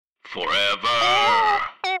Forever.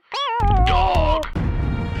 Dog.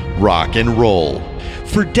 Rock and roll.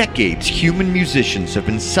 For decades, human musicians have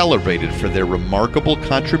been celebrated for their remarkable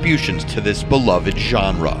contributions to this beloved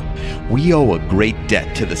genre. We owe a great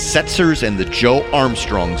debt to the Setzers and the Joe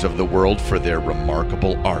Armstrongs of the world for their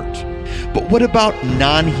remarkable art. But what about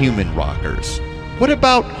non-human rockers? What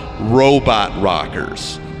about robot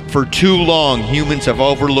rockers? For too long, humans have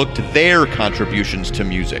overlooked their contributions to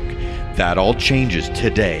music. That all changes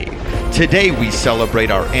today. Today we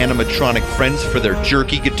celebrate our animatronic friends for their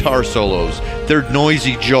jerky guitar solos, their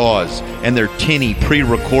noisy jaws, and their tinny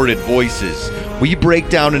pre-recorded voices. We break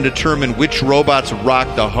down and determine which robots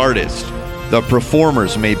rock the hardest. The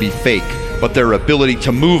performers may be fake, but their ability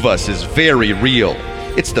to move us is very real.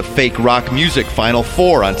 It's the Fake Rock Music Final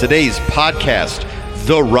Four on today's podcast,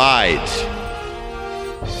 The Ride.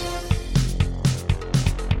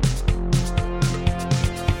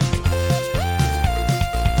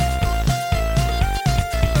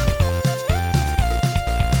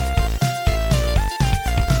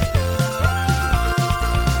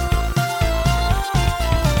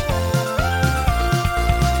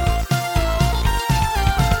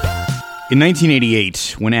 In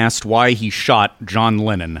 1988, when asked why he shot John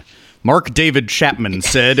Lennon, Mark David Chapman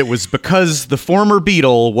said it was because the former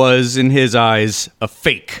Beatle was, in his eyes, a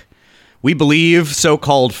fake. We believe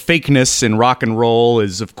so-called fakeness in rock and roll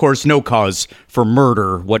is, of course, no cause for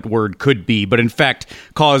murder, what word could be, but in fact,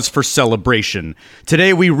 cause for celebration.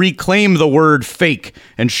 Today, we reclaim the word fake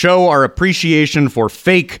and show our appreciation for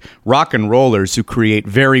fake rock and rollers who create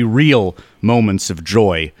very real moments of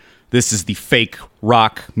joy. This is the Fake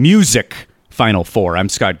Rock Music Final Four. I'm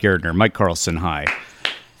Scott Gardner. Mike Carlson, hi.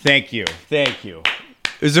 Thank you. It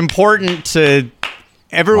was important to...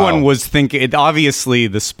 Everyone was thinking, obviously,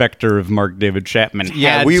 the specter of Mark David Chapman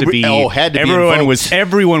had to be invoked.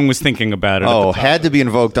 Everyone was thinking about it. Had to be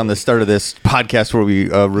invoked on the start of this podcast where we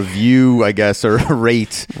review, I guess, or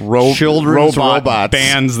rate children's robots.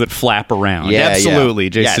 Bands that flap around. Yeah, absolutely. Yeah.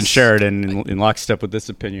 Jason Yes. Sheridan in lockstep with this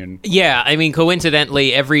opinion. Yeah, I mean,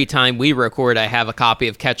 coincidentally, every time we record, I have a copy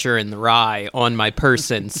of Catcher in the Rye on my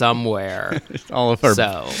person somewhere. All of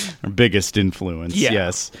our biggest influence. Yeah.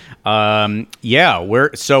 Yes.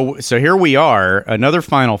 So here we are, another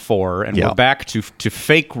Final Four, and we're back to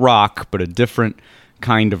fake rock, but a different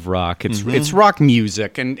kind of rock. It's rock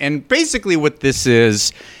music, and basically what this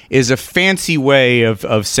is a fancy way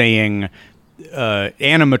of saying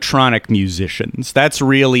animatronic musicians. That's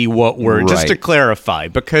really what we're just to clarify,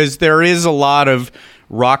 because there is a lot of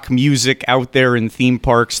rock music out there in theme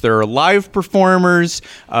parks. There are live performers.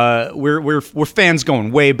 We're fans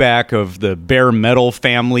going way back of the Bare Metal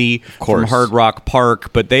family from Hard Rock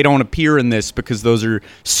Park, but they don't appear in this because those are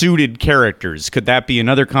suited characters. Could that be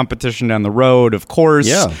another competition down the road? Of course.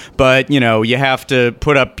 Yeah. But you have to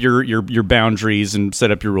put up your boundaries and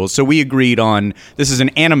set up your rules. So we agreed on this is an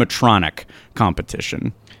animatronic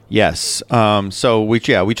competition. Yes. So we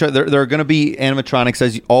try. There are going to be animatronics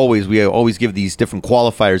as always. We always give these different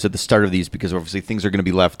qualifiers at the start of these because obviously things are going to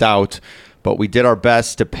be left out. But we did our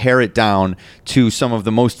best to pare it down to some of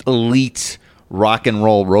the most elite rock and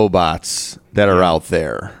roll robots that are out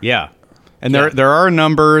there. Yeah. And there are a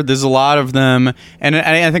number. There's a lot of them. And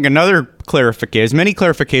I think another clarification, as many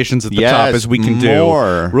clarifications at the top as we can do.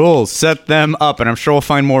 Rules, set them up. And I'm sure we'll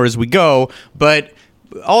find more as we go. But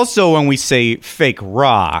also, when we say fake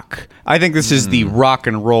rock, I think this is the Rock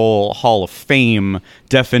and Roll Hall of Fame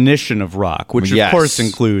definition of rock, which of course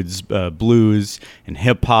includes blues and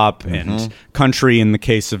hip hop and country. In the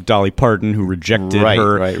case of Dolly Parton, who rejected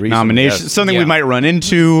her nomination, something we might run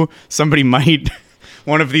into. Somebody might,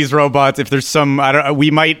 one of these robots, if there's some,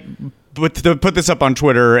 we might put this up on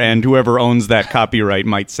Twitter, and whoever owns that copyright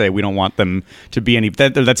might say we don't want them to be any.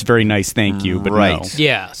 That's very nice, thank you, but no.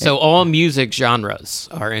 Yeah, so all music genres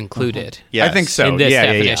are included. I think so. In this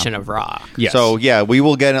definition of rock. Yes. So we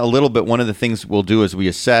will get a little bit. One of the things we'll do as we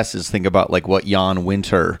assess is think about like what Jan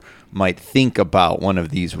Winter might think about one of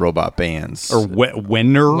these robot bands. Or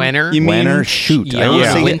Wenner? You mean? Wenner? Shoot.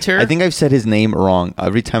 Jan Winter? I think I've said his name wrong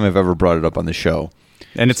every time I've ever brought it up on the show.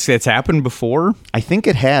 And it's happened before? I think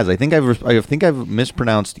it has. I think I've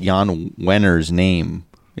mispronounced Jan Wenner's name.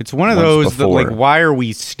 It's one of those that, like, why are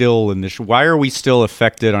we still in this? Why are we still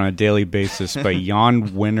affected on a daily basis by Jan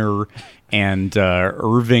Wenner and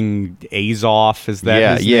Irving Azoff? Is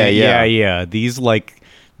that his name? Yeah. These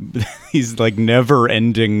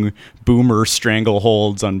never-ending boomer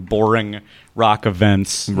strangleholds on boring rock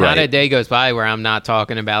events. Not a day goes by where I'm not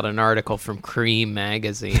talking about an article from Cream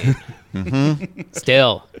magazine.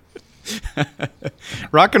 Still.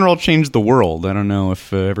 Rock and roll changed the world. I don't know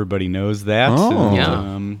if everybody knows that.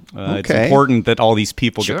 Oh. It's Okay. important that all these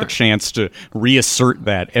people Sure. get the chance to reassert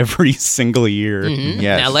that every single year.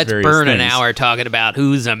 Yes. Now let's various burn an things. hour talking about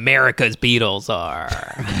who's America's Beatles are.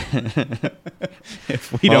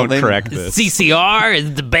 If we Well, don't they- correct this. CCR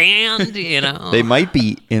is the band, you know. They might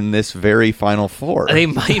be in this very Final Four. They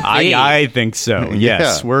might be. I think so.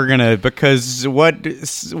 Yes, Yeah. we're gonna, because what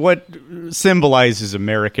symbolizes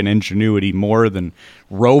American ingenuity more than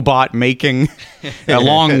robot making,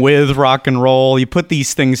 along with rock and roll. You put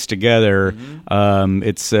these things together,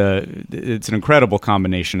 it's an incredible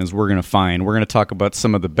combination, as we're gonna find. We're gonna talk about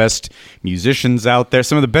some of the best musicians out there,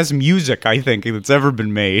 some of the best music I think that's ever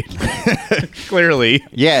been made. Clearly,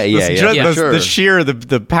 Yeah, yeah, The- yeah, the, sure. the sheer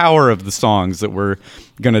the power of the songs that we're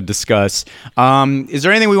going to discuss. Is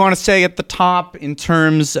there anything we want to say at the top in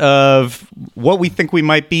terms of what we think we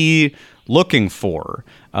might be looking for?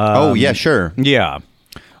 Oh, yeah, sure. Yeah.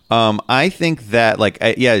 I think that,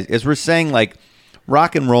 as we're saying, like,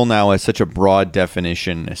 rock and roll now has such a broad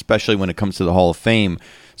definition, especially when it comes to the Hall of Fame.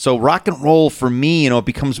 So rock and roll, for me, it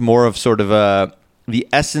becomes more of sort of the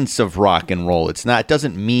essence of rock and roll. It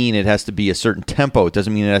doesn't mean it has to be a certain tempo. It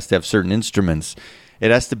doesn't mean it has to have certain instruments. It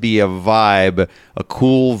has to be a vibe, a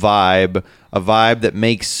cool vibe, a vibe that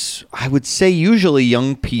makes, I would say, usually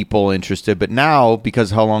young people interested. But now, because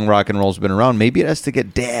how long rock and roll's been around, maybe it has to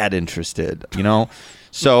get dad interested,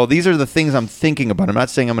 So these are the things I'm thinking about. I'm not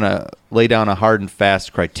saying I'm going to lay down a hard and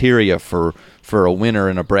fast criteria for a winner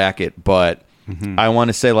in a bracket, but I want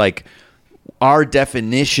to say, like, our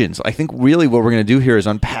definitions. I think really what we're going to do here is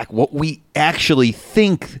unpack what we actually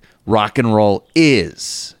think rock and roll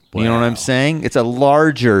is. You know what I'm saying? It's a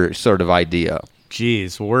larger sort of idea.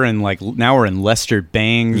 Jeez, well, we're in Lester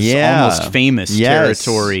Bang's Yeah. almost famous Yes.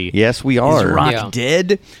 territory. Yes, we Is are. rock Yeah.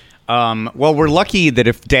 dead? Well, we're lucky that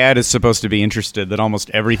if Dad is supposed to be interested, that almost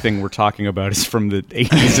everything we're talking about is from the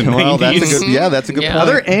 80s and 90s. Well, that's a good Yeah. point. Are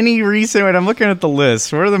there any recent? Wait, I'm looking at the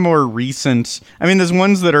list. What are the more recent? I mean, there's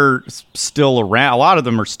ones that are still around. A lot of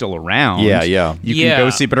them are still around. Yeah. You can Yeah. go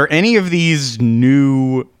see. But are any of these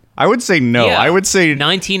new? I would say no. Yeah. I would say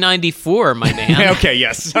 1994, my man. okay.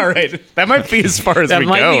 Yes. All right. That might be as far as That we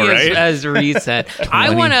might go. be Right. as recent. I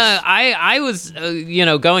was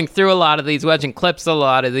going through a lot of these, watching clips of a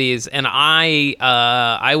lot of these, and I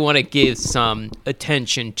want to give some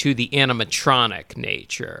attention to the animatronic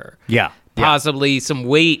nature. Yeah. Possibly some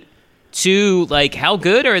weight to, like, how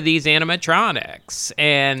good are these animatronics?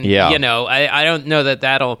 And Yeah. I don't know that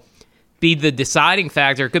that'll be the deciding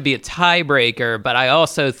factor. It could be a tiebreaker, but I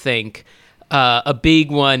also think a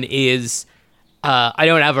big one is I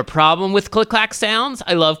don't have a problem with click-clack sounds.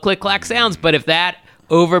 I love click-clack sounds, but if that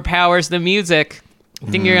overpowers the music,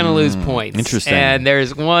 I think you're going to lose points. Interesting. And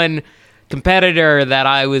there's one competitor that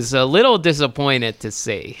I was a little disappointed to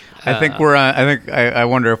see. I think we're on. I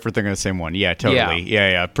wonder if we're thinking of the same one. Yeah, totally.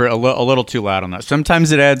 Yeah. A little too loud on that.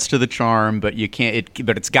 Sometimes it adds to the charm, but you can't.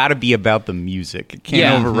 But it's got to be about the music. It can't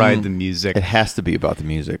Yeah. override the music. It has to be about the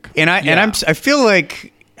music. And I feel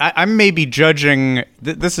like I'm maybe judging.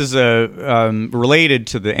 This is related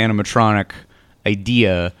to the animatronic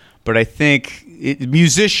idea, but I think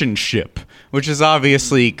musicianship, which is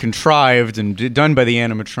obviously contrived and done by the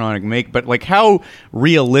animatronic but like how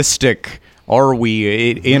realistic are we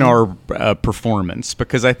in our performance?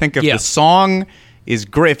 Because I think if Yeah. the song is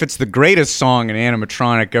great, if it's the greatest song an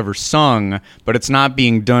animatronic ever sung, but it's not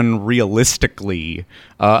being done realistically,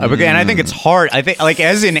 and I think it's hard. I think, like,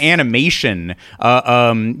 as in animation,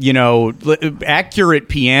 accurate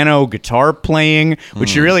piano guitar playing,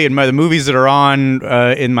 which you really admire. The movies that are on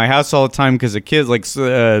in my house all the time because of kids, like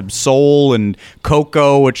Soul and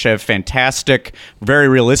Coco, which have fantastic, very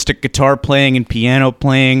realistic guitar playing and piano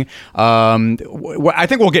playing. I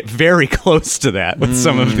think we'll get very close to that with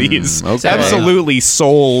some of these. Okay. Absolutely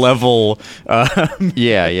soul level,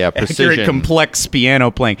 Yeah, precision. accurate, complex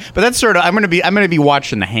piano playing. But that's sort of I'm gonna be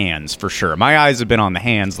watching the hands for sure. My eyes have been on the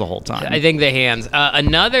hands the whole time. I think the hands.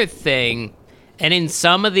 Another thing, and in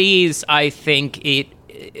some of these, I think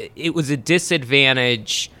it was a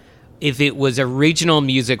disadvantage if it was original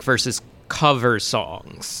music versus cover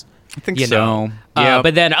songs. I think You so. know? Yeah,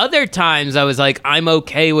 But then other times I was like, I'm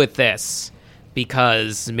okay with this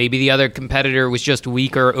because maybe the other competitor was just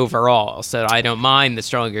weaker overall. So I don't mind the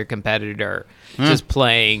stronger competitor just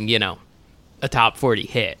playing, a top 40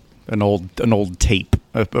 hit. an old tape,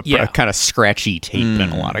 a Yeah. kind of scratchy tape in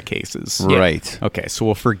a lot of cases. Right. Okay, so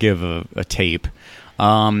we'll forgive a tape.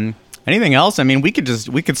 Anything else? I mean, we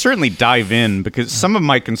could certainly dive in because some of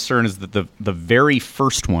my concern is that the very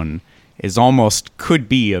first one is almost could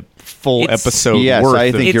be a full It's- episode Yes, worth.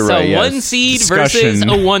 I think It's you're right, a yes. 1 seed Discussion. versus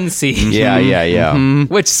a 1 seed. Yeah.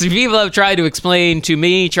 Which people have tried to explain to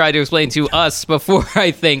me, tried to explain to us before.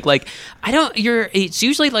 I think it's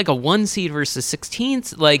usually like a 1 seed versus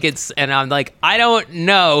 16th. And I'm like, I don't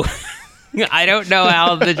know. I don't know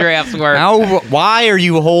how the drafts work. Why are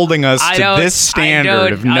you holding us I to don't- this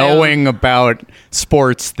standard of I don't- knowing about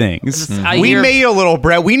sports things? I We hear- made a little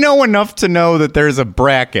bracket. We know enough to know that there's a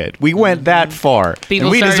bracket. We went that far. People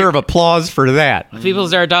and we started- deserve applause for that. People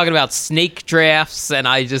start talking about snake drafts, and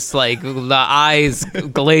I just the eyes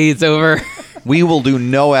glaze over. We will do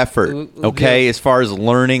no effort, okay, as far as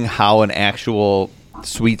learning how an actual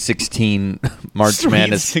Sweet 16 March Sweet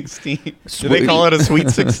Madness, 16. Do they call it a Sweet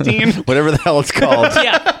 16? whatever the hell it's called.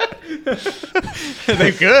 Yeah.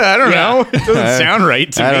 They could. I don't Yeah. know. It doesn't sound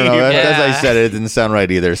right to I don't me. know. As Yeah. I said, it didn't sound right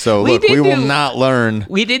either. So We look, did we will do- not learn.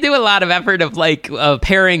 We did do a lot of effort of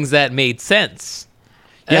pairings that made sense.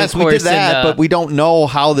 And Yes, of we did course, that, but we don't know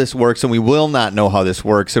how this works, and we will not know how this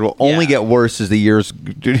works. It will only Yeah. get worse as the years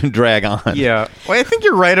drag on. Yeah. Well, I think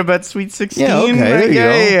you're right about Sweet 16. Yeah, okay, there you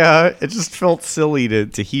go. Yeah. It just felt silly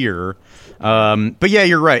to hear. But yeah,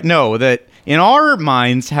 you're right. No, that in our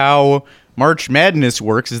minds, how March Madness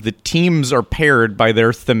works is the teams are paired by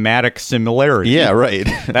their thematic similarity. Yeah, right.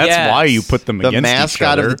 That's Yes. why you put them The against each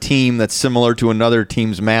mascot other. of the team that's similar to another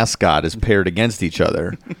team's mascot is paired against each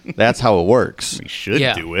other. That's how it works. We should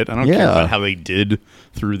Yeah. do it. I don't Yeah. care about how they did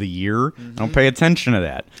through the year. I don't pay attention to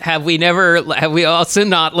that. Have we also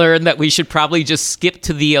not learned that we should probably just skip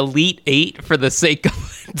to the Elite Eight for the sake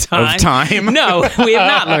of time? time? No, we have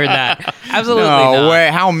not learned that. Absolutely No not. way.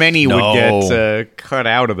 How many No. would get cut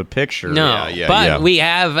out of the picture? No, Yeah, but yeah. we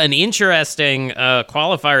have an interesting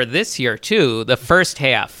qualifier this year too. The first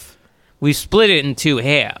half, we split it in 2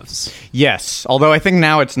 halves. Yes, although I think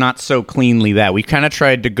now it's not so cleanly that. We kind of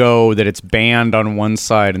tried to go that it's band on one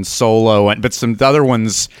side and solo, but some other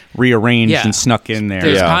ones rearranged Yeah. and snuck in there.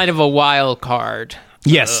 There's Yeah. kind of a wild card.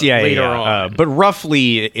 Yes, later yeah. on. But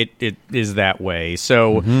roughly, it is that way.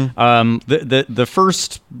 So the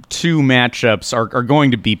first 2 matchups are going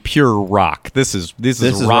to be pure rock. This is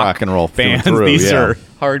rock and roll through and bands. through, These yeah. are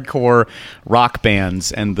hardcore rock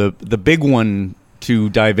bands, and the big one to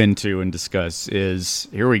dive into and discuss is,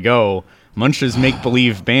 here we go, Munch's Make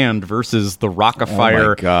Believe Band versus the Rockafire Oh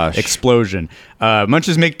my gosh. Explosion.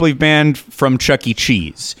 Munch's Make Believe Band from Chuck E.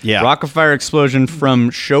 Cheese. Yeah. Rockafire Explosion from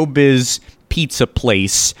Showbiz Pizza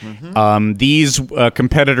Place. These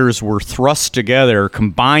competitors were thrust together,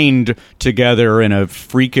 combined together in a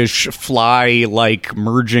freakish fly-like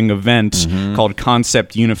merging event called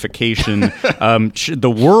Concept Unification.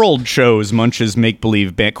 The world chose Munch's Make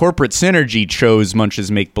Believe Band. Corporate Synergy chose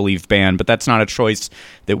Munch's Make Believe Band, but that's not a choice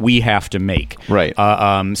that we have to make. Right.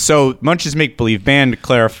 So Munch's Make Believe Band, to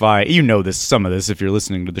clarify, you know some of this if you're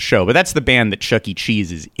listening to the show, but that's the band that Chuck E.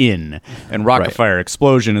 Cheese is in, and Rockafire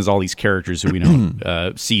Explosion is all these characters who we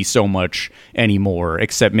don't see so much anymore,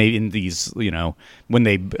 except maybe in these, when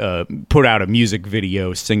they put out a music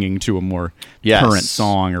video singing to a more Yes. current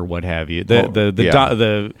song or what have you.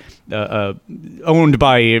 Yeah. Owned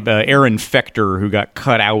by Aaron Fector, who got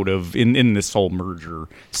cut out of in this whole merger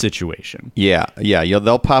situation. Yeah.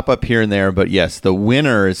 They'll pop up here and there, but yes, the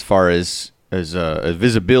winner as far as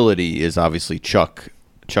visibility is obviously Chuck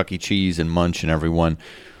E. Cheese and Munch and everyone.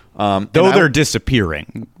 Though they're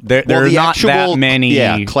disappearing. There Well, are the not that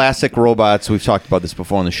many classic robots. We've talked about this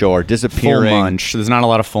before on the show. Are full disappearing. munch. There's not a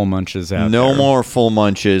lot of full munches out No there. more full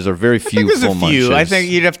munches, or very I think few there's full a few. munches. I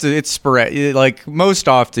think you'd have to. It's sporadic. Like most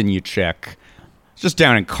often, you check. Just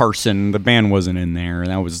down in Carson, the band wasn't in there,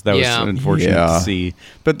 and that was Yeah. unfortunate Yeah. to see.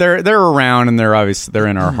 But they're around, and they're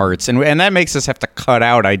in our hearts, and that makes us have to cut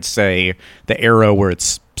out, I'd say, the era where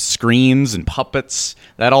it's screens and puppets.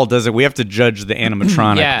 That all does it. We have to judge the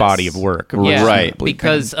animatronic Yes. body of work. Yeah, Right.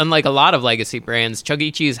 because unlike a lot of legacy brands, Chuck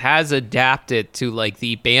E. Cheese has adapted to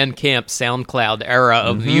the Bandcamp SoundCloud era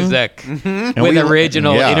of music with we-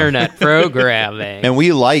 original yeah. internet programming. And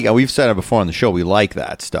we've said it before on the show, we like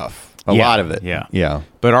that stuff. A Yeah, lot of it. yeah. Yeah.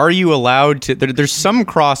 But are you allowed to? There's some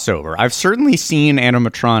crossover. I've certainly seen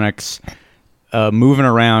animatronics moving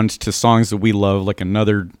around to songs that we love, like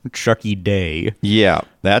Another Chucky Day, Yeah,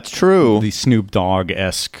 that's true. the Snoop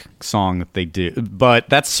Dogg-esque song that they do. But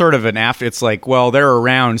that's sort of an after. It's like, well, they're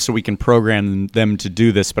around, so we can program them to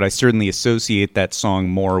do this. But I certainly associate that song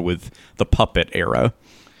more with the puppet era.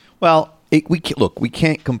 Well, we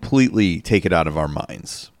can't completely take it out of our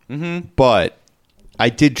minds. But I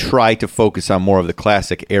did try to focus on more of the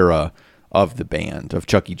classic era of the band, of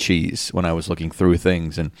Chuck E. Cheese, when I was looking through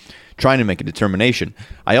things and trying to make a determination.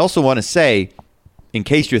 I also want to say, in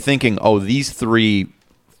case you're thinking, oh, these 3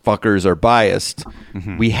 fuckers are biased.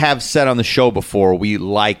 We have said on the show before we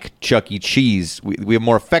like Chuck E. Cheese. We have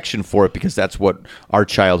more affection for it because that's what our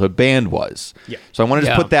childhood band was. Yeah. So I want to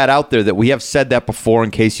just put that out there that we have said that before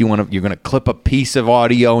in case you're going to clip a piece of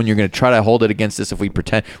audio and you're going to try to hold it against us if we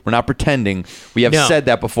pretend. We're not pretending. We have said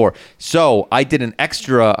that before. So I did an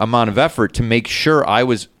extra amount of effort to make sure I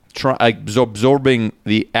was absorbing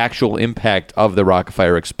the actual impact of the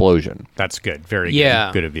Rock-afire explosion. That's good. Very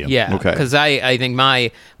good of you. Yeah, Okay. because I think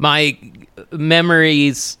my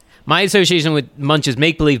memories, my association with Munch's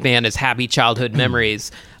Make Believe Band is happy childhood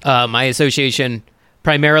memories. My association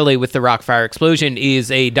primarily with the Rock-afire explosion is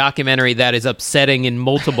a documentary that is upsetting in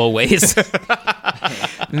multiple ways.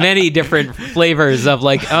 Many different flavors of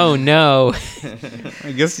like, oh no.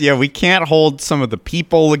 I guess we can't hold some of the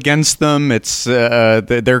people against them. It's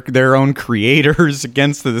their own creators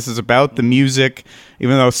against them. This is about the music,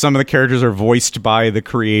 even though some of the characters are voiced by the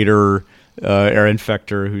creator, Aaron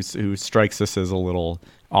Fector, who strikes us as a little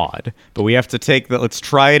odd. But we have to take that. Let's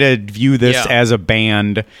try to view this as a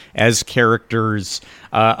band, as characters.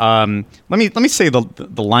 Let me say the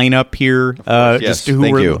lineup here. Just who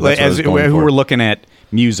we're looking at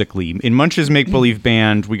musically. In Munch's Make Believe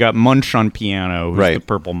Band, we got Munch on piano, who's the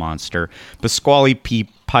Purple Monster. Pasquale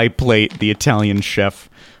Pie Plate, the Italian chef,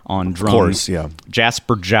 on drums. Of course, yeah.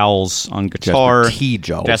 Jasper Jowls on guitar.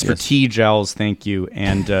 Jasper T. Jowls, thank you.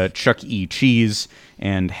 And Chuck E. Cheese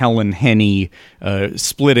and Helen Henney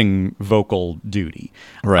splitting vocal duty.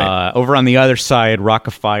 Right. Over on the other side,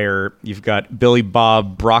 Rock-afire, you've got Billy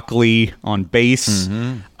Bob Broccoli on bass,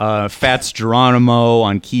 Fats Geronimo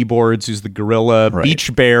on keyboards, who's the gorilla,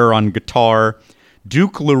 Beach Bear on guitar,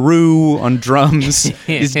 Duke LaRue on drums.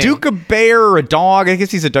 Is Duke a bear or a dog? I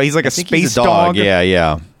guess he's a dog. He's like a space dog.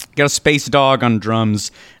 Yeah. Got a space dog on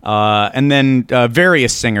drums, and then a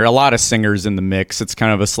lot of singers in the mix. It's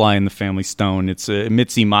kind of a Sly and the Family Stone. It's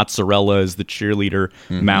Mitzi Mozzarella is the cheerleader,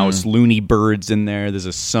 Mouse, Looney Bird's in there. There's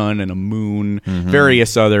a sun and a moon,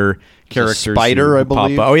 various other characters. Spider, I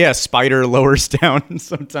believe. Oh yeah, Spider lowers down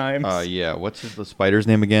sometimes. What's the spider's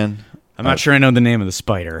name again? I'm not sure I know the name of the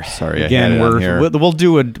spider. Sorry, again, I had it on here.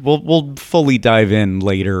 We'll fully dive in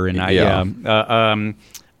later, and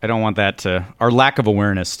I don't want that our lack of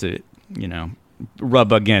awareness to,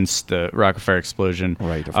 rub against the Rock-afire explosion.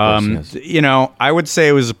 Right, of course, yes. I would say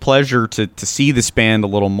it was a pleasure to see this band a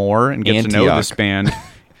little more and get to know this band.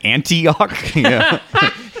 Antioch? Yeah.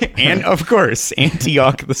 And, of course,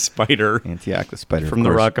 Antioch the Spider. Antioch the Spider, from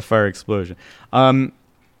the Rock-afire explosion.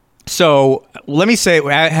 So, let me say,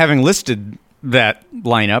 having listed that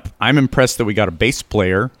lineup, I'm impressed that we got a bass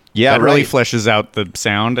player. Yeah, that really fleshes out the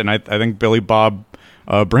sound, and I think Billy Bob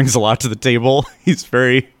brings a lot to the table. He's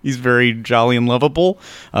very jolly and lovable,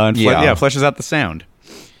 and fleshes out the sound.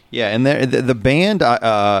 Yeah, and the band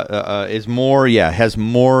is more has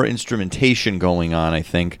more instrumentation going on, I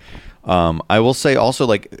think. I will say also,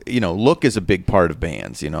 look is a big part of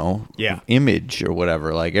bands, image or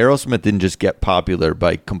whatever. Like Aerosmith didn't just get popular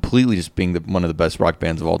by completely just being one of the best rock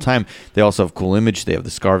bands of all time. They also have cool image. They have the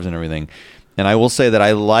scarves and everything. And I will say that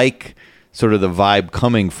I like sort of the vibe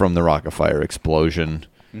coming from the Rock-afire explosion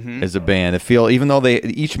as a band. I feel even though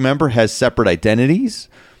each member has separate identities,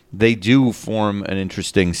 they do form an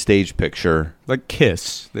interesting stage picture. Like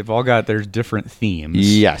Kiss, they've all got their different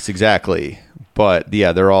themes. Yes, exactly. But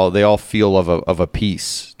yeah, they all feel of a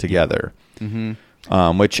piece together.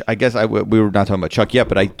 Which I guess we were not talking about Chuck yet,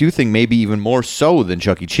 but I do think maybe even more so than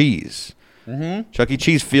Chuck E. Cheese. Chuck E.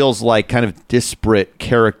 Cheese feels like kind of disparate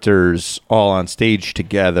characters all on stage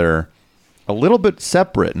together, a little bit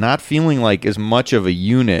separate, not feeling like as much of a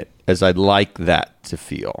unit as I'd like that to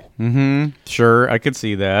feel. Sure, I could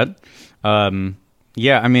see that.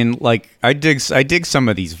 Yeah, I mean, I dig some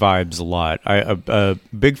of these vibes a lot. I'm a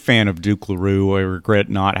big fan of Duke LaRue. I regret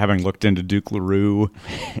not having looked into Duke LaRue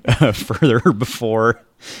further before.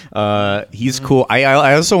 He's cool.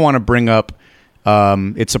 I also want to bring up.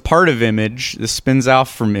 It's a part of Image. This spins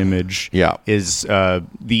off from Image. Yeah, is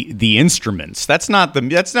the instruments. That's not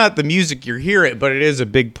the music you're hearing, but it is a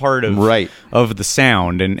big part of of the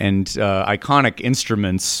sound, and iconic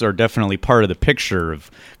instruments are definitely part of the picture of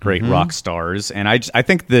great rock stars. And I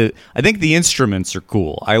think the instruments are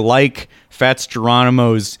cool. I like Fats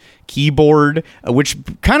Geronimo's keyboard, which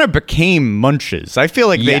kind of became Munch's. I feel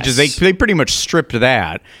like they pretty much stripped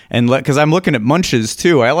that, and because I'm looking at Munch's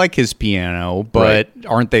too, I like his piano, but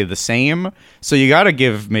aren't they the same? So you got to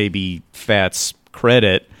give maybe Fats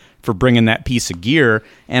credit for bringing that piece of gear.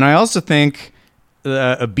 And I also think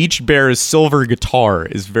a Beach Bear's silver guitar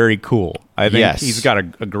is very cool. I think he's got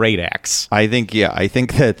a great axe. I think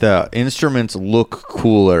that the instruments look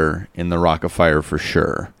cooler in the Rock-afire for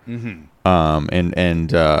sure.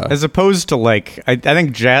 As opposed to like, I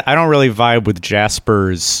think I don't really vibe with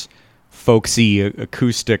Jasper's folksy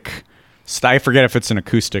acoustic. I forget if it's an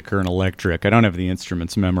acoustic or an electric. I don't have the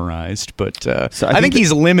instruments memorized, but I think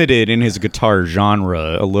he's limited in his guitar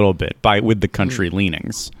genre a little bit with the country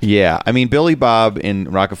leanings. Yeah, I mean, Billy Bob in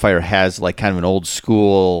Rock-afire has like kind of an old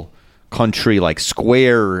school country, like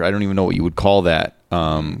square. I don't even know what you would call that.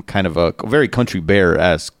 Kind of a very Country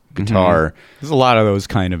Bear-esque guitar. Mm-hmm. There's a lot of those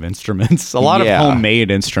kind of instruments. A lot of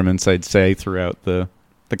homemade instruments, I'd say, throughout the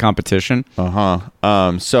competition.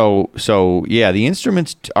 So yeah, the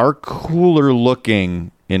instruments are cooler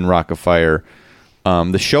looking in Rock-afire.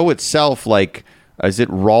 The show itself, like, is it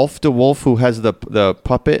Rolf de Wolf who has the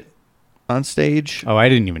puppet on stage? Oh, I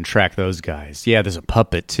didn't even track those guys. Yeah, there's a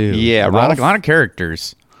puppet too. Yeah, a lot of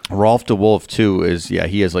characters. Rolf de Wolf too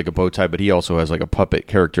he has like a bow tie, but he also has like a puppet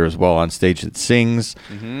character as well on stage that sings,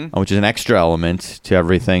 which is an extra element to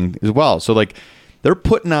everything as well. So like, they're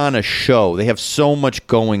putting on a show. They have so much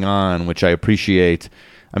going on, which I appreciate.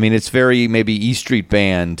 I mean, it's very maybe E Street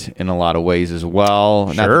Band in a lot of ways as well.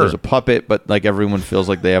 Sure. Not that there's a puppet, but like everyone feels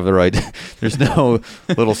like they have the right. There's no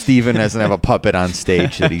little Steven doesn't have a puppet on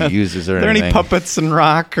stage that he uses or anything. Are there any puppets in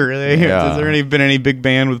rock? Or has there been any big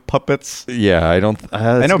band with puppets? Yeah, I don't.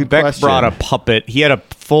 I know Beck brought a puppet. He had a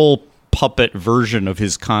full puppet version of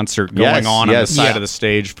his concert going on the side of the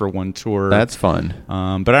stage for one tour. That's fun. But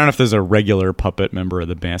I don't know if there's a regular puppet member of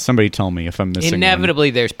the band. Somebody tell me if I'm missing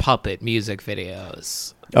Inevitably, one. There's puppet music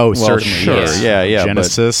videos. Oh, well, certainly. Sure. Yeah.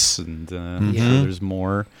 Genesis, and there's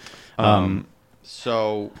more.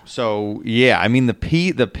 So yeah, I mean the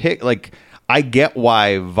pick, like, I get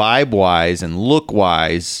why vibe-wise and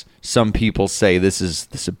look-wise some people say this is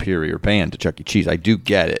the superior band to Chuck E. Cheese. I do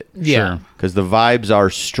get it. Yeah. Because the vibes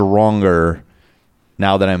are stronger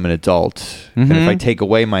now that I'm an adult. And if I take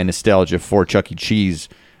away my nostalgia for Chuck E. Cheese,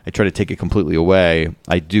 I try to take it completely away.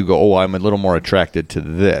 I do go, I'm a little more attracted to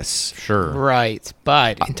this. Sure. Right.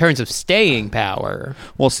 But in terms of staying power.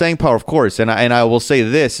 Well, staying power, of course. And I will say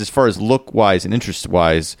this, as far as look-wise and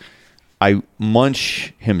interest-wise,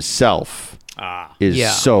 Munch himself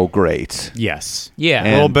is so great. Yes. Yeah.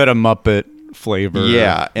 A little bit of Muppet flavor.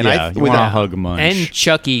 Yeah. And you want to hug Munch. And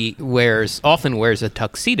Chucky often wears a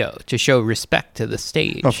tuxedo to show respect to the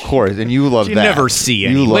stage. Of course. And you love that. You never see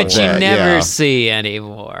any. Which you never see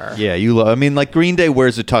anymore. Yeah, you love. I mean, like Green Day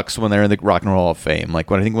wears a tux when they're in the Rock and Roll Hall of Fame.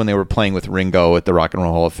 Like when they were playing with Ringo at the Rock and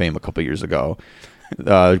Roll Hall of Fame a couple years ago,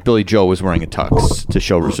 Billy Joe was wearing a tux to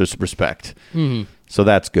show respect. Mm-hmm. So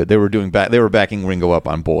that's good. They were backing Ringo up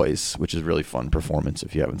on Boys, which is a really fun performance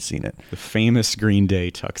if you haven't seen it. The famous Green Day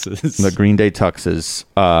tuxes. The Green Day tuxes.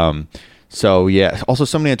 So yeah. Also,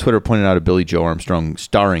 somebody on Twitter pointed out a Billy Joe Armstrong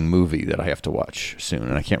starring movie that I have to watch soon,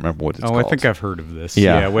 and I can't remember what it's called. I think I've heard of this.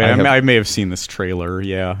 Yeah. Wait, I may have seen this trailer.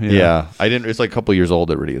 Yeah. I didn't. It's like a couple years old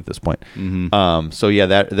already at this point. Mm-hmm. So yeah,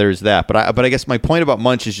 there's that. But I guess my point about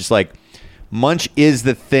Munch is just like, Munch is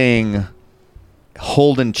the thing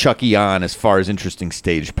holding Chucky on as far as interesting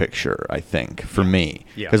stage picture, I think, for me.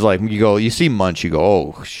 Because like you see Munch, you go,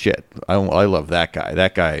 oh shit, I love that guy.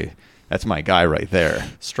 That guy, that's my guy right there.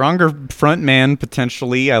 Stronger front man,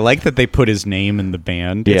 potentially. I like that they put his name in the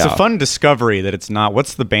band. It's a fun discovery that it's not,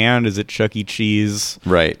 what's the band? Is it Chuck E. Cheese?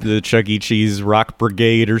 Right. The Chuck E. Cheese Rock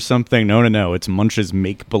Brigade or something? No. It's Munch's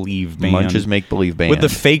Make-Believe Band. Munch's Make-Believe Band. With the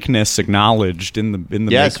fakeness acknowledged in the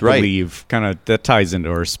Make-Believe. Kind of, that ties into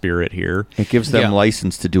our spirit here. It gives them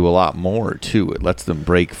license to do a lot more, too. It lets them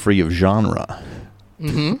break free of genre.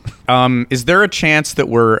 Mm-hmm. Is there a chance that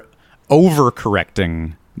we're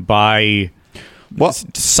overcorrecting by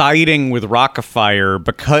siding with Rock-afire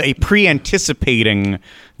because pre-anticipating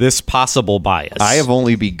this possible bias? I have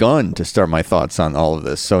only begun to start my thoughts on all of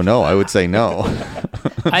this, so no, I would say no.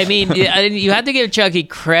 I mean, you have to give Chucky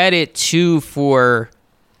credit too for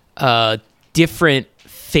different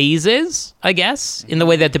phases, I guess, in the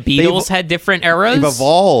way that the Beatles had different eras.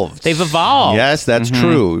 They've evolved. Yes, that's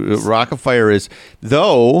true. Rock-afire is,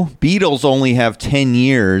 though Beatles only have 10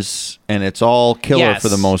 years and it's all Killer for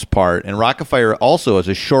the most part, and Rock-afire also has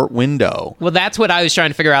a short window. Well, that's what I was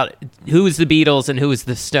trying to figure out. Who is the Beatles and who is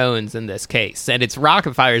the Stones in this case? And it's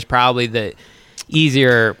Rock-afire is probably the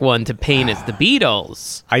easier one to paint as the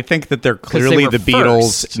Beatles. I think that they're clearly the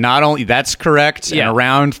Beatles. First. Not only that's correct and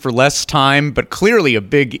around for less time, but clearly a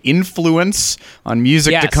big influence on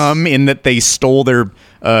music to come in that they stole their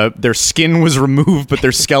skin was removed, but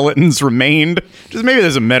their skeletons remained. Just maybe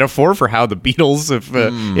there's a metaphor for how the Beatles have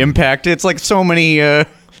impacted. It's like so many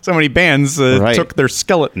bands took their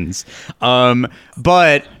skeletons.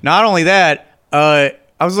 But not only that,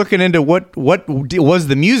 I was looking into what was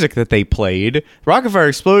the music that they played. Rock-afire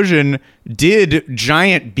Explosion did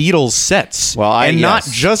giant Beatles sets. Well, not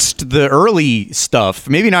just the early stuff,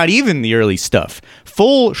 maybe not even the early stuff.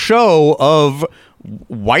 Full show of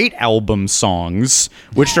White Album songs,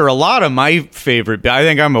 which are a lot of my favorite. I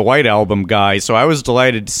think I'm a White Album guy, so I was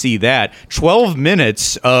delighted to see that. 12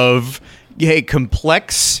 minutes of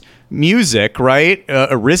complex music, right?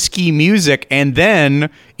 Risky music, and then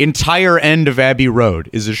entire end of Abbey Road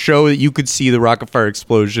is a show that you could see the Rock-afire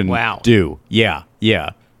Explosion do. Yeah.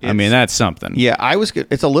 I mean, that's something. Yeah,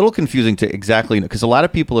 it's a little confusing to exactly, because a lot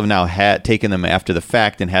of people have now taken them after the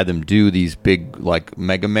fact and had them do these big, like,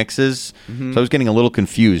 mega mixes. So I was getting a little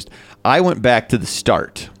confused. I went back to the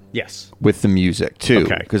start. Yes. With the music, too.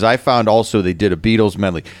 Okay. Because I found also they did a Beatles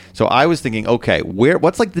medley. So I was thinking, okay,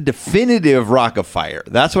 what's like the definitive Rock-afire?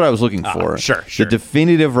 That's what I was looking for. Sure. The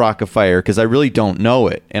definitive Rock-afire, because I really don't know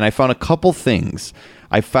it. And I found a couple things.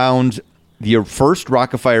 I found the first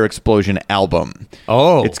Rock-afire Explosion album.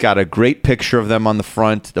 Oh. It's got a great picture of them on the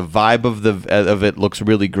front. The vibe of it looks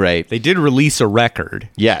really great. They did release a record.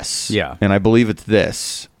 Yes. Yeah. And I believe it's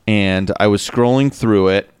this. And I was scrolling through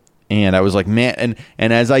it. And I was like, man,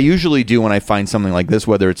 and as I usually do when I find something like this,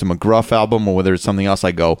 whether it's a McGruff album or whether it's something else,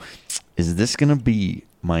 I go, is this going to be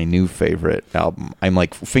my new favorite album? I'm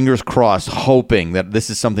like, fingers crossed, hoping that this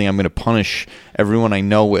is something I'm going to punish everyone I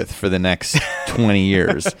know with for the next 20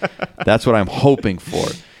 years. That's what I'm hoping for.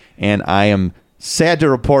 And I am sad to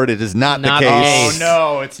report it is not the case. Oh,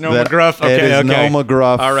 no, it's no McGruff. Okay, it is no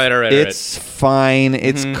McGruff. All right. It's fine.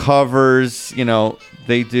 It's covers. You know,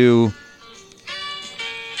 they do...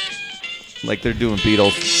 Like they're doing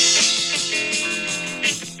Beatles.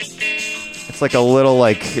 It's like a little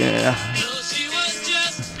like... It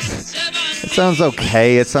sounds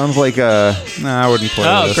okay. It sounds like a... Nah, I wouldn't play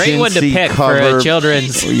Oh, this. great one to Cincy pick for cover. a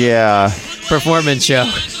children's Yeah. performance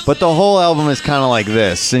show. But the whole album is kind of like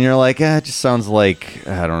this. And you're like, it just sounds like...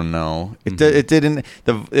 I don't know. It didn't...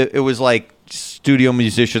 It was like studio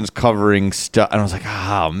musicians covering stuff. And I was like,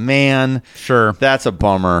 oh, man. Sure. That's a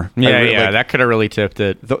bummer. Yeah, that could have really tipped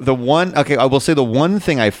it. The one, okay, I will say the one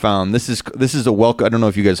thing I found, this is a welcome, I don't know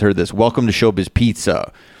if you guys heard this, Welcome to Showbiz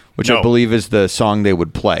Pizza, which I believe is the song they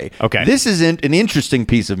would play. Okay. This is an interesting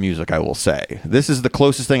piece of music, I will say. This is the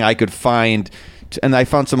closest thing I could find, and I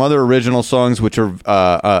found some other original songs which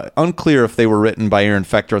are unclear if they were written by Aaron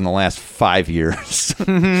Fector in the last 5 years.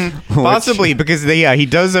 Possibly, because he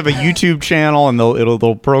does have a YouTube channel, and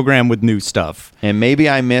they'll program with new stuff. And maybe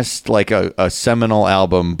I missed like a seminal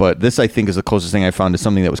album, but this I think is the closest thing I found to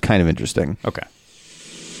something that was kind of interesting. Okay.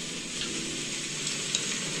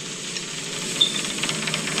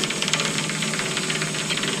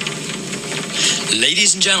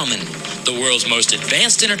 Ladies and gentlemen, the world's most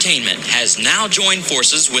advanced entertainment has now joined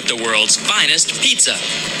forces with the world's finest pizza.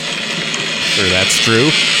 Sure, that's true.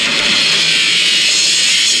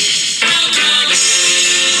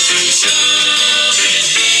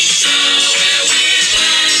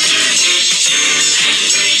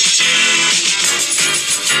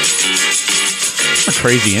 A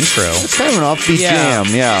crazy intro. It's kind of an offbeat jam,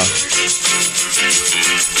 yeah.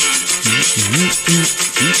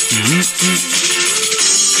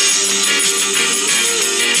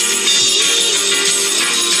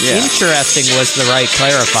 Yeah. Interesting was the right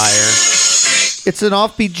clarifier. It's an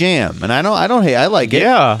offbeat jam, and I don't hate. I like it.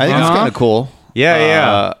 Yeah, I think it's kind of cool.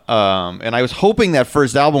 Yeah. And I was hoping that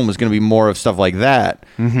first album was going to be more of stuff like that,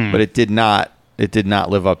 but it did not. It did not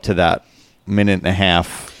live up to that minute and a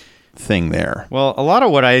half thing there. Well, a lot of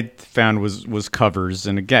what I found was covers,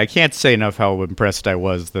 and again, I can't say enough how impressed I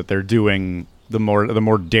was that they're doing the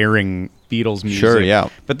more daring Beatles music. Sure, yeah.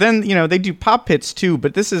 But then, they do pop hits too,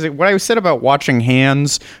 but this is what I said about watching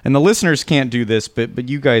Hands, and the listeners can't do this, but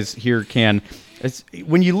you guys here can. It's,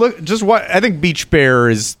 when you look, just what I think Beach Bear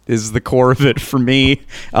is the core of it for me.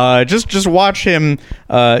 Just watch him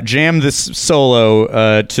jam this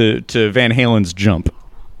solo to Van Halen's Jump.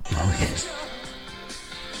 Oh, yes.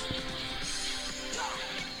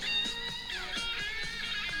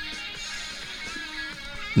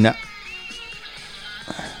 No.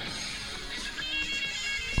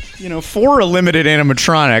 For a limited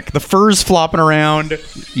animatronic, the fur's flopping around.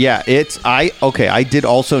 Yeah, I did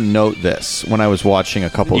also note this when I was watching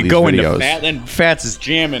a couple of these go videos. Into Fat, then Fats is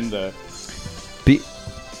jamming the...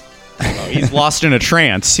 he's lost in a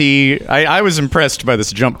trance. I was impressed by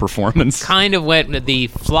this Jump performance. Kind of went with the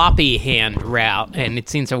floppy hand route, and it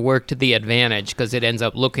seems to work to the advantage because it ends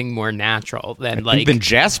up looking more natural than Even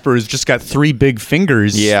Jasper's just got 3 big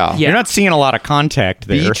fingers. Yeah. You're not seeing a lot of contact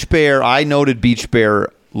there. Beach Bear, I noted Beach Bear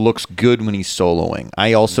looks good when he's soloing.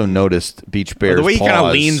 I also noticed Beach Bear's the way he kind of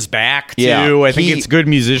pause. leans back too. Yeah, I think it's good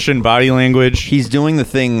musician body language. He's doing the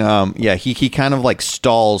thing. He kind of like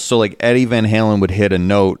stalls. So like Eddie Van Halen would hit a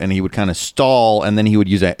note and he would kind of stall, and then he would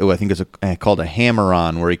use I think it's called a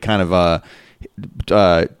hammer-on, where he kind of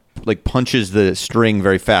like punches the string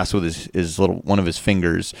very fast with his little one of his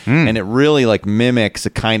fingers, and it really like mimics a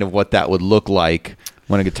kind of what that would look like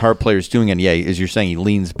when a guitar player is doing it. Yeah, as you're saying, he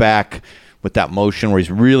leans back with that motion where he's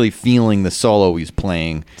really feeling the solo he's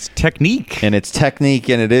playing. It's technique. And it's technique,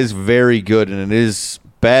 and it is very good, and it is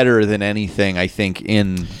better than anything, I think,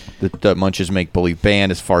 in the Munch's Make Believe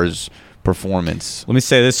Band as far as performance. Let me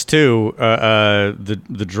say this, too.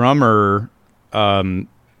 The drummer,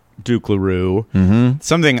 Duke LaRue,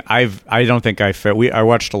 something I don't think I felt. I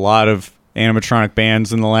watched a lot of animatronic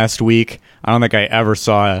bands in the last week. I don't think I ever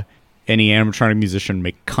saw any animatronic musician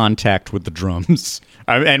make contact with the drums.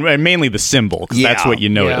 And mainly the cymbal, because that's what you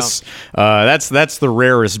notice. That's the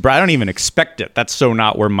rarest. But I don't even expect it. That's so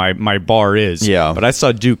not where my bar is. Yeah. But I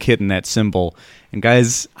saw Duke hitting that cymbal. And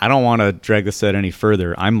guys, I don't want to drag this out any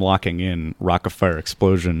further. I'm locking in Rock-afire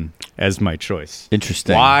Explosion as my choice.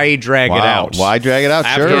 Interesting. Why drag it out? Why drag it out?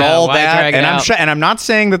 After Sure. all why that, drag it and out? I'm not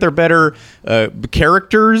saying that they're better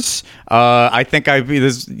characters. I think I think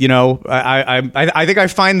I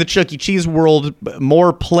find the Chuck E. Cheese world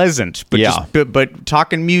more pleasant. But Yeah. but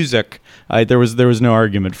talking music, there was no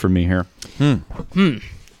argument for me here.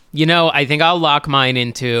 You know, I think I'll lock mine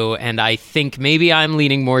into, and I think maybe I'm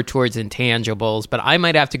leaning more towards Intangibles, but I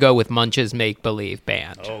might have to go with Munch's Make Believe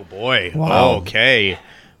Band. Oh boy. Wow. Okay.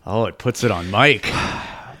 Oh, it puts it on Mike.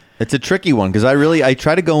 It's a tricky one, because I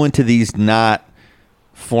try to go into these not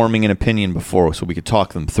forming an opinion before, so we could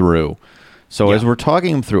talk them through. So as we're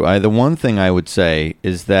talking them through, the one thing I would say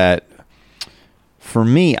is that for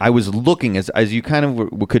me, I was looking, as you kind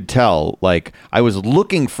of could tell, like I was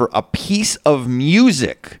looking for a piece of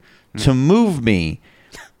music to move me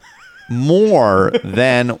more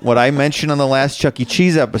than what I mentioned on the last Chuck E.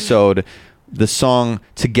 Cheese episode, the song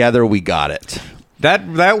 "Together We Got It."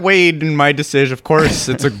 That weighed in my decision. Of course,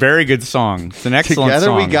 it's a very good song. It's an excellent Together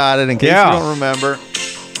song. We Got It. In case you don't remember,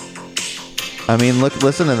 I mean,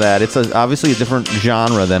 listen to that. It's obviously a different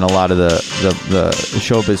genre than a lot of the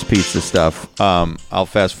Showbiz Pizza stuff. I'll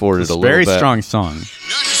fast forward it a little bit. Very strong song. Not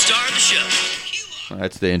the star of the show.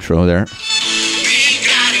 That's the intro there. We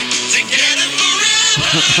got it together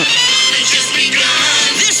forever. It's just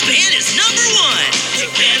begun. This band is number one.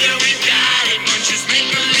 Together we got it. Munch's Make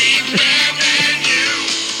Believe Band and you.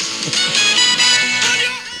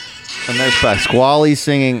 And there's Pasquale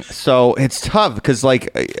singing. So it's tough because, like,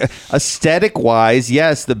 aesthetic-wise,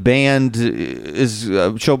 yes, the band is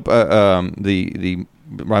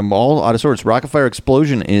I'm all out of sorts. Rock-afire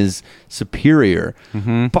Explosion is superior,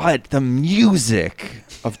 but the music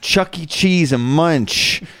of Chuck E. Cheese and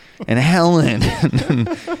Munch and Helen,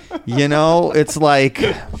 it's like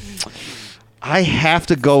I have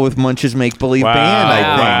to go with Munch's Make Believe Wow. Band. I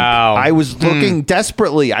think Wow. I was looking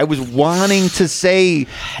desperately. I was wanting to say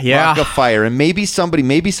Rock-afire, and maybe somebody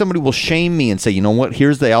will shame me and say, you know what?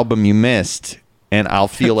 Here's the album you missed. And I'll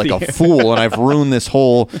feel like a fool, and I've ruined this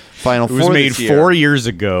whole Final Four. It was made this year. 4 years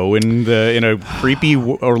ago in a creepy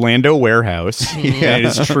Orlando warehouse. And it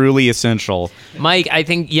is truly essential. Mike, I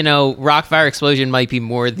think, Rock-afire Explosion might be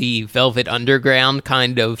more the Velvet Underground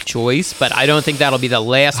kind of choice, but I don't think that'll be the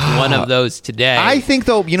last one of those today. I think,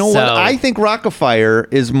 though, what? I think Rock-afire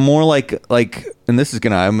is more like, and this is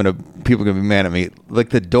people are gonna be mad at me, like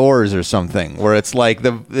the Doors or something, where it's like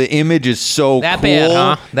the image is so That cool, bad,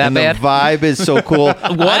 huh? That and bad? the vibe is so cool.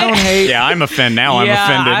 I don't hate. Yeah, I'm offended now. I'm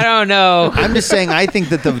offended. I don't know. I'm just saying, I think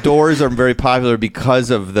that the Doors are very popular because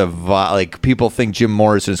of the like people think Jim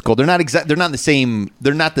Morrison is cool. They're not the same.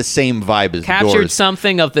 They're not the same vibe as the Captured Doors.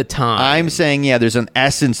 something of the time. I'm saying, there's an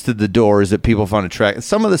essence to the Doors that people find attractive.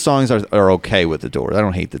 Some of the songs are okay with the Doors. I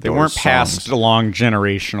don't hate the Doors. They weren't songs. passed along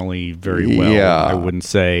generationally very well. Yeah. I wouldn't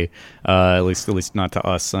say. At least not to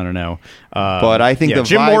us. I don't know. But I think the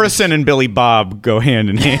Jim vibes- Morrison and Billy Bob go hand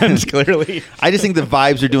in hand. Clearly, I just think the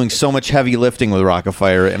vibes are doing so much heavy lifting with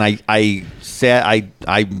Rock-afire, and I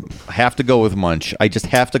have to go with Munch. I just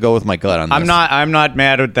have to go with my gut on this. I'm not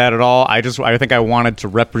mad at that at all. I think I wanted to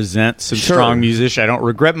represent some Sure. strong musicians. I don't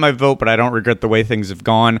regret my vote, but I don't regret the way things have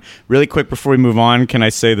gone. Really quick before we move on, can I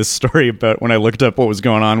say this story about when I looked up what was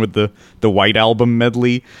going on with the White Album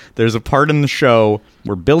medley? There's a part in the show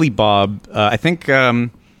where Billy Bob, I think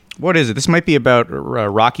what is it? This might be about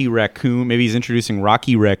Rocky Raccoon. Maybe he's introducing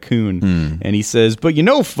Rocky Raccoon. And he says, but you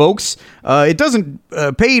know, folks, it doesn't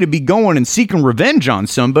pay to be going and seeking revenge on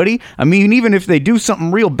somebody. I mean, even if they do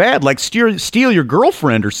something real bad, like steal your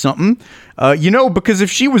girlfriend or something, because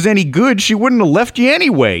if she was any good, she wouldn't have left you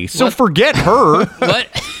anyway. So forget her. What?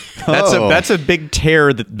 That's a big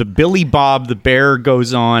tear that the Billy Bob the Bear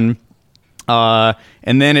goes on.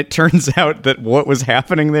 And then it turns out that what was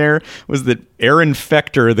happening there was that Aaron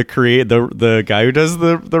Fechter, the guy who does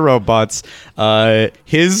the robots,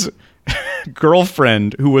 his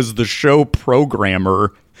girlfriend, who was the show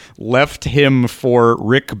programmer, left him for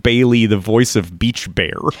Rick Bailey, the voice of Beach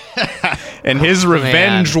Bear. And his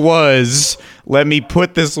revenge was, let me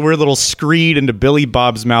put this weird little screed into Billy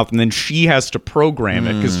Bob's mouth, and then she has to program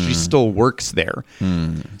it because she still works there.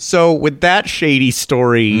 So with that shady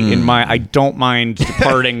story in mind, I don't mind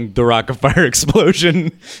departing the Rock-afire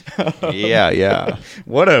Explosion. Yeah.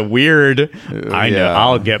 What a weird, I know,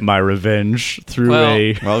 I'll get my revenge through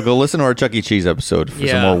Well, go listen to our Chuck E. Cheese episode for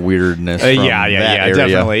some more weirdness. Yeah, area.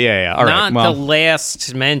 definitely. Yeah. All right. Not the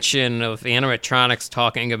last mention of animatronics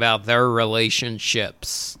talking about their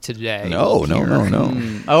relationships today. No.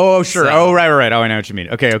 Oh, sure. So- Right. Oh, I know what you mean.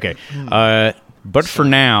 Okay. But for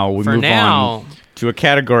now, we move on to a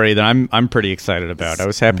category that I'm pretty excited about. I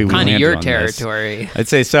was happy we Kind landed of your on territory. this. I'd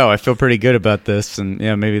say so. I feel pretty good about this, and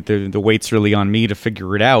maybe the weight's really on me to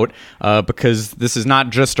figure it out, because this is not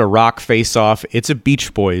just a rock face-off; it's a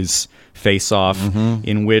Beach Boys face-off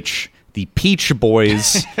in which the Peach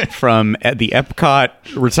Boys from the Epcot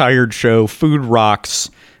retired show Food Rocks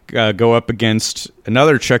go up against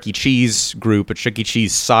another Chuck E. Cheese group, a Chuck E.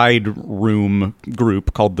 Cheese side room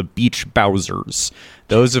group called the Beach Bowsers.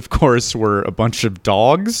 Those, of course, were a bunch of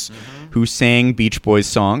dogs who sang Beach Boys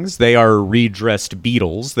songs. They are redressed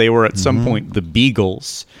Beatles. They were at some point the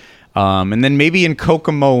Beagles. And then maybe in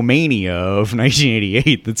Kokomo Mania of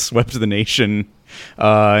 1988 that swept the nation,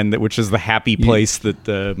 which is the happy place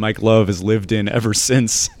that Mike Love has lived in ever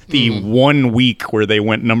since the 1 week where they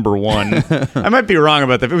went number one. I might be wrong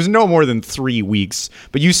about that. It was no more than 3 weeks,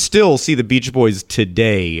 but you still see the Beach Boys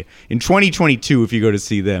today. In 2022, if you go to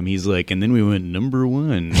see them, he's like, and then we went number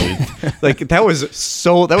one. Like, that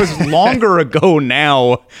was longer ago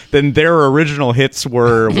now than their original hits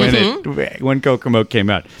were when Kokomo came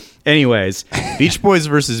out. Anyways, Beach Boys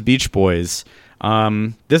versus Beach Boys.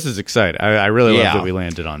 This is exciting. I really love that we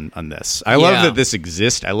landed on this. I love that this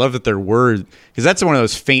exists. I love that there were, because that's one of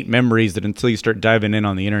those faint memories that until you start diving in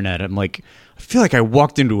on the internet, I'm like, I feel like I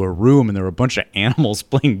walked into a room and there were a bunch of animals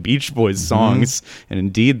playing Beach Boys songs, and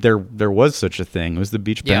indeed there was such a thing. It was the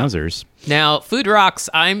Beach Bowsers. Now, Food Rocks,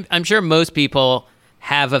 I'm sure most people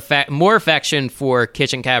have more affection for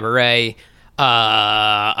Kitchen Cabaret.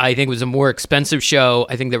 I think it was a more expensive show.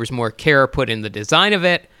 I think there was more care put in the design of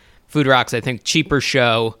it. Food Rocks, I think, cheaper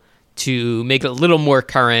show to make it a little more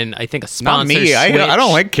current. I think a sponsor Not me. I switch.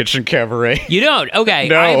 don't like Kitchen Cabaret. You don't? Okay.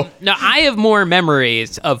 No. I have more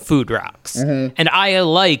memories of Food Rocks. And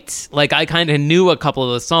I kind of knew a couple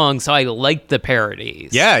of the songs, so I liked the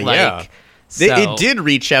parodies. Yeah. So, It did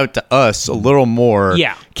reach out to us a little more,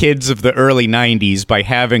 kids of the early 90s, by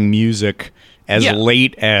having music as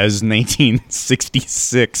late as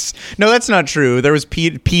 1966. No, that's not true. There was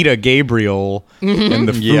Peta Gabriel and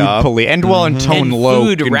the Food Police, and Tone And Loc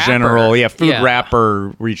Food in Rapper. general. Yeah, Food Yeah.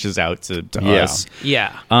 Rapper reaches out to us.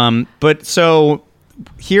 Yeah. But so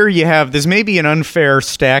here you have, there's maybe an unfair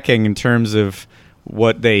stacking in terms of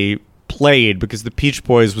what they played, because the Peach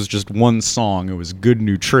Boys was just one song. It was Good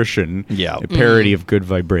Nutrition, a parody of Good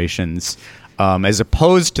Vibrations, as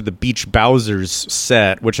opposed to the Beach Bowsers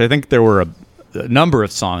set, which I think there were a number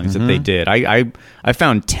of songs that they did. I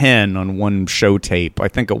found 10 on one show tape. I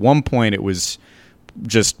think at one point it was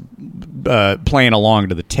just playing along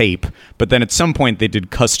to the tape, but then at some point they did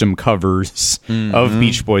custom covers of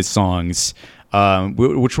Beach Boys songs,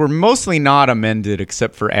 which were mostly not amended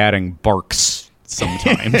except for adding barks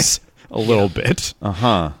sometimes. A little bit.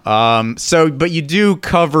 But you do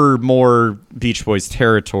cover more Beach Boys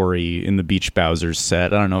territory in the Beach Bowsers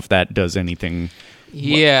set. I don't know if that does anything.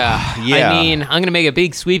 Yeah. I mean, I'm going to make a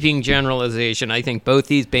big sweeping generalization. I think both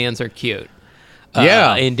these bands are cute.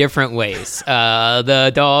 In different ways.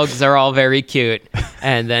 The dogs are all very cute.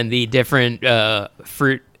 And then the different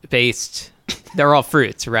fruit-based... They're all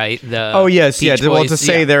fruits, right? Well, to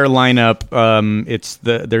say their lineup,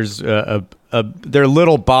 they're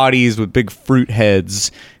little bodies with big fruit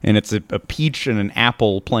heads, and it's a peach and an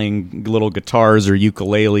apple playing little guitars or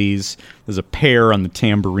ukuleles. There's a pear on the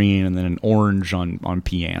tambourine, and then an orange on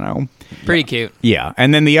piano. Pretty cute. Yeah,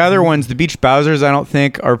 and then the other ones, the Beach Bowsers, I don't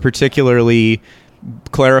think are particularly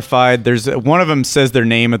clarified. There's one of them says their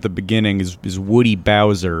name at the beginning is Woody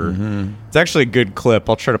Bowser. It's actually a good clip.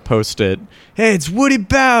 I'll try to post it. Hey, it's Woody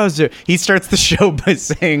Bowser. He starts the show by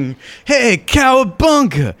saying, "Hey,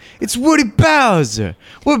 cowabunga! It's Woody Bowser.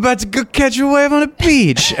 We're about to go catch a wave on the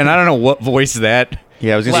beach." And I don't know what voice that.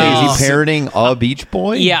 Yeah, I was going to say, is he parroting a Beach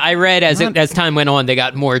Boy? Yeah, I read as time went on, they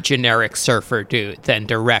got more generic surfer than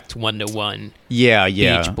direct one-to-one. Yeah.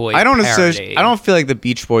 Beach Boys I don't parody. I don't feel like the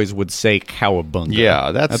Beach Boys would say cowabunga.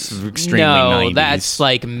 Yeah, that's extremely No, 90s. that's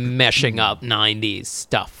like meshing up 90s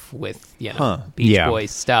stuff with, Beach Yeah. Boys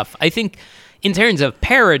stuff. I think in terms of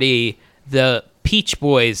parody, the Peach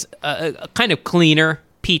Boys, kind of cleaner.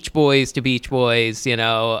 Peach Boys to Beach Boys,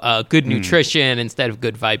 good nutrition instead of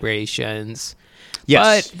good vibrations.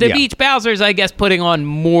 Yes, But the yeah. Beach Bowsers, I guess, putting on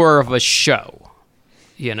more of a show,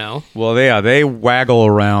 Well, they waggle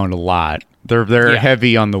around a lot. They're Yeah.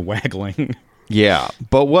 heavy on the waggling. Yeah,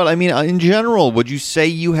 but in general, would you say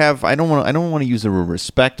you have? I don't want to use the word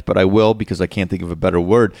respect, but I will because I can't think of a better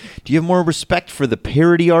word. Do you have more respect for the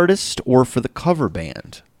parody artist or for the cover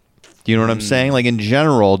band? Do you know what I'm saying? Like in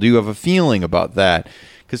general, do you have a feeling about that?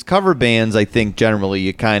 Because cover bands, I think generally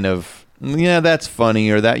you kind of, that's funny,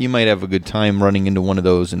 or that you might have a good time running into one of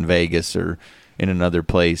those in Vegas or in another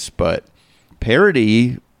place. But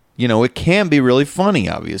parody, it can be really funny.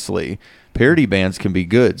 Obviously, parody bands can be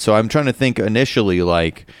good. So I'm trying to think initially,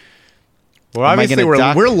 like, Well, am I obviously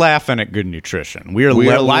gonna we're laughing at Good Nutrition. We are We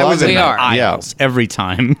are I was in loving the it. Yeah. aisles every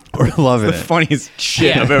time. We're loving the it. funniest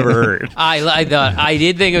shit Yeah. I've ever heard. I thought I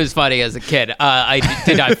did think it was funny as a kid.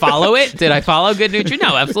 Did I follow it? Did I follow Good Nutrition?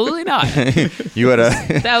 No, absolutely not. You had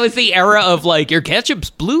a That was the era of like your ketchup's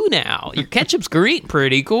blue now. Your ketchup's green.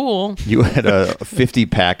 Pretty cool. you had a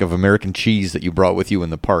 50-pack of American cheese that you brought with you in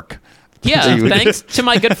the park. Yeah, You- thanks to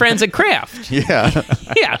my good friends at Kraft. Yeah.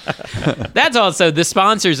 Yeah, that's also the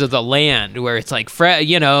sponsors of the land, where it's like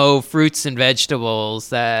fruits and vegetables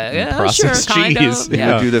that processed sure, kind cheese. of.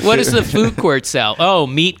 Yeah. You do the What fi- does the food court sell? Oh,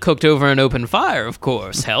 meat cooked over an open fire, of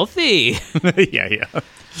course, healthy. yeah.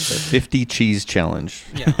 50 cheese challenge.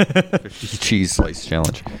 Yeah. 50 cheese slice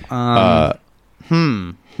challenge. I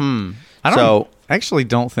don't So- actually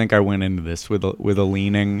don't think I went into this with a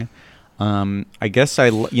leaning. I guess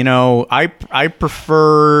I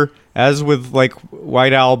prefer, as with like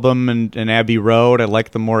White Album and Abbey Road, I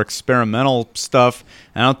like the more experimental stuff.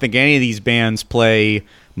 I don't think any of these bands play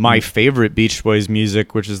my favorite Beach Boys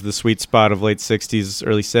music, which is the sweet spot of late 60s,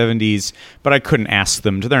 early 70s, but I couldn't ask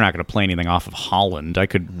them to. They're not going to play anything off of Holland. I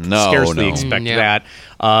could scarcely no. expect Yeah.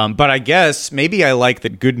 that. But I guess maybe I like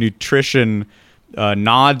that Good Nutrition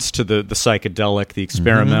nods to the psychedelic, the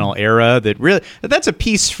experimental era. That's a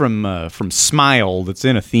piece from Smile that's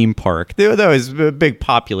in a theme park. That was a big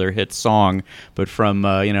popular hit song, but from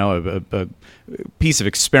a piece of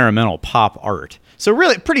experimental pop art. So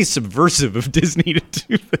really, pretty subversive of Disney to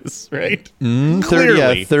do this, right?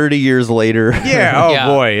 30 years later. Yeah. Oh Yeah.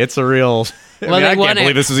 boy, it's a real. Well, I they can't want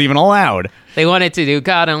believe it- this was even allowed. They wanted to do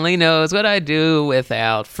God only knows what I do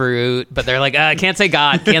without fruit, but they're like, I can't say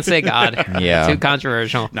God, can't say God. Yeah. Too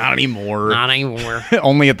controversial. Not anymore. Not anymore.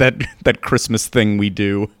 Only at that Christmas thing we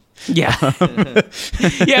do. Yeah.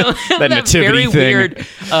 Yeah. That nativity very thing.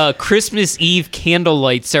 weird Christmas Eve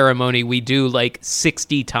candlelight ceremony we do like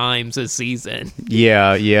 60 times a season.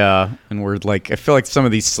 Yeah, and we're like, I feel like some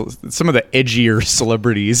of the edgier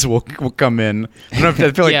celebrities will come in. I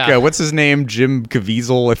feel like Yeah. what's his name, Jim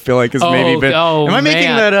Caviezel. I feel like has maybe been. oh, am I making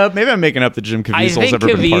man. that up? Maybe I'm making up that Jim I Caviezel's think ever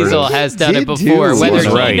been part Caviezel of. has done it Did before. do. Whether He was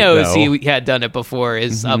he right, knows though. he had done it before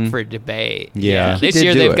is up for debate. Yeah. He This did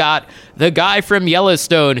year do they've it. got the guy from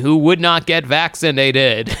Yellowstone who would not get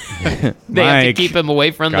vaccinated. They have to Mike, keep him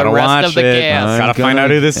away from the Gotta rest watch of the it. cast. Gotta find out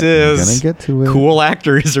who this is. gonna get to it. Cool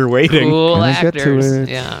actors are waiting. Cool Gonna get to actors. it.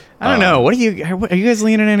 Yeah. I don't know. What are you guys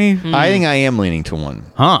leaning any? I think I am leaning to one.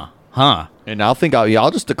 Huh. And I'll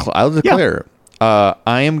declare. I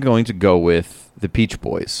am going to go with the Peach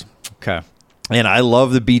Boys. Okay. And I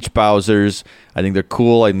love the Beach Bowsers. I think they're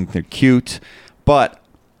cool. I think they're cute. But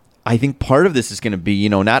I think part of this is going to be,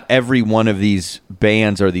 not every one of these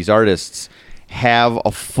bands or these artists have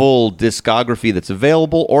a full discography that's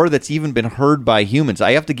available or that's even been heard by humans.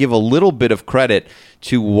 I have to give a little bit of credit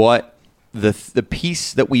to what the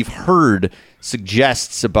piece that we've heard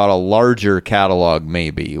suggests about a larger catalog,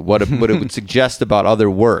 maybe, what it would suggest about other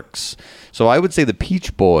works. So I would say the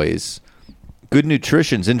Peach Boys, Good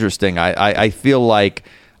Nutrition's interesting. I feel like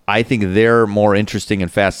I think they're more interesting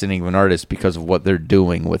and fascinating of an artist because of what they're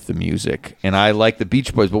doing with the music. And I like the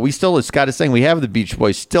Beach Boys, but we still, as Scott is saying, we have the Beach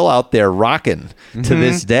Boys still out there rocking to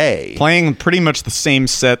this day. Playing pretty much the same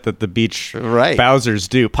set that the Beach Right. Bowsers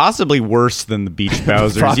do. Possibly worse than the Beach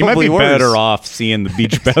Bowsers. You might Probably be worse. better off seeing the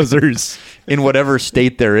Beach Bowsers. In whatever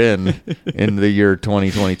state they're in the year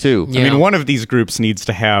 2022. Yeah. I mean, one of these groups needs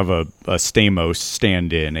to have a Stamos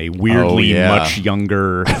stand-in, a weirdly yeah. much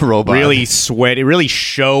younger, Robot. really sweaty, really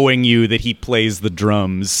showing you that he plays the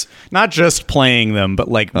drums. Not just playing them, but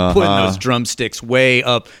like putting those drumsticks way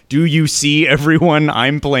up. Do you see, everyone?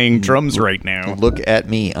 I'm playing drums right now. Look at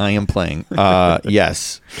me. I am playing.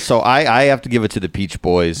 Yes. So I have to give it to the Beach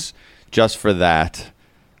Boys just for that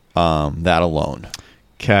alone.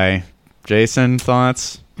 Okay. Jason,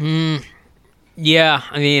 thoughts? Yeah,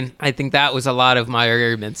 I mean, I think that was a lot of my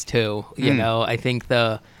arguments too. You know, I think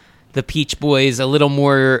the Peach Boys a little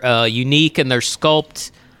more unique in their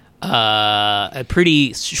sculpt,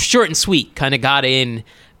 pretty short and sweet. Kind of got in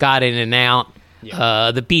and out.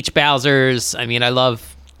 The Beach Bowsers. I mean, I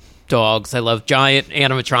love dogs. I love giant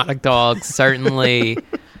animatronic dogs, certainly.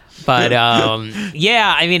 But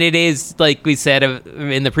yeah, I mean, it is like we said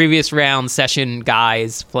in the previous round, session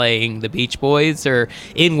guys playing the Beach Boys. Or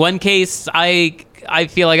in one case, I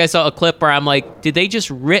feel like I saw a clip where I'm like, did they just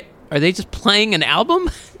rip? Are they just playing an album?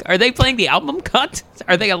 Are they playing the album cut?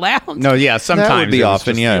 Are they allowed? No, yeah, sometimes be it was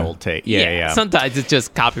often, just yeah. the old take. Yeah. Sometimes it's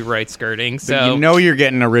just copyright skirting. But So you know you're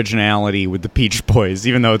getting originality with the Peach Boys,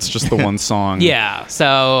 even though it's just the one song. yeah,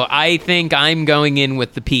 so I think I'm going in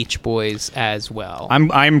with the Peach Boys as well.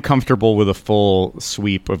 I'm comfortable with a full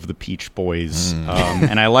sweep of the Peach Boys,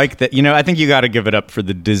 and I like that. You know, I think you got to give it up for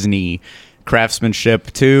the Disney craftsmanship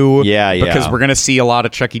too. Yeah. Because we're gonna see a lot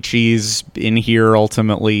of Chuck E. Cheese in here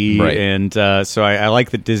ultimately, Right. and so I like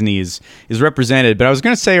that Disney is represented. But I was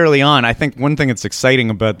gonna say early on, I think one thing that's exciting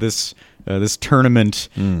about this tournament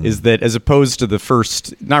is that as opposed to the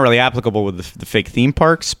first, not really applicable with the fake theme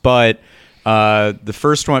parks, but the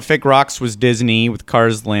first one, Fake Rocks, was Disney with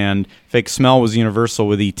Cars Land. Fake Smell was Universal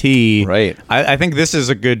with E.T. Right. I think this is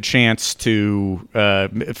a good chance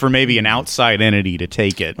for maybe an outside entity to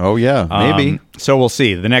take it. Oh, yeah, maybe. So we'll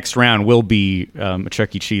see. The next round will be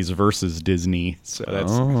Chuck E. Cheese versus Disney. So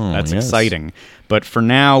that's yes. exciting. But for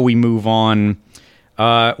now, we move on.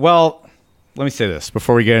 Well, let me say this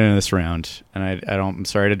before we get into this round, and I'm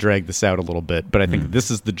sorry to drag this out a little bit, but I think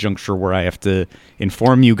this is the juncture where I have to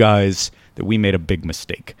inform you guys that we made a big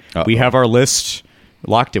mistake. Uh-oh. We have our list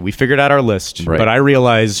locked it. We figured out our list, Right. but I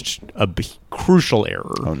realized a crucial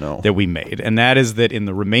error Oh, no. that we made, and that is that in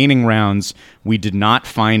the remaining rounds, we did not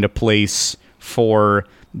find a place for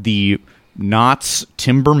the Knott's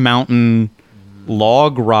Timber Mountain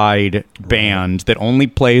log ride band that only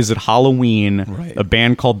plays at Halloween, Right. a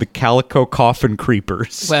band called the Calico Coffin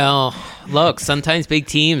Creepers. Well, look, sometimes big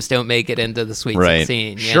teams don't make it into the Sweet Right.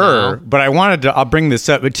 16. you Sure, know? but I'll bring this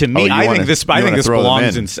up. But to me, you I wanna- think this you wanna throw them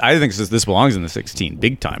belongs in. I think this belongs in the 16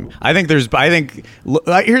 big time. Here's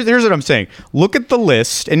what I'm saying. Look at the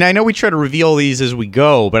list, and I know we try to reveal these as we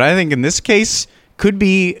go, but I think in this case could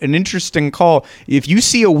be an interesting call. If you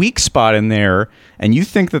see a weak spot in there and you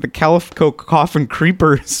think that the Calico Coffin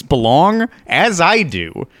Creepers belong, as I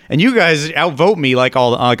do, and you guys outvote me like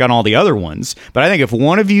on all the other ones, but I think if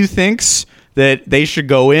one of you thinks that they should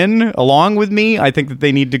go in along with me, I think that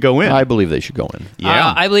they need to go in. I believe they should go in.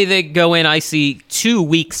 Yeah. I believe they go in. I see two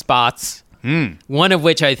weak spots, one of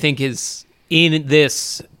which I think is in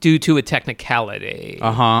this due to a technicality.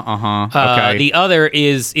 Okay. The other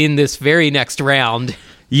is in this very next round.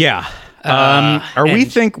 Yeah. Are we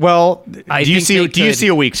and think? Well, I do you think see? they Do you could- see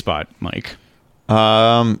a weak spot, Mike?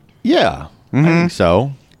 Yeah. I think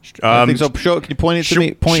so. I think so. Can you point it to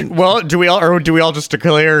me? Point. Well, do we all just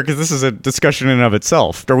declare, because this is a discussion in and of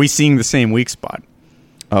itself? Are we seeing the same weak spot?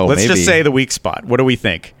 Oh, Let's maybe. just say the weak spot. What do we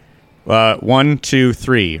think? 1, 2,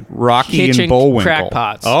 3. Rocky Kitchen and Bullwinkle.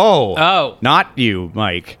 crackpots. Oh, not you,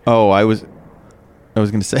 Mike. Oh, I was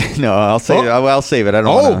going to say no. I'll say. Oh. I'll save it. I don't.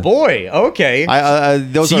 Oh wanna, boy. Okay.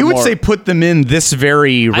 Those so are you would more- say put them in this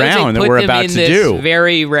very I would say round that put we're them about in to this do.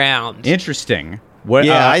 very round. Interesting. What?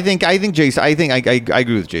 Yeah, I think Jason. I think I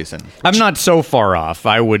agree with Jason. I'm not so far off.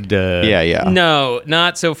 I would. Yeah. No,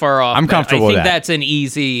 not so far off. I'm but comfortable I with think that. that's an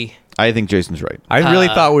easy. I think Jason's right. I really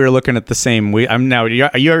thought we were looking at the same. I'm now.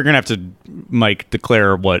 You're gonna have to, Mike,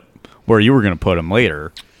 declare where you were gonna put them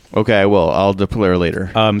later. Okay, I will. I'll declare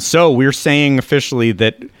later. So we're saying officially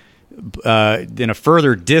that in a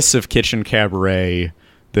further diss of Kitchen Cabaret,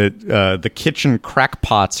 that the kitchen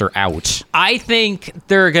crackpots are out. I think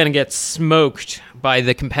they're going to get smoked by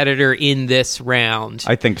the competitor in this round.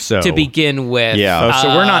 I think so. To begin with. Yeah. Oh, so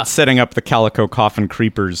we're not setting up the Calico Coffin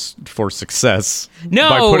Creepers for success. by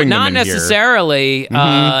No, putting not them in here. necessarily.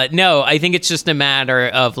 No, I think it's just a matter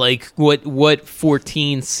of like what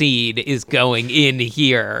 14 seed is going in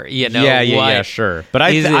here. You know? Yeah, sure.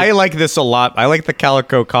 But is it- I like this a lot. I like the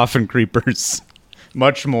Calico Coffin Creepers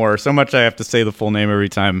much more. So much I have to say the full name every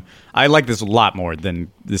time. I like this a lot more than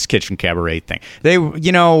this Kitchen Cabaret thing.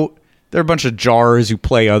 They're a bunch of jars who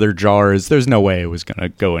play other jars. There's no way it was going to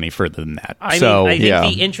go any further than that. I think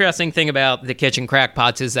the interesting thing about the Kitchen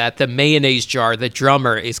Crackpots is that the mayonnaise jar, the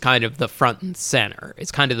drummer, is kind of the front and center.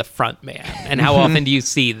 It's kind of the front man. And how often do you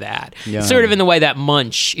see that? Yeah. Sort of in the way that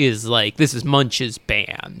Munch is like, this is Munch's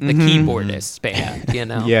band, the keyboardist's band, you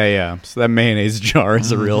know? Yeah. So that mayonnaise jar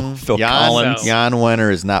is a real Phil Collins. Jan Wenner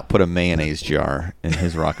has not put a mayonnaise jar in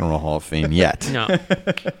his Rock and Roll Hall of Fame yet. No.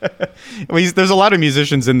 Well, there's a lot of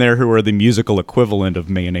musicians in there who are the musical equivalent of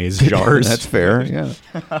mayonnaise jars. That's fair. Yeah.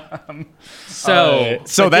 So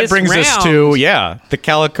So that brings us to the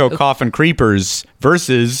Calico Coffin Creepers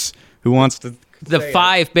versus who wants to. the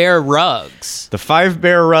 5 Bear Rugs. The 5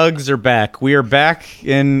 Bear Rugs are back. We are back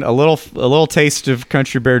in a little taste of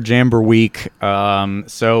Country Bear Jamboree Week. And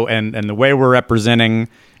the way we're representing,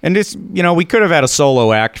 and this, we could have had a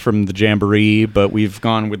solo act from the Jamboree, but we've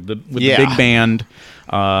gone with the big band.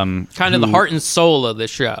 Kind of the heart and soul of the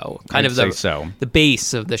show. Kind of the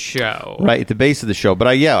base of the show. Right, at the base of the show. But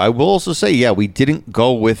I will also say, we didn't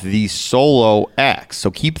go with the solo acts,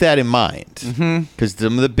 so keep that in mind. Because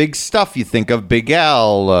some of the big stuff you think of, Big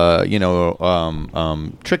Al,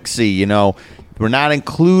 Trixie, we're not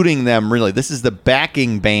including them really. This is the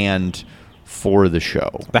backing band for the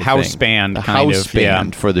show. The house band, The kind house of,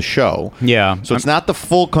 band for the show. Yeah. So it's not the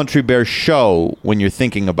full Country Bear show when you're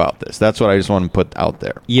thinking about this. That's what I just want to put out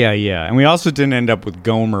there. Yeah. And we also didn't end up with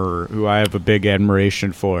Gomer, who I have a big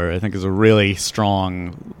admiration for. I think is a really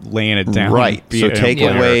strong laying it down. Right. So take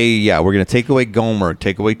player. away, we're going to take away Gomer,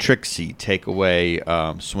 take away Trixie, take away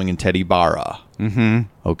Swingin' Teddy Barra.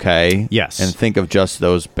 Okay? Yes. And think of just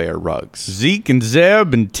those Bear Rugs. Zeke and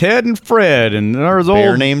Zeb and Ted and Fred and there's Bear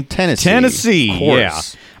old named Tennessee. Tennessee, Of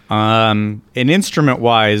course. yeah. And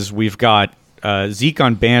instrument-wise, we've got Zeke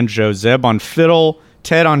on banjo, Zeb on fiddle,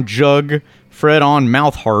 Ted on jug, Fred on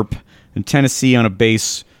mouth harp, and Tennessee on a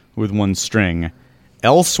bass with one string.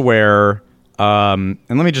 Elsewhere, and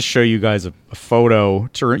let me just show you guys a photo.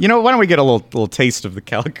 Why don't we get a little taste of the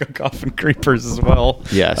Calico Coffin Creepers as well?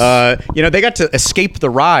 Yes. They got to escape the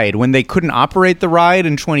ride. When they couldn't operate the ride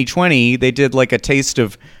in 2020, they did like a taste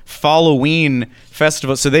of Halloween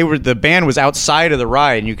festival. So the band was outside of the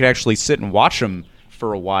ride, and you could actually sit and watch them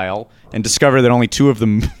for a while and discover that only 2 of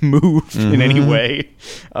them moved in any way.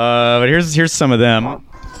 But here's some of them.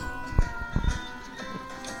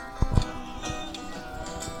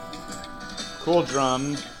 Cool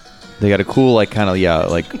drum. They got a cool,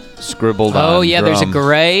 scribbled on Oh yeah, there's a drum.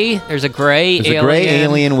 gray There's alien. a gray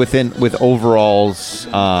alien with overalls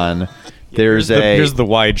on. Here's the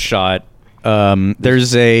wide shot.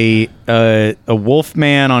 There's a wolf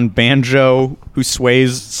man on banjo who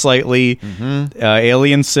sways slightly.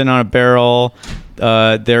 Alien sitting on a barrel.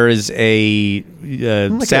 There is a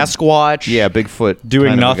Sasquatch. Bigfoot doing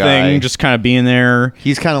kind of a guy. nothing, just kind of being there.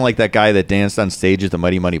 He's kind of like that guy that danced on stage at the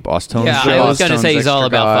Mighty Mighty Boss Tones Yeah, show. I was going to say he's all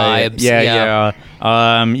about vibes. Yeah.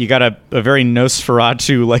 You got a very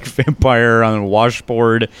Nosferatu like vampire on a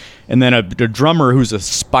washboard, and then a drummer who's a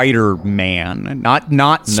Spider Man, not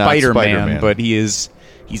Spider Man, Spider-Man. but he's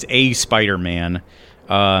a Spider Man.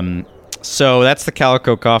 So that's the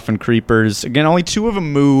Calico Coffin Creepers. Again, only 2 of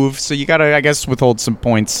them move, so you gotta, I guess, withhold some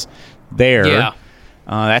points there. Yeah.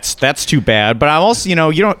 That's too bad. But I'm also, you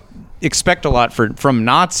don't expect a lot from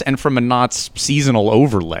Knott's and from a Knott's seasonal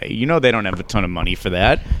overlay. They don't have a ton of money for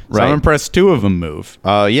that. So Right. I'm impressed 2 of them move.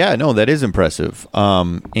 That is impressive.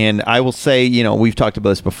 And I will say, we've talked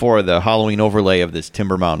about this before, the Halloween overlay of this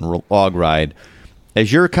Timber Mountain log ride.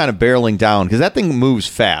 As you're kind of barreling down, because that thing moves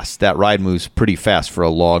fast. That ride moves pretty fast for a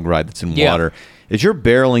log ride that's in water. As you're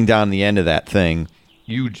barreling down the end of that thing,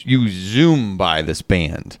 you zoom by this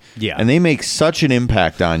band. Yeah. And they make such an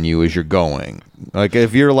impact on you as you're going. Like,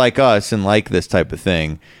 if you're like us and like this type of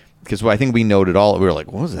thing, because I think we noted we were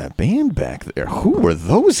like, what was that band back there? Who were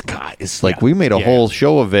those guys? Like, we made a whole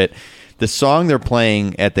show of it. The song they're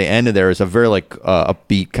playing at the end of there is a very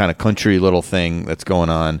upbeat kind of country little thing that's going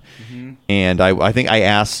on. And I think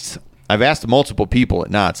I've asked multiple people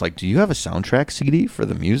at Knott's, like, do you have a soundtrack CD for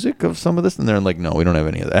the music of some of this? And they're like, no, we don't have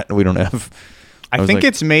any of that. We don't have I was think like-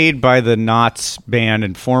 it's made by the Knott's band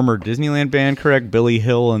and former Disneyland band, correct? Billy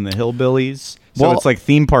Hill and the Hillbillies. So Well, it's like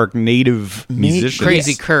theme park native musicians.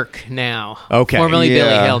 Crazy Kirk now. Okay. Formerly Yeah.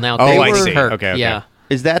 Billy Hill, now Oh, Crazy I see. Kirk. Okay. Yeah.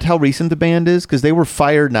 Is that how recent the band is? Because they were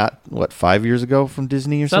fired 5 years ago from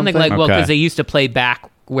Disney or something? Something like, well, Okay. because they used to play back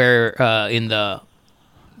where in the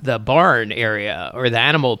barn area or the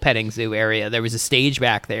animal petting zoo area, there was a stage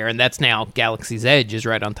back there, and that's now Galaxy's Edge is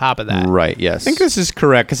right on top of that. Right, yes. I think this is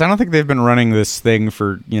correct because I don't think they've been running this thing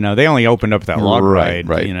for they only opened up that log Right, ride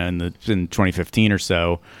right. in 2015 or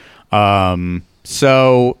so.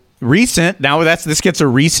 So recent now this gets a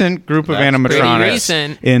recent group of That's pretty animatronics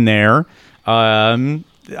recent. in there. I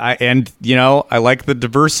like the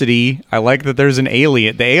diversity. I like that there's an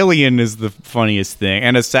alien. The alien is the funniest thing,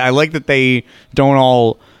 and I like that they don't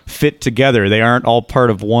all fit together. They aren't all part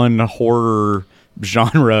of one horror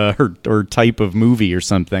genre or type of movie or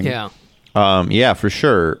something. Yeah. Yeah, for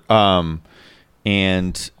sure.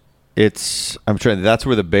 And that's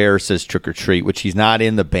where the bear says trick or treat, which he's not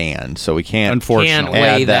in the band, so we can't Unfortunately. Can't weigh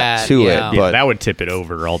add that that, to yeah. it. Yeah, But that would tip it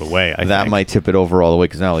over all the way. I that think. might tip it over all the way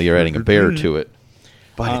because now you're adding a bear to it.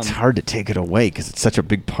 But it's hard to take it away because it's such a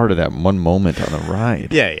big part of that one moment on the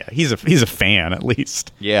ride. Yeah. He's a fan at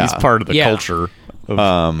least. Yeah. he's part of the Yeah. culture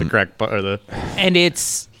of the crack or the. And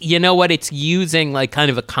it's, you know what, it's using like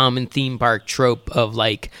kind of a common theme park trope of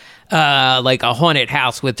like a haunted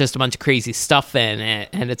house with just a bunch of crazy stuff in it.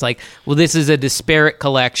 And it's like, well, this is a disparate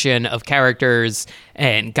collection of characters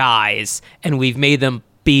and guys, and we've made them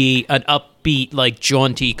be an upbeat, like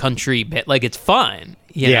jaunty country bit. Like it's fun,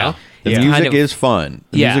 you Yeah. know? The It's music kind of- is fun.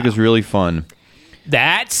 The Yeah. music is really fun.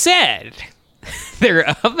 That said, they're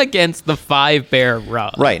up against the 5-bear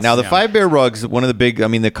rugs. Right. Now, the 5-bear rugs, one of the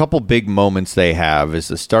the couple big moments they have is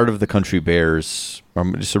the start of the Country Bears, or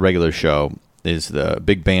just a regular show, is the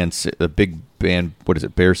big band, what is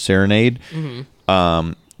it, Bear Serenade,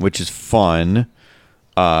 which is fun.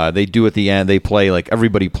 They do at the end, they play, like,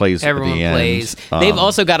 everybody plays Everyone at the end. plays. They've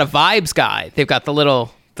also got a vibes guy. They've got the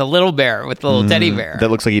little bear with the little teddy bear. That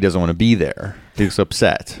looks like he doesn't want to be there. He's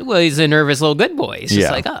upset. Well, he's a nervous little good boy. He's just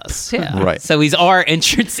Yeah. like us. Yeah. Right. So he's our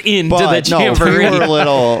entrance into the But no, jamboree.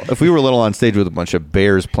 if we were little on stage with a bunch of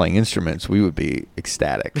bears playing instruments, we would be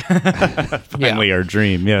ecstatic. Finally, our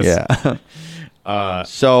dream. Yes. Yeah.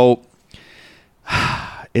 So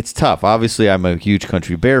it's tough. Obviously, I'm a huge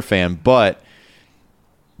Country Bear fan, but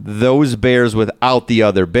those bears without the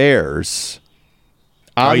other bears,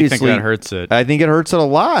 Oh, you think obviously, that hurts it? I think it hurts it a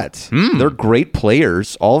lot. They're great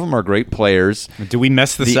players. All of them are great players. Do we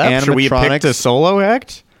mess this The up? Should we have picked a animatronics- solo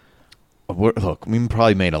act? Look, we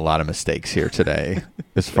probably made a lot of mistakes here today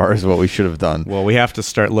as far as what we should have done. Well, we have to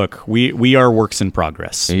start. Look, we are works in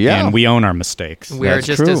progress. Yeah. And we own our mistakes. We are That's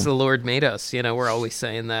just true. as the Lord made us. You know, we're always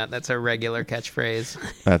saying that. That's our regular catchphrase.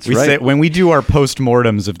 That's We right. say when we do our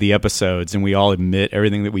post-mortems of the episodes and we all admit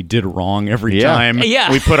everything that we did wrong every Yeah. time.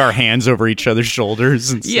 Yeah. We put our hands over each other's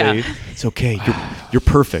shoulders and say, Yeah. it's okay. You're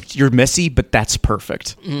perfect. You're messy, but that's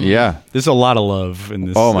perfect. Yeah. There's a lot of love in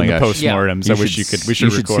this. Oh my in the gosh. post-mortems. Yeah. I wish You you should- could. We should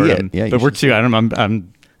you should record see it. them. Yeah, you but we're should too. I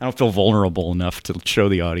don't feel vulnerable enough to show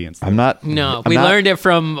the audience. I'm not. No, I'm we not- learned it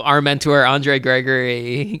from our mentor, Andre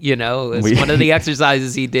Gregory. You know, it's one of the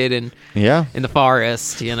exercises he did in Yeah. the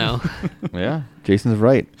forest, you know. Yeah, Jason's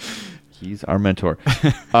right. He's our mentor.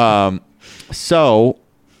 So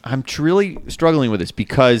I'm really struggling with this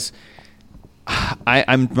because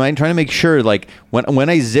I'm trying to make sure, like, when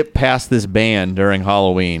I zip past this band during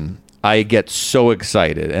Halloween, I get so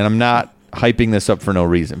excited, and I'm not hyping this up for no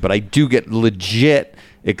reason, but I do get legit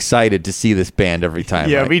excited to see this band every time.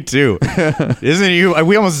 Yeah, right? me too. Isn't you?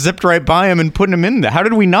 We almost zipped right by him and putting him in there. How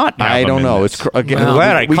did we not? Have I him don't in know. this? It's again, I'm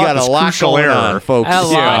glad I we caught got this a lot crucial going error. on, folks. A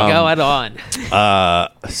lot Yeah. going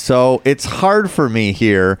on. So it's hard for me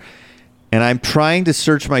here, and I'm trying to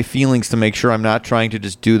search my feelings to make sure I'm not trying to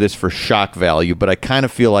just do this for shock value, but I kind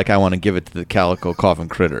of feel like I want to give it to the Calico Coffin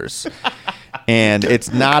Critters. And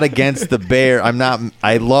it's not against the bear.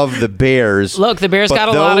 I love the Bears. Look, the Bears but got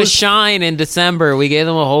a lot of those- shine in December. We gave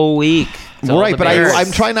them a whole week. to all Right, the but Bears.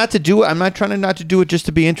 I'm trying not to do it. I'm not trying not to do it just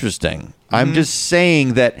to be interesting. I'm just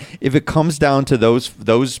saying that if it comes down to those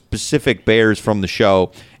specific bears from the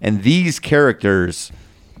show and these characters,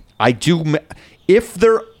 if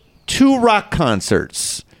they're 2 rock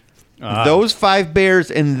concerts, those 5 bears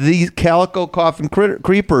and these Calico Coffin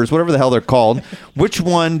Creepers, whatever the hell they're called, which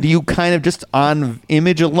one do you kind of just on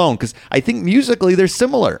image alone? Because I think musically they're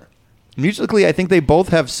similar. Musically, I think they both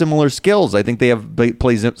have similar skills. I think they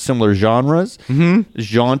play similar genres,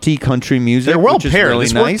 jaunty country music. They're well which is paired. really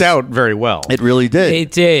This nice. worked out very well. It really did.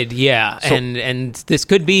 It did, yeah. And this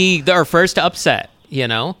could be our first upset, you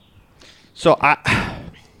know? So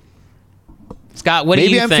Scott, what do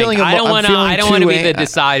Maybe you I'm think? feeling I don't I'm want feeling to too be the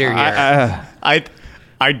decider here.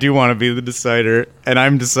 I do want to be the decider, and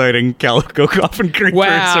I'm deciding Calico Coffin Creepers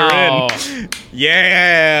Wow. are in.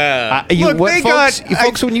 Yeah. Look, they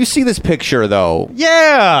folks, when you see this picture, though,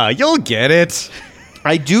 yeah, you'll get it.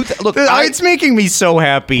 I do. Look, It's making me so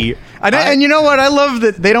happy. And you know what? I love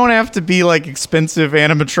that they don't have to be like expensive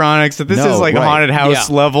animatronics. That this No, is like right. haunted house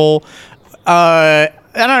Yeah. level.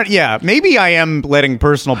 Maybe I am letting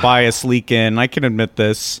personal bias leak in. I can admit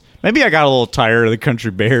this. Maybe I got a little tired of the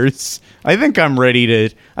Country Bears. I think I'm ready to.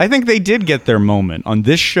 I think they did get their moment on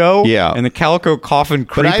this show. Yeah. And the Calico Coffin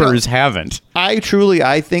But I don't- Creepers haven't. I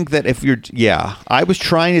think that if you're, I was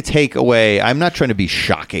trying to take away. I'm not trying to be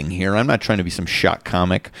shocking here. I'm not trying to be some shock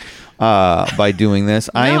comic by doing this.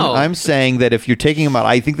 No. I'm saying that if you're taking them out,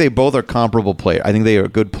 I think they both are comparable players. I think they are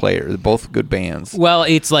good players. They're both good bands. Well,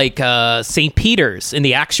 it's like St. Peter's in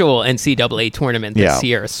the actual NCAA tournament this Yeah.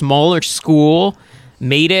 year. A smaller school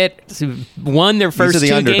made it, won their first are the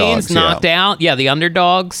two underdogs, games, knocked out. Yeah, the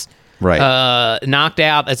underdogs. Right. Knocked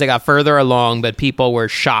out as they got further along, but people were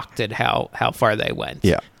shocked at how far they went.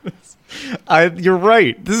 Yeah. You're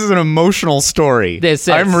right. This is an emotional story. This is.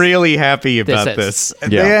 I'm really happy about This this.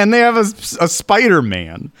 is. Yeah. And they have a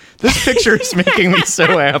Spider-Man. This picture is making me so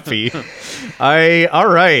happy. All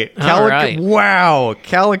right. Calico. right. Wow.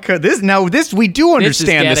 Calico. We do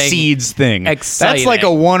understand the getting seeds thing. exciting. That's like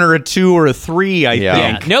a 1 or a 2 or a 3, I Yeah.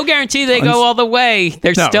 Yeah, think. no guarantee they go all the way.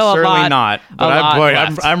 There's No, still a certainly lot. not. But a lot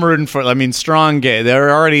I'm left. rooting for. I mean, strong gay.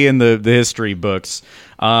 They're already in the history books.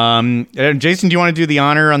 Jason, do you want to do the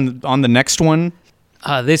honor on the next one?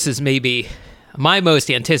 This is maybe my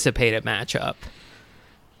most anticipated matchup.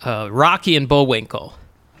 Rocky and Bullwinkle.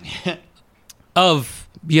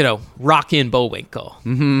 Rocky and Bullwinkle.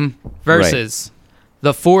 Versus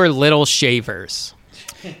the Four Little Shavers.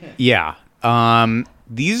 Yeah.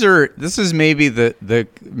 This is maybe the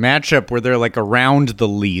matchup where they're like around the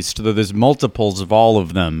least, though there's multiples of all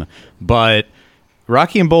of them. But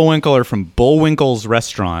Rocky and Bullwinkle are from Bullwinkle's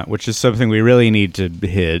Restaurant, which is something we really need to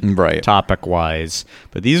hit Right. topic-wise.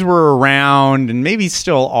 But these were around and maybe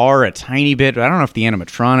still are a tiny bit. I don't know if the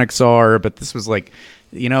animatronics are, but this was like,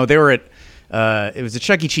 they were at it was a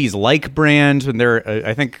Chuck E. Cheese-like brand, and they're,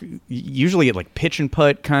 I think, usually at like pitch and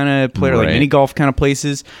putt kind of player, like Right. mini golf kind of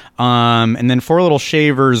places. And then Four Little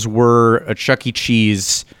Shavers were a Chuck E.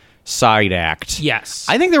 Cheese side act. Yes.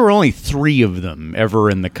 I think there were only 3 of them ever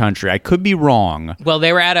in the country. I could be wrong. Well,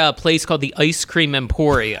 they were at a place called the Ice Cream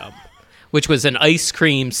Emporium, which was an ice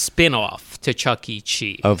cream spin-off to Chuck E.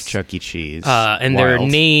 Cheese. Of Chuck E. Cheese. And their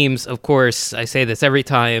Wild. names, of course, I say this every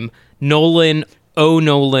time, Nolan,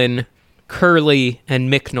 O'Nolan, Curly,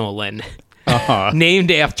 and Mick Nolan.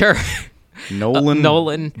 Named after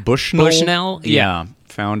Nolan Bushnell? Yeah.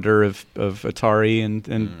 Founder of Atari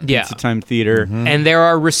and Yeah. Pizza Time Theater. And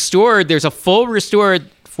there's a full restored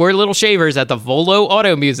Four Little Shavers at the Volo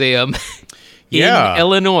Auto Museum in Yeah.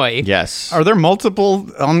 Illinois. Yes. Are there multiple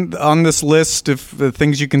on this list of the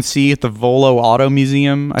things you can see at the Volo Auto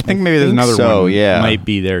Museum? I think maybe there's think another so, one yeah. might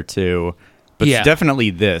be there too. But Yeah. it's definitely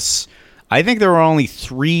this. I think there were only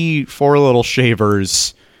 3 Four Little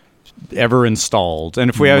Shavers ever installed. And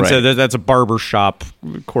if we haven't Right. said that, that's a barbershop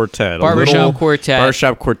quartet. Barbershop quartet.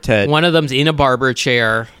 Barbershop quartet. One of them's in a barber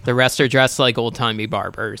chair. The rest are dressed like old-timey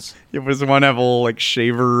barbers. It was one have a little like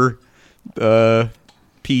shaver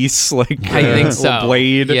piece, like I think a so. little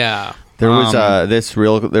blade. Yeah. There was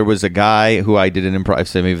there was a guy who I did an improv. I've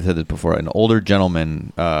said maybe I've said this before. An older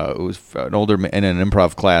gentleman who was an older in an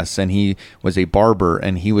improv class, and he was a barber,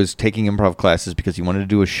 and he was taking improv classes because he wanted to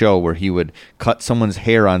do a show where he would cut someone's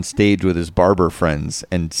hair on stage with his barber friends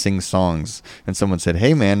and sing songs. And someone said,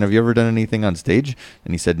 "Hey man, have you ever done anything on stage?"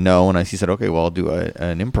 And he said, "No." And he said, "Okay, well I'll do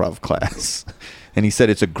an improv class." And he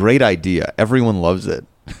said, "It's a great idea. Everyone loves it."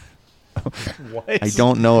 What? I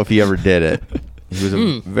don't know if he ever did it. He was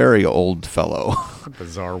a very old fellow.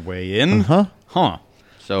 Bizarre way in. Huh.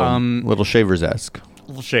 So, Little Shavers-esque.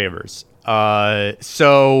 Little Shavers.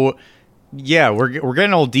 So yeah, we're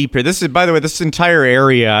getting all deep here. This is, by the way, this entire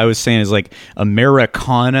area I was saying is like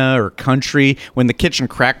Americana or country. When the Kitchen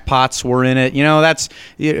Crackpots were in it,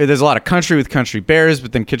 there's a lot of country with Country Bears,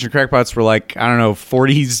 but then Kitchen Crackpots were like, I don't know,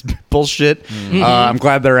 40s bullshit. I'm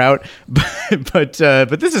glad they're out, but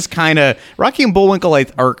this is kind of Rocky and Bullwinkle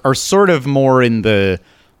are sort of more in the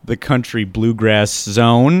country bluegrass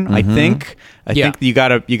zone. I think. I think you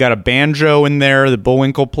got a banjo in there that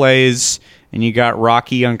Bullwinkle plays. And you got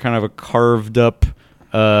Rocky on kind of a carved up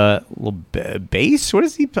little bass. What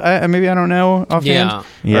is he? Maybe I don't know offhand.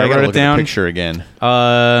 Yeah, I I gotta wrote look it at down. the picture again.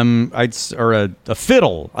 Or a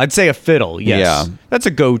fiddle. I'd say a fiddle. Yes, Yeah. that's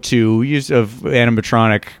a go-to use of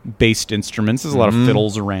animatronic-based instruments. There's a lot of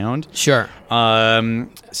fiddles around. Sure.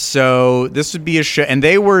 So this would be a show, and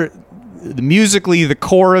they were musically the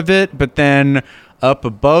core of it, but then up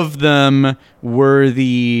above them were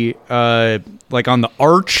the like on the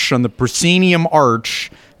arch, on the proscenium arch,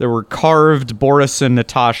 there were carved Boris and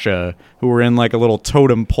Natasha, who were in like a little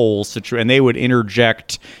totem pole situation, and they would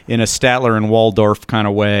interject in a Statler and Waldorf kind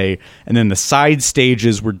of way. And then the side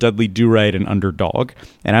stages were Dudley Do-Right and Underdog.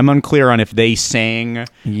 And I'm unclear on if they sang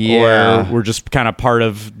Yeah. or were just kind of part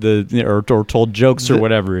of the or told jokes or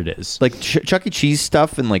whatever it is. Like Chuck E. Cheese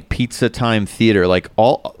stuff and like Pizza Time Theater, like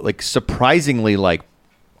all like surprisingly like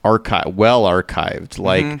well archived.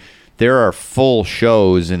 Like there are full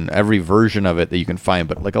shows in every version of it that you can find,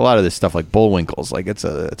 but like a lot of this stuff like Bullwinkle's, like it's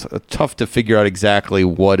tough to figure out exactly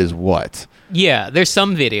what is what. Yeah, there's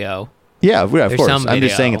some video. Yeah, of There's course. some I'm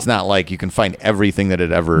just saying video. it's not like you can find everything that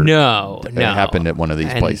had ever No. happened at one of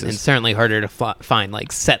these places. And certainly harder to find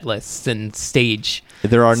like set lists and stage.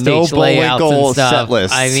 There are no stage layouts Bullwinkle and stuff. set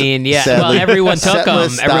lists. I mean, yeah. Sadly. Well, everyone took them.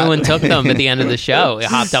 Setlist Everyone dot- took them at the end of the show. It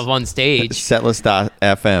hopped up on stage.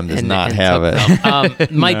 Setlist.fm does not and have took it.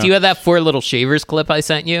 them. Mike, do you have that Four Little Shavers clip I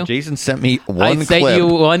sent you? Jason sent me I one sent clip. you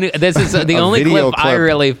one. This is the A only video clip I clip.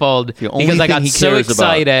 really pulled The only because I thing got he so cares about.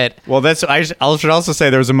 excited. Well, I should also say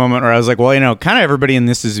there was a moment where I was like, well, kind of everybody in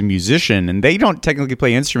this is a musician, and they don't technically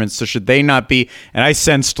play instruments, so should they not be? And I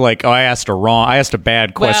sensed like, I asked a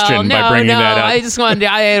bad question by bringing that up. I just wanted.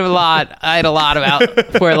 I had a lot about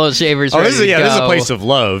Four Little Shavers. Oh, ready this is to this is a go. place of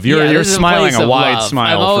love. Yeah, You're this is smiling place a of wide love.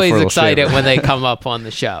 smile. I'm for always Four Little excited Shaver. when they come up on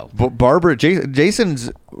the show. Jason's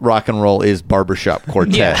rock and roll is barbershop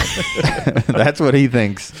quartet. That's what he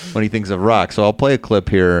thinks when he thinks of rock. So I'll play a clip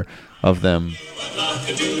here of them.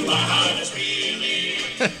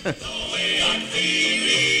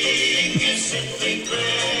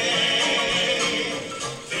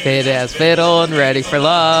 Fit as fiddle and ready for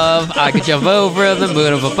love. I could jump over the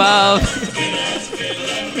moon of above.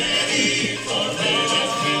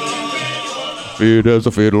 It as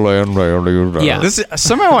a fiddle and Yeah. This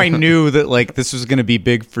somehow I knew that like this was going to be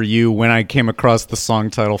big for you when I came across the song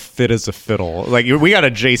title "Fit as a Fiddle." Like we got a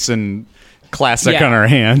Jason classic Yeah. on our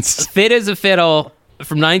hands. Fit as a Fiddle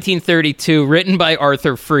from 1932, written by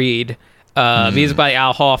Arthur Freed. Music by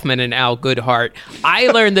Al Hoffman and Al Goodhart. I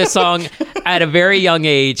learned this song at a very young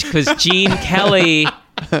age because Gene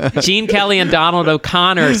Kelly and Donald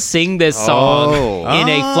O'Connor sing this song in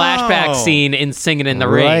a flashback scene in Singing in the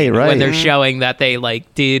Rain Right. when they're showing that they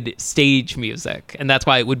like did stage music, and that's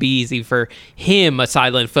why it would be easy for him, a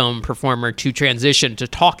silent film performer, to transition to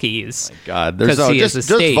talkies. God, there's 'Cause he is just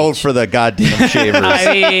a stage. vote for the goddamn Shavers.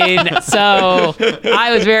 I mean, so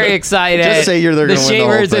I was very excited. Just say they're the gonna win the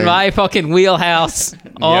whole Shavers in thing. my fucking wheelhouse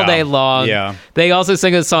all Yeah. day long. Yeah. They also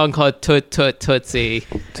sing a song called Toot Toot Tootsie.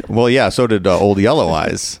 Well, yeah, so did Old Yellow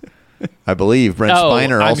Eyes. I believe Brent Oh,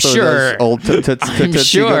 Spiner I'm also sure. does Old Tootsie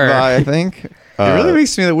sure. Goodbye, I think. It really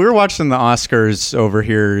makes me that we were watching the Oscars over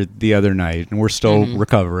here the other night, and we're still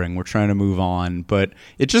recovering. We're trying to move on, but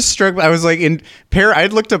it just struck me. I was like, I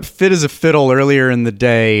had looked up "Fit as a Fiddle" earlier in the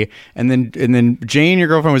day, and then Jane, your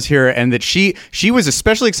girlfriend, was here, and that she was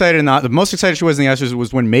especially excited. And the most excited she was in the Oscars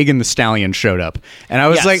was when Megan Thee Stallion showed up, and I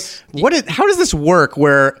was Yes. like, how does this work?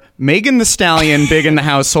 Where Megan Thee Stallion big in the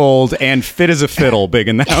household and "Fit as a Fiddle" big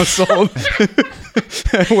in the household?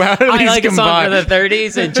 How do I these like a song combine? from the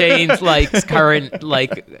 30s, and Jane's like current,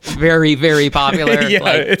 like very, very popular, Yeah,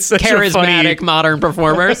 like it's such a charismatic funny- modern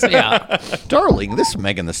performers. Yeah. Darling, this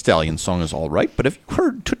Megan Thee Stallion song is all right, but have you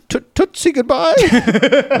heard Tootsie Goodbye?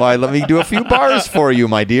 Why, let me do a few bars for you,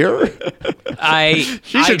 my dear.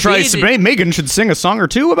 She should try. Megan should sing a song or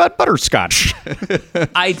two about butterscotch.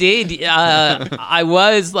 I did. I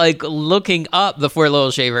was like looking up the Four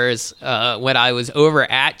Little Shavers when I was over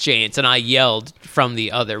at Jane's, and I yelled from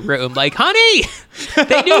the other room, like, "Honey,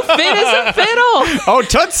 they do Fit as a Fiddle!" Oh,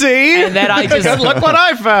 Tootsie! And then I just look what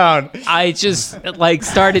I found. I just like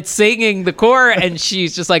started singing the core, and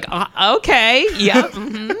she's just like, "Okay, yeah,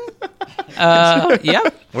 yeah."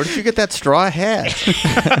 Where did you get that straw hat?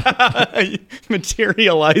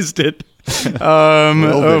 Materialized it. Willed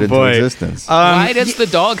Oh it into boy. existence. Why does the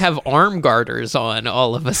dog have arm garters on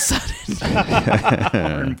all of a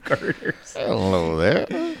sudden? Hello there.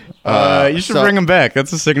 You should so- bring him back.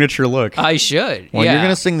 That's a signature look. I should. Well, yeah. you're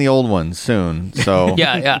going to sing the old one soon, so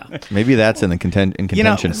Yeah. maybe that's in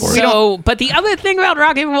contention for it. So, but the other thing about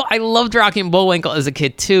Rocky and Bull, I loved Rocky and Bullwinkle as a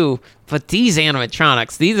kid too, But these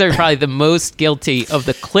animatronics, these are probably the most guilty of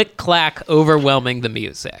the click-clack overwhelming the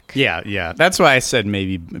music. Yeah. That's why I said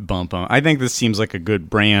maybe bump them. I think this seems like a good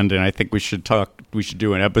brand, and I think we should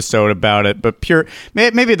do an episode about it. But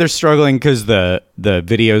maybe they're struggling because the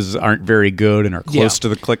videos aren't very good and are close to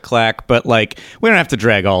the click-clack. But, like, we don't have to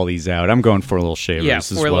drag all these out. I'm going for Little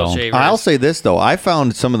Shavers as well. Little Shavers. I'll say this, though. I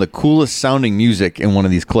found some of the coolest sounding music in one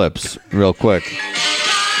of these clips real quick.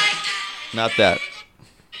 Not that.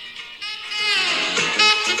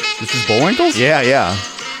 This is Bullwinkle's? Yeah.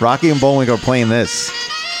 Rocky and Bullwinkle are playing this.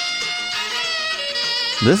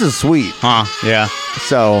 This is sweet. Huh, yeah.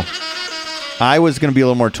 So, I was going to be a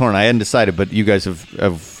little more torn. I hadn't decided, but you guys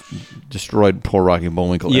have destroyed poor Rocky and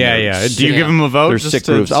Bullwinkle. Yeah. Do you give them a vote? There's just sick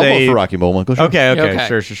to grooves. I'll say- vote for Rocky and Bullwinkle. Sure. Okay.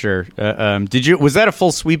 Okay. Sure. Was that a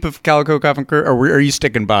full sweep of Calico Coffin Crew, or are you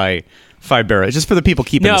sticking by Fibera? Just for the people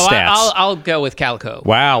keeping No, the stats. I'll go with Calico.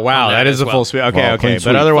 Wow, on that that is as a full well. sweep. Well, Okay. clean But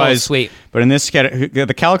sweep. otherwise, Full sweep. But in this category,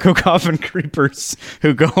 the Calico Coffin Creepers,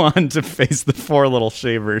 who go on to face the Four Little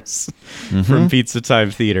Shavers from Pizza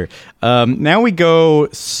Time Theater. Now we go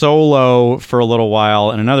solo for a little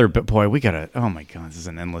while, and another. But boy, we gotta. Oh my God, this is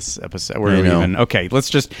an endless episode. Where I are we know. even? Okay, let's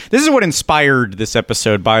just. This is what inspired this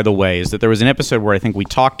episode, by the way, is that there was an episode where I think we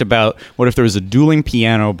talked about what if there was a dueling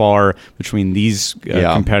piano bar between these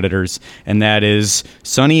competitors, and that is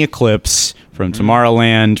Sunny Eclipse from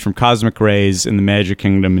Tomorrowland, from Cosmic Rays in the Magic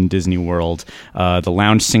Kingdom in Disney World, the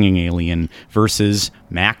lounge singing alien versus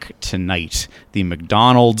Mac Tonight, the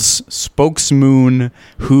McDonald's spokesmoon,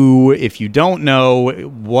 who, if you don't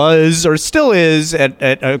know, was or still is at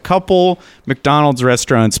a couple McDonald's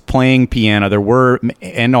restaurants playing piano. There were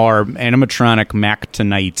and are animatronic Mac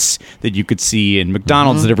Tonights that you could see in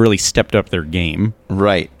McDonald's that have really stepped up their game.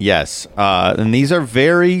 Right. Yes. And these are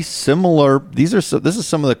very similar. This is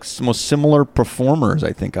some of the most similar performers,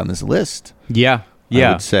 I think, on this list. Yeah.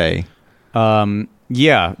 I would say.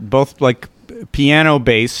 Yeah, both like piano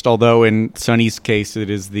based, although in Sonny's case it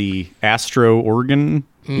is the Astro organ.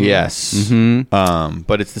 Yes.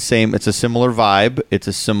 But it's the same. It's a similar vibe. It's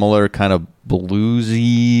a similar kind of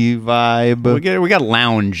bluesy vibe. We got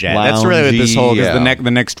lounge at. That's really what this whole. Because Loungy,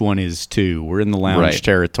 the next one is too. We're in the lounge Right.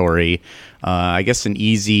 territory. I guess an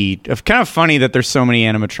easy. Kind of funny that there's so many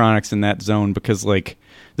animatronics in that zone because like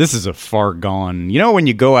this is a far gone. You know when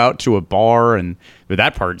you go out to a bar and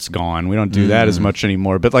that part's gone. We don't do that as much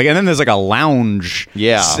anymore. But like and then there's like a lounge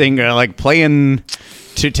singer like playing.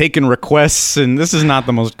 Taking requests, and this is not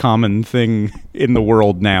the most common thing in the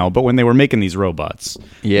world now, but when they were making these robots,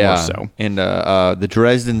 more so. And the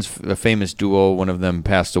Dresden's famous duo, one of them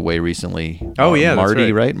passed away recently. Oh, yeah, that's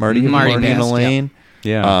Marty, right. Marty Marty and passed, Elaine.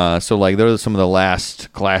 Yeah. So like they're some of the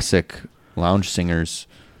last classic lounge singers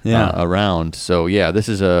around. So yeah, this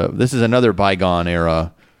is another bygone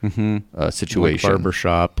era situation. Like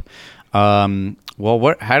barbershop.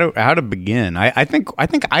 Well, how to begin? I think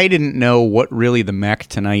I didn't know what really the Mac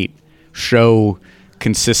Tonight show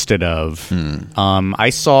consisted of.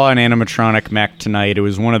 I saw an animatronic Mac Tonight. It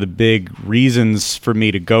was one of the big reasons for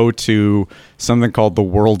me to go to something called the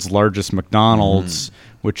world's largest McDonald's,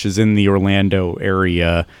 which is in the Orlando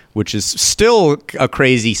area, which is still a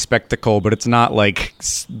crazy spectacle, but it's not like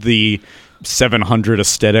the 700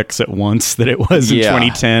 aesthetics at once that it was in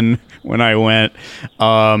 2010 when I went.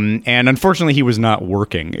 And unfortunately, he was not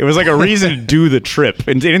working. It was like a reason to do the trip.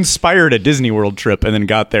 And it inspired a Disney World trip and then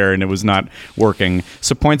got there and it was not working.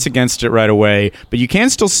 So points against it right away. But you can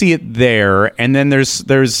still see it there. And then there's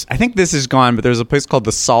I think this is gone, but there's a place called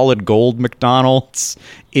the Solid Gold McDonald's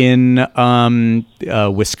in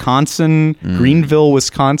Wisconsin, Greenville,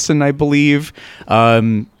 Wisconsin, I believe,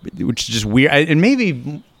 which is just weird. And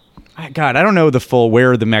maybe... God, I don't know the full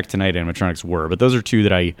where the Mac Tonight animatronics were, but those are two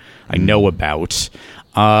that I know about.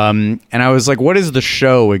 And I was like, what is the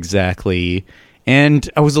show exactly? And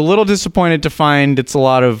I was a little disappointed to find it's a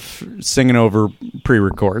lot of singing over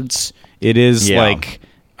pre-records. It is like,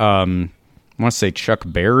 I want to say Chuck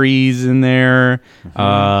Berry's in there.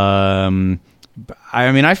 I mean,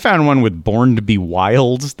 I found one with Born to Be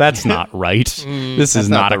Wild. That's not right. This is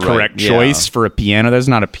not a correct choice for a piano. There's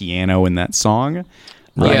not a piano in that song.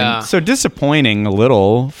 Yeah. So disappointing a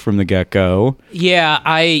little from the get-go. Yeah,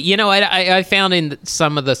 I found in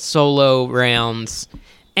some of the solo rounds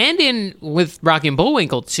and with Rocky and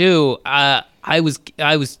Bullwinkle too, I was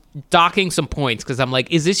docking some points because I'm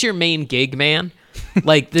like, is this your main gig, man?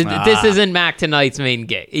 Like this isn't Mac Tonight's main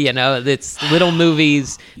gig. You know, it's little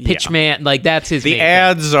movies, Pitchman. Like that's his. The main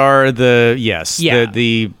ads gig. are the Yeah.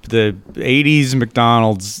 the 80s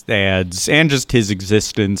McDonald's ads, and just his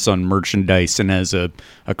existence on merchandise, and as a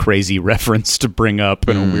crazy reference to bring up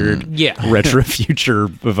in a weird retro future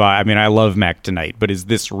vibe. I mean, I love Mac Tonight, but is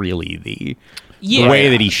this really the way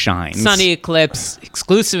that he shines? Sunny Eclipse,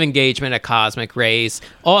 exclusive engagement at Cosmic Rays.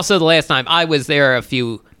 Also, the last time I was there a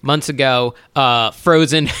few months ago,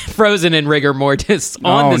 frozen in rigor mortis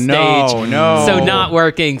on the stage. No. So not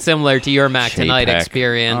working, similar to your Mac Tonight Chapek.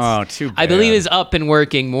 experience. Oh, too bad. I believe is up and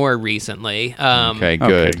working more recently. Okay,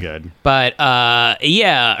 good. Okay, good. But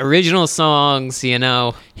original songs, you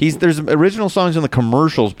know. There's original songs in the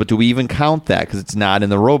commercials, but do we even count that? Because it's not in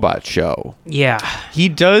the Robot Show. Yeah. He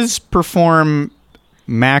does perform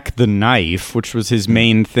Mac the Knife, which was his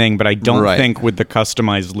main thing, but I don't Right. think with the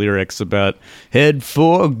customized lyrics about head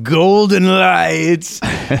for golden lights,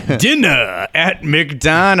 dinner at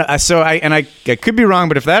McDonald's. So I could be wrong,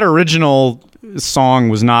 but if that original song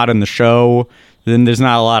was not in the show, then there's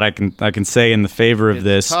not a lot I can say in the favor of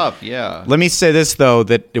this. Tough, yeah. Let me say this though,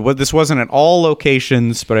 that this wasn't at all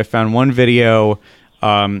locations, but I found one video.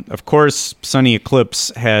 Of course, Sunny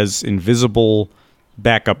Eclipse has invisible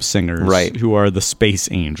backup singers, Right. who are the Space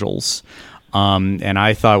Angels. And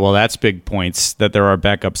I thought, well, that's big points that there are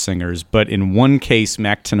backup singers. But in one case,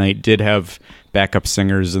 Mac Tonight did have backup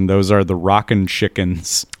singers, and those are the Rockin'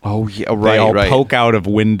 Chickens. Oh, yeah, They all right. poke out of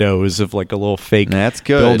windows of like a little fake That's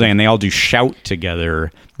good. building, and they all do Shout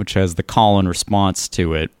together, which has the call and response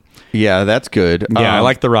to it. Yeah, that's good. Yeah, I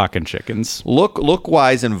like the Rockin' Chickens. Look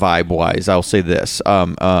wise and vibe wise. I'll say this: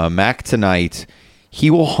 Mac Tonight, he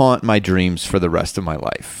will haunt my dreams for the rest of my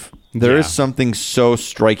life. There is something so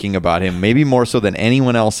striking about him, maybe more so than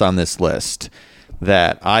anyone else on this list,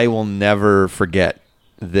 that I will never forget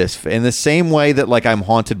this. In the same way that, like, I'm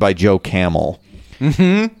haunted by Joe Camel.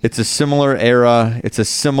 Mm-hmm. It's a similar era. It's a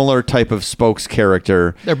similar type of spokes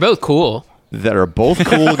character They're both cool. that are both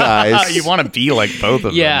cool guys. You want to be like both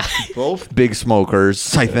of Yeah. them. Both big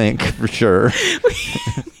smokers, I think, for sure.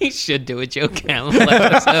 We should do a Joe Camel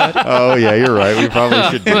episode. Oh, yeah, you're right. We probably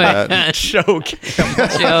should do that. Joke.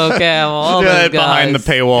 Joe Camel. All those Behind the guys.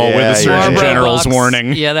 paywall with Yeah, a Surgeon yeah, yeah. General's Bucks,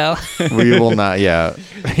 warning. You know? We will not. Yeah,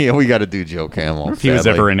 yeah. We got to do Joe Camel. If he was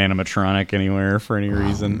sadly. ever an animatronic anywhere for any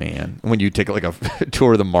reason. Man, when you take like a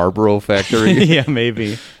tour of the Marlboro factory. Yeah,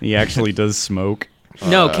 maybe. He actually does smoke.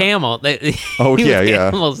 No, Camel. Oh, He was yeah, yeah.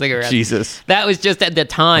 Camel cigarettes. Jesus. That was just at the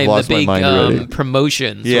time I've lost the my big mind already.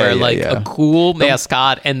 promotions Yeah, where yeah, like yeah. a cool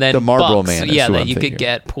mascot and then the Marlboro bucks, Man is yeah, who that I'm you thinking. could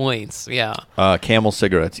get points. Yeah. Camel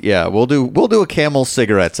cigarettes. Yeah, we'll do a Camel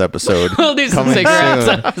cigarettes episode. We'll do some coming cigarettes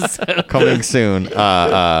soon. episode. Coming soon.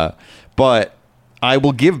 But I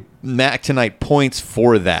will give Mac Tonight points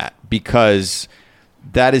for that, because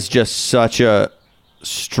that is just such a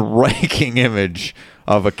striking image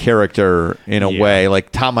of a character in a way.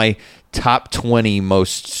 Like my top 20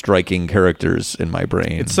 most striking characters in my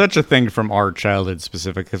brain. It's such a thing from our childhood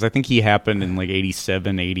specific, because I think he happened in like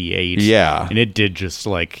 87, 88. Yeah. And it did just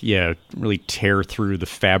like, really tear through the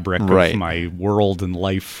fabric Right. of my world and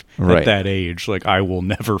life Right. at that age. Like, I will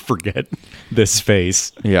never forget this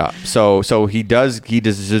face. Yeah. So he deserve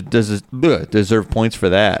points for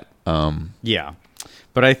that. Yeah.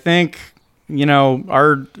 But I think,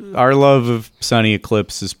 our love of Sunny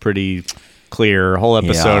Eclipse is pretty clear. A whole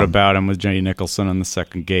episode Yeah. about him with Jenny Nicholson on the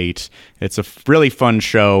Second Gate. It's a really fun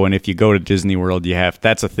show, and if you go to Disney World,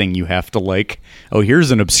 that's a thing you have to like. Oh,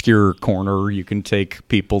 here's an obscure corner you can take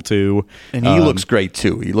people to. And he looks great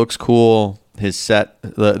too. He looks cool. His set,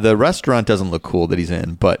 the restaurant doesn't look cool that he's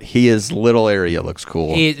in, but his little area looks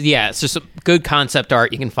cool. It's just a good concept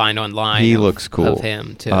art you can find online. He of- looks cool of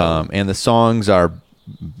him too. and the songs are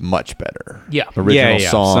much better. Yeah. original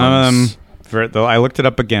songs. Some of them. Though I looked it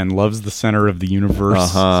up again. Loves the Center of the Universe.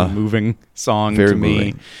 It's a moving song Very to me.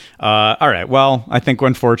 moving. All right. Well, I think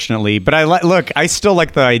unfortunately, but I still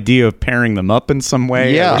like the idea of pairing them up in some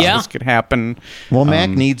way. Yeah. I wish Yeah. this could happen. Well, Mac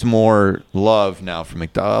needs more love now from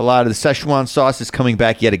McDonald's. A lot of the Szechuan sauce is coming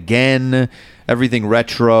back yet again. Everything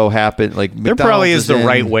retro happened. Like There McDonald's probably is the in.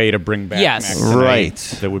 right way to bring back. Yes. Mac tonight. Right.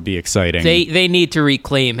 That would be exciting. They need to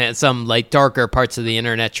reclaim him. Some like darker parts of the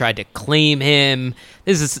internet tried to claim him.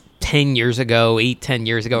 This is 10 years ago, 10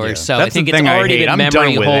 years ago or so. That's I think the it's thing I already hate. been I'm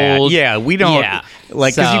memory done with hold. that. Yeah, we don't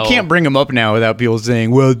because you So- can't bring them up now without people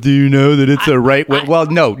saying, "Well, do you know that it's a right way?" Well,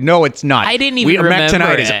 no, it's not. I didn't even Mac remember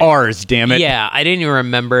Tonight it. is ours. Damn it. Yeah, I didn't even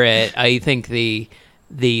remember it. I think the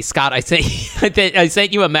Scott, I sent I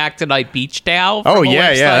sent you a Mac Tonight beach towel. from Oh a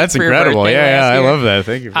yeah, website that's for your incredible. birthday Yeah, last I year. love that.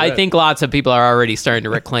 Thank you. For I that. think lots of people are already starting to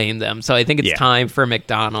reclaim them. So I think it's Yeah. time for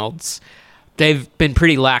McDonald's. they've been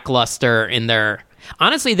pretty lackluster in their.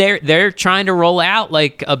 Honestly, they're trying to roll out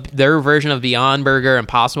like their version of Beyond Burger,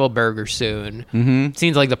 Impossible Burger soon. Mm-hmm.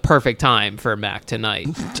 Seems like the perfect time for Mac Tonight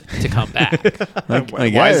to come back. I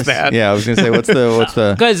Why is that? Yeah, I was gonna say what's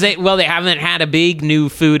the Because they haven't had a big new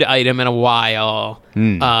food item in a while.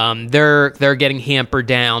 They're getting hampered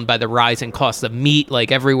down by the rising cost of meat,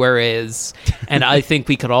 like everywhere is, and I think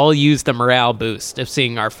we could all use the morale boost of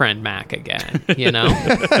seeing our friend Mac again. You know,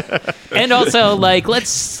 and also like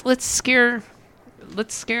let's scare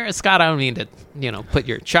Scott. I don't mean to put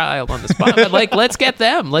your child on the spot, but like let's get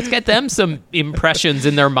them some impressions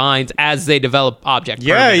in their minds as they develop object.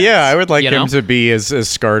 Yeah, permanence, I would like you him know? to be as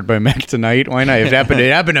scarred by Mac Tonight. Why not? It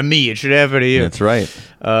happened to me. It should happen to you. That's right.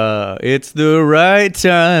 It's the right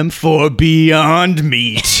time for Beyond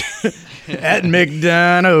Meat at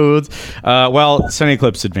McDonald's. Well, Sunny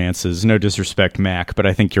Eclipse advances. No disrespect, Mac, but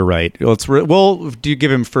I think you're right. We'll do you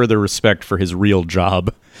give him further respect for his real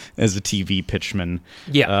job as a TV pitchman.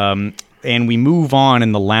 Yeah. And we move on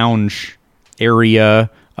in the lounge area.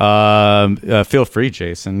 Feel free,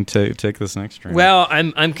 Jason, to take this next turn. Well,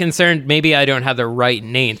 I'm concerned maybe I don't have the right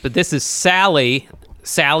names, but this is Sally,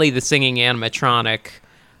 the singing animatronic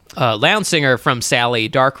lounge singer from Sally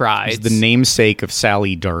Dark Rides. the namesake of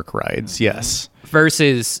Sally Dark Rides, yes.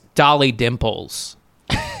 Versus Dolly Dimples.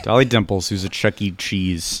 Dolly Dimples, who's a Chuck E.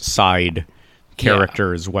 Cheese side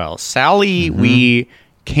character as well. Sally, we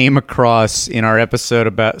came across in our episode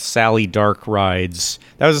about Sally Dark Rides.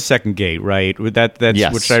 That was a second gate, right? That's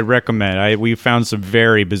Yes. which I recommend. We found some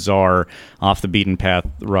very bizarre off the beaten path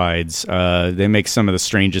rides. They make some of the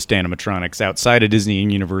strangest animatronics outside of Disney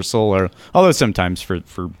and Universal, although sometimes for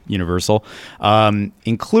Universal,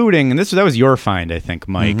 including, and that was your find, I think,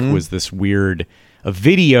 Mike, was this weird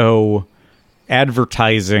video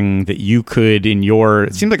advertising that you could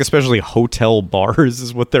it seemed like especially hotel bars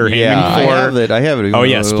is what they're aiming for. I have it. Oh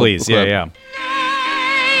yes, please. Yeah.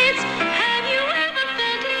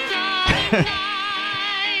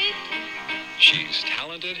 She's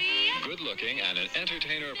talented, good-looking, and an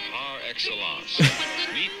entertainer par excellence.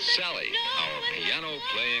 Meet Sally, our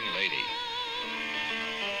piano-playing lady.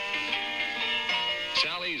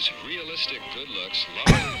 Sally's realistic good looks,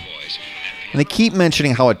 lovely voice, And they keep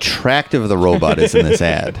mentioning how attractive the robot is in this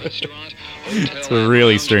ad. restaurant, It's a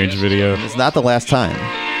really strange video. It's not the last time.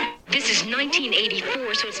 This is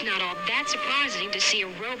 1984, so it's not all that surprising to see a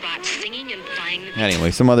robot singing and playing the piano.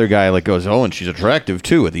 Anyway, some other guy goes, oh, and she's attractive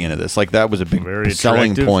too at the end of this. Like that was a big Very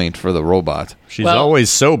selling attractive. point for the robot. She's Well- always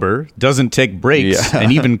sober, doesn't take breaks, Yeah.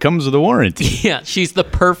 and even comes with a warranty. Yeah, she's the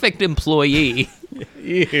perfect employee.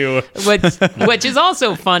 Ew. which is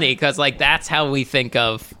also funny because like that's how we think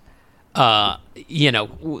of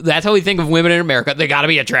that's how we think of women in America. They got to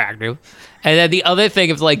be attractive. And then the other thing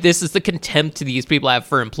is like this is the contempt these people have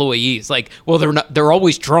for employees. Like, well, they're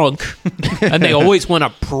always drunk and they always want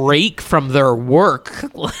a break from their work.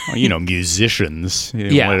 Musicians.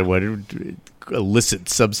 Yeah. What illicit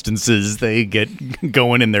substances they get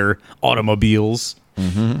going in their automobiles.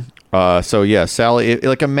 So yeah, Sally.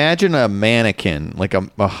 Imagine a mannequin, like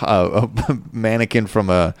a mannequin from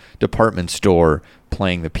a department store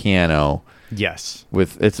playing the piano. Yes.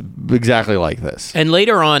 It's exactly like this. And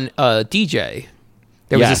later on, DJ,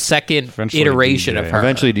 there was a Yes. second Eventually iteration DJ. of her.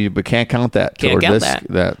 Eventually, but can't count that Can't toward count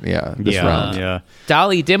this round. Yeah.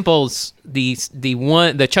 Dolly Dimples, the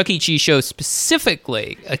Chuck E. Cheese show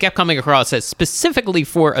specifically, I kept coming across as specifically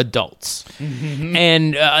for adults,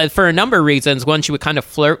 and for a number of reasons. One, she would kind of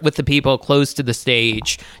flirt with the people close to the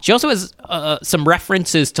stage. She also has some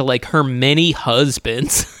references to like her many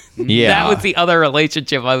husbands. Yeah. That was the other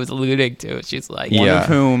relationship I was alluding to. She's like, One Yeah. of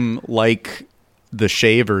whom, like the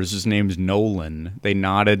Shavers, his name's Nolan. They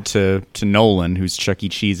nodded to Nolan, who's Chuck E.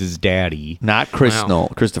 Cheese's daddy. Not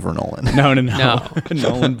Christopher Nolan. No. No.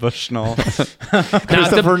 Nolan Bushnell.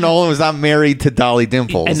 Christopher Nolan was not married to Dolly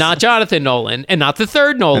Dimples. and not Jonathan Nolan, and not the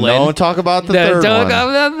third Nolan. Don't talk about the third Don't one. go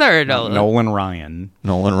with the third Nolan. Nolan Ryan.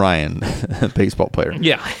 Nolan Ryan, baseball player.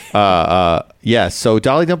 Yeah. Yes. So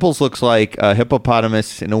Dolly Dimples looks like a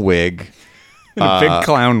hippopotamus in a wig. A big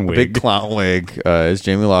clown wig. Big clown wig, as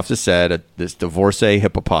Jamie Loftus said, this divorcee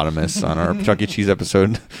hippopotamus on our Chuck E. Cheese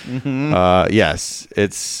episode. Yes,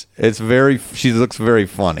 it's very. She looks very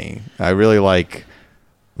funny. I really like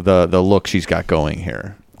the look she's got going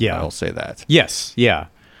here. Yeah. I'll say that. Yes, yeah.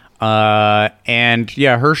 And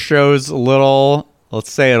yeah, her show's a little,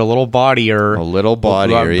 let's say it, a little bawdier. A little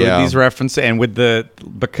bawdier, With yeah. these references, and which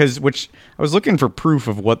I was looking for proof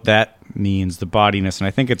of what that means, the bawdiness, and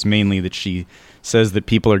I think it's mainly that she says that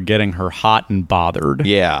people are getting her hot and bothered.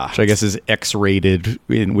 Yeah. Which I guess is X-rated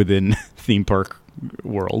within theme park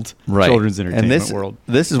world, Right. children's entertainment and world.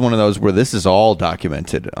 This is one of those where this is all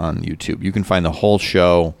documented on YouTube. You can find the whole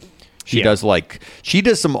show. She does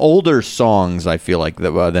some older songs, I feel like,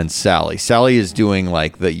 than Sally. Sally is doing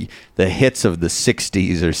like the hits of the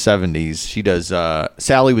 60s or 70s. She does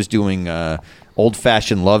Sally was doing Old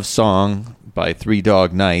Fashioned Love Song by Three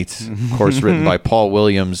Dog Night, of course written by Paul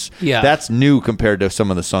Williams. Yeah. That's new compared to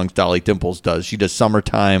some of the songs Dolly Dimples does. She does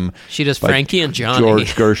Summertime. She does by Frankie and Johnny.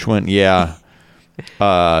 George Gershwin, yeah.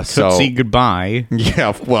 Tootsie Goodbye.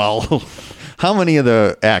 Yeah, well, how many of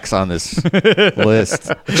the acts on this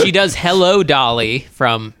list? She does Hello Dolly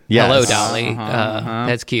from Yes. Hello Dolly.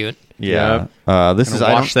 That's cute. Yeah. This is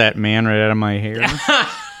Wash that man right out of my hair.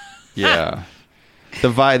 Yeah. The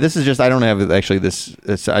vibe. This is just. I don't have actually this.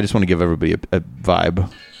 I just want to give everybody a vibe.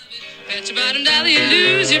 Bet your bottom dollar you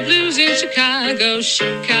lose your blues in Chicago,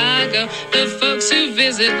 Chicago. The folks who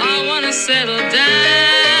visit all want to settle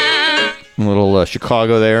down. A little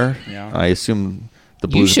Chicago there. Yeah. I assume the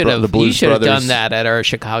You Blues. should have. The Blues You should have Brothers. done that at our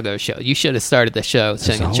Chicago show. You should have started the show There's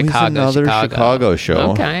singing always Chicago, another Chicago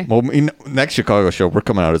show. Okay. Well, next Chicago show, we're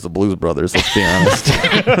coming out as the Blues Brothers. Let's be honest.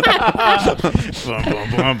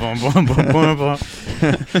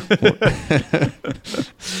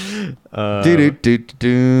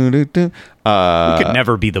 Do-do-do-do-do-do. We could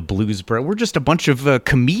never be the blues, bro. We're just a bunch of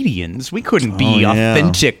comedians. We couldn't be yeah.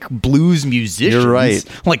 authentic blues musicians. You're right.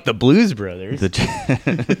 Like the Blues Brothers.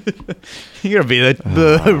 The- You gotta be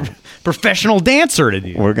the professional dancer to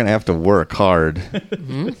do. We're gonna have to work hard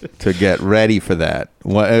to get ready for that.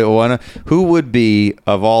 Who would be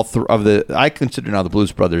of all of the? I consider now the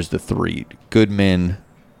Blues Brothers the three: Goodman,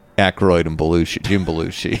 Aykroyd, and Belushi. Jim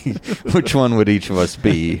Belushi. Which one would each of us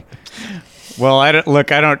be? Well, I don't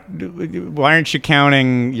look. I don't. Why aren't you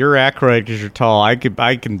counting your Aykroyd because you're tall? I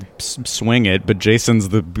can swing it, but Jason's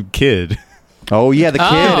the kid. Oh yeah, the kid.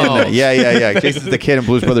 Oh. Yeah. Jason's the kid in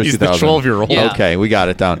Blues Brothers. He's the 2000. 12-year-old. Yeah. Okay, we got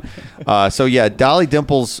it down. So yeah, Dolly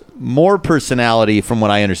Dimples more personality from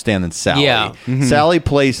what I understand than Sally. Yeah. Sally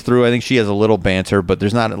plays through. I think she has a little banter, but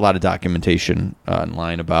there's not a lot of documentation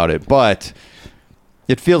online about it. But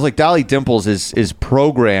it feels like Dolly Dimples is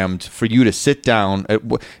programmed for you to sit down.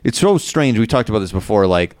 It's so strange. We talked about this before.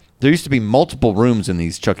 Like there used to be multiple rooms in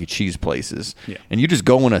these Chuck E. Cheese places, and you just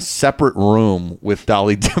go in a separate room with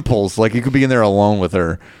Dolly Dimples. Like you could be in there alone with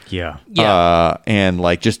her. Yeah. And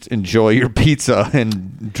like just enjoy your pizza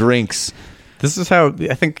and drinks. This is how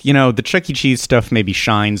I think, the Chuck E. Cheese stuff maybe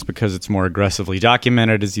shines because it's more aggressively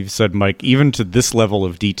documented, as you've said, Mike, even to this level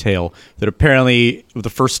of detail that apparently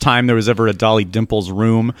the first time there was ever a Dolly Dimples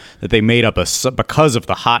room that they made up because of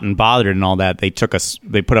the hot and bothered and all that, they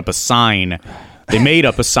put up a sign. They made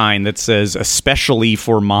up a sign that says, especially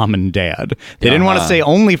for mom and dad. They didn't want to say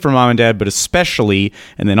only for mom and dad, but especially.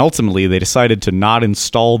 And then ultimately they decided to not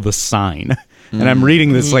install the sign. And I'm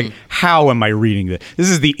reading this like, how am I reading this? This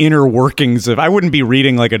is the inner workings of, I wouldn't be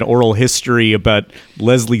reading like an oral history about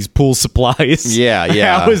Leslie's Pool Supplies.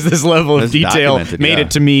 Yeah. How is this level of That's detail documented, made yeah.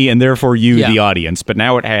 it to me and therefore you, Yeah. the audience? But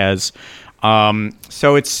now it has.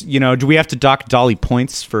 So it's, do we have to dock Dolly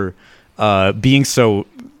points for being so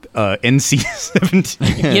NC-17?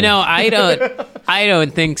 I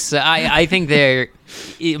don't think so. I think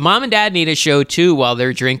mom and dad need a show too while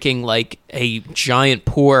they're drinking like a giant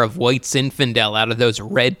pour of White Zinfandel out of those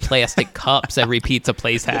red plastic cups every pizza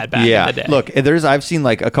place had back in the day. Look, I've seen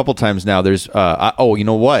like a couple times now. There's you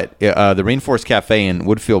know what? The Rainforest Cafe in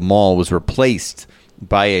Woodfield Mall was replaced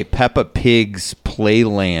by a Peppa Pig's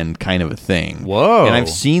Playland kind of a thing. Whoa. And I've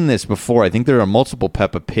seen this before. I think there are multiple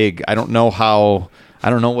Peppa Pig. I don't know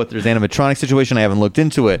what there's animatronic situation. I haven't looked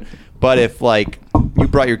into it. But if like you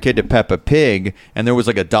brought your kid to Peppa Pig and there was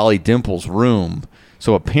like a Dolly Dimples room,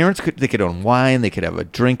 so parents could unwind, they could have a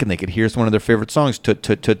drink, and they could hear one of their favorite songs,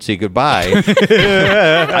 Tootsie Goodbye.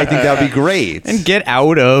 I think that would be great. And get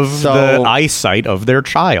out of the eyesight of their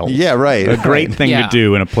child. Yeah, right. A great thing Yeah. to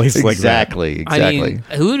do in a place like that. Exactly. I mean,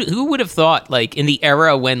 who would have thought, like, in the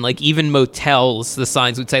era when, like, even motels, the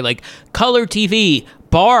signs would say, like, color TV,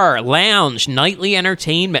 bar, lounge, nightly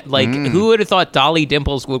entertainment. Like, who would have thought Dolly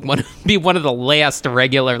Dimples would want to be one of the last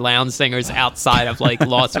regular lounge singers outside of, like,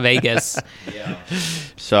 Las Vegas?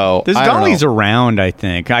 So There's I don't dollies know. around, I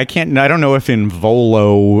think. I don't know if in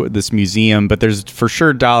Volo, this museum, but there's for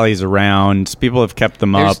sure dollies around. People have kept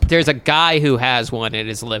them up. There's a guy who has one in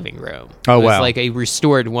his living room. Oh, It's wow. like a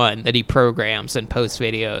restored one that he programs and posts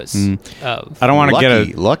videos of. I don't want to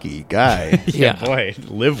get Lucky guy. Yeah. Boy,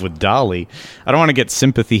 live with Dolly. I don't want to get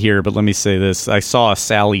sympathy here, but let me say this. I saw a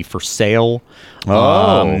Sally for sale.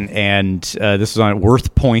 And this was on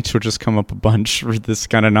Worth Point, which has come up a bunch for this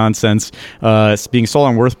kind of nonsense. It's being sold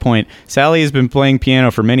on Worth Point. Sally has been playing piano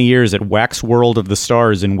for many years at Wax World of the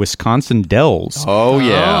Stars in Wisconsin Dells. Oh,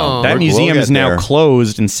 yeah. That museum is now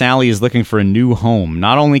closed, and Sally is looking for a new home.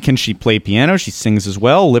 Not only can she play piano, she sings as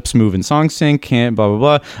well, lips move in song sync, blah,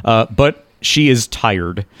 blah, blah. But she is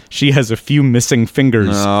tired. She has a few missing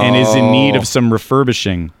fingers and is in need of some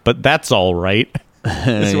refurbishing. But that's all right.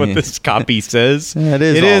 Is what this copy says. It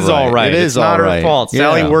is all right. It's not her fault.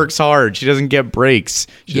 Sally works hard. She doesn't get breaks.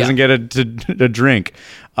 She doesn't get a drink.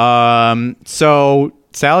 So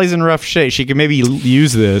Sally's in rough shape. She could maybe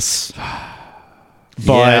use this.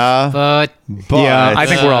 But I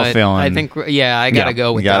think we're all feeling. I think I gotta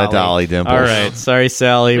go with. We got Dolly. a Dolly Dimples. All right, sorry,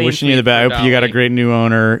 Sally. Clean Wishing you the sweep best. for I hope you got a Dolly. great new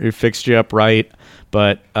owner who fixed you up right.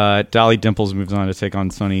 But Dolly Dimples moves on to take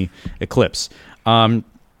on Sunny Eclipse. I'm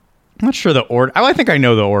not sure the order. I think I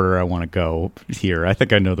know the order I want to go here. I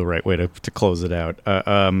think I know the right way to close it out.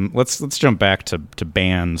 Let's jump back to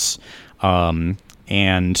bands,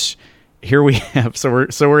 and here we have. So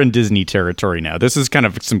we're in Disney territory now. This is kind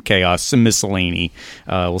of some chaos, some miscellany.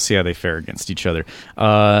 We'll see how they fare against each other.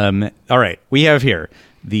 All right, we have here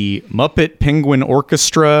the Muppet Penguin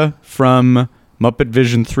Orchestra from Muppet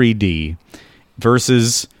Vision 3D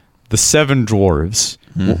versus the Seven Dwarves.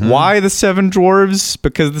 Why the Seven Dwarves?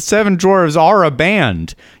 Because the Seven Dwarves are a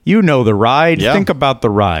band. You know the ride. Yeah. Think about the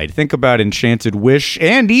ride. Think about Enchanted Wish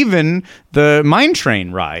and even the Mine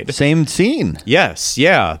Train ride. Same scene. Yes,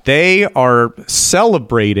 yeah. They are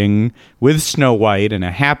celebrating with Snow White in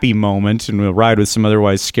a happy moment, and we'll ride with some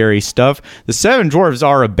otherwise scary stuff. The Seven Dwarves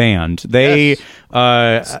are a band. They...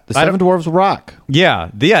 The Seven Dwarves rock.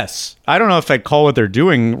 Yeah, yes. I don't know if I'd call what they're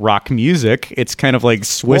doing rock music. It's kind of like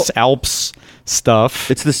Swiss Alps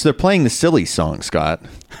stuff. It's this. They're playing the silly song, Scott.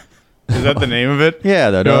 Is that the name of it? Yeah.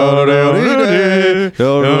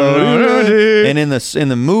 And in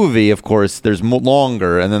the movie, of course, there's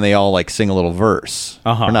longer, and then they all like sing a little verse.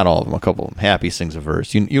 Or not all of them. A couple of them. Happy sings a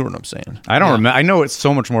verse. You know what I'm saying? I don't remember. I know it's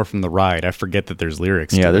so much more from the ride. I forget that there's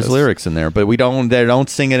lyrics. Yeah, to there's this. lyrics in there, but they don't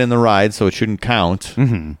sing it in the ride, so it shouldn't count.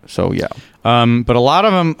 So yeah. But a lot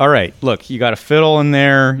of them. All right, look, you got a fiddle in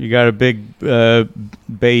there. You got a big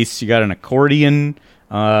bass. You got an accordion.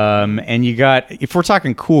 And you got, if we're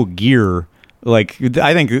talking cool gear, like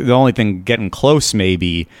I think the only thing getting close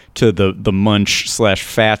maybe to the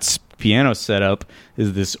Munch/Fats piano setup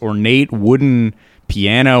is this ornate wooden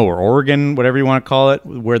piano or organ, whatever you want to call it,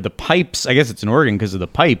 where the pipes, I guess it's an organ because of the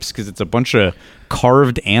pipes, because it's a bunch of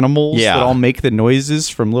carved animals that all make the noises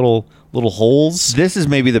from little holes. This is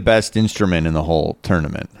maybe the best instrument in the whole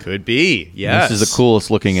tournament. Could be, yes. This is the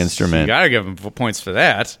coolest looking instrument. You gotta give them points for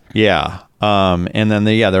that. Yeah. And then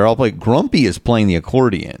they're all playing. Grumpy is playing the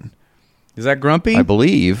accordion. Is that Grumpy? I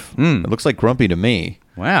believe. It looks like Grumpy to me.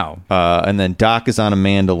 Wow. And then Doc is on a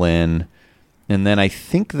mandolin. And then I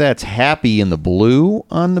think that's Happy in the Blue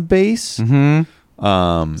on the bass.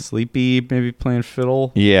 Sleepy maybe playing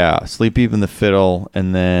fiddle. Yeah, Sleepy in the fiddle.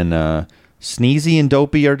 And then Sneezy and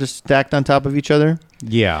Dopey are just stacked on top of each other.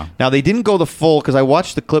 Yeah. Now, they didn't go the full, because I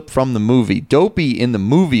watched the clip from the movie. Dopey in the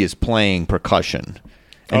movie is playing percussion.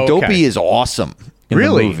 And Dopey is awesome in the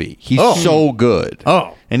movie. He's so good.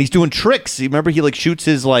 And he's doing tricks. You remember he like shoots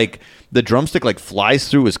his the drumstick like flies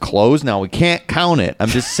through his clothes. Now we can't count it. I'm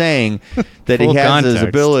just saying that he Full has context. his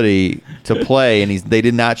ability to play, and they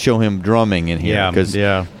did not show him drumming in here. Because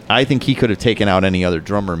I think he could have taken out any other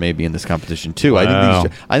drummer maybe in this competition too. Wow.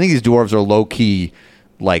 I think these dwarves are low key,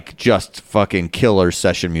 like just fucking killer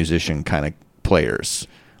session musician kind of players.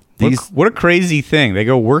 What a crazy thing. They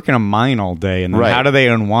go work in a mine all day, and then how do they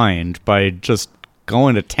unwind? By just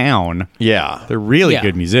going to town. Yeah. They're really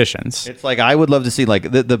good musicians. It's like I would love to see like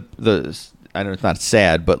the I know it's not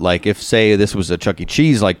sad, but like if say this was a Chuck E.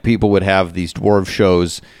 Cheese, like people would have these dwarf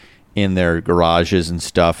shows in their garages and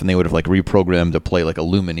stuff, and they would have like reprogrammed to play like a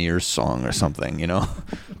Lumineers song or something, you know,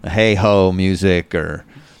 Hey Ho music or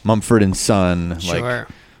Mumford and Son. Sure.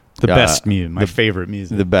 The best music, my favorite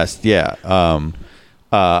music. The best, yeah.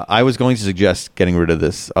 I was going to suggest getting rid of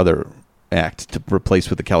this other act to replace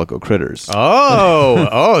with the Calico Critters.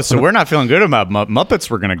 So we're not feeling good about Muppets.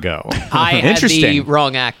 We're gonna go. I had the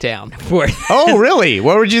wrong act down for it. Oh, really?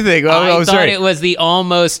 What would you think? I thought sorry. it was the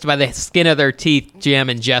almost by the skin of their teeth Jam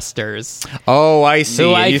and Jesters. Oh, I see.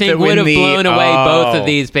 Who I think would have blown away both of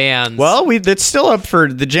these bands. Well, that's still up for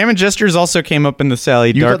the Jam and Jesters. Also came up in the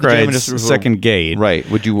Sally You Dark thought the Jam and Ride's Jesters second gate. Right?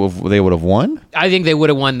 They would have won? I think they would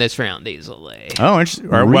have won this round easily. Oh, interesting.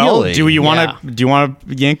 Well, Really? do you want to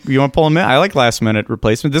yank? You want to pull them I like last minute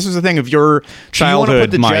replacement. This was the thing of your childhood, you want to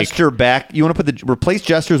put the Mike. Jester back. You want to put replace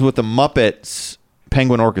Jesters with the Muppets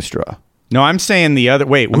Penguin Orchestra. No, I'm saying the other.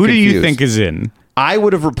 Wait, who do you confused. think is in? I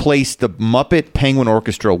would have replaced the Muppet Penguin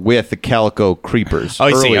Orchestra with the Calico Creepers. Oh,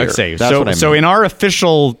 I see. earlier. I see. That's what I So mean. in our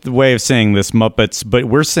official way of saying this, Muppets, but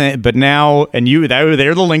we're saying, but now, and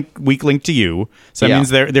they're the weak link to you. So that Yeah. means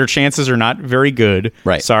their chances are not very good.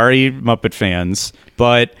 Right. Sorry, Muppet fans.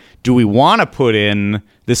 But do we want to put in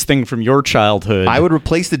this thing from your childhood? I would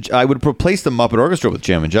replace the Muppet Orchestra with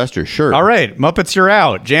Jam and Jester. Sure. All right, Muppets, you're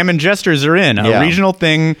out. Jam and Jesters are in. A Yeah. regional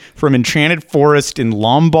thing from Enchanted Forest in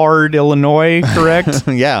Lombard, Illinois, correct?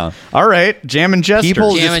 Yeah. All right, Jam and Jesters.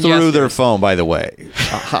 People Jam just and threw Jesters. their phone, by the way.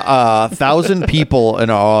 1,000 people in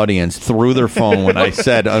our audience threw their phone when I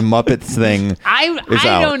said a Muppets thing I is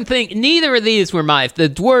out. don't think neither of these were the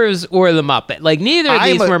Dwarves or the Muppet. Like neither of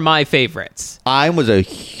these were my favorites. I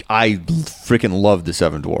freaking loved the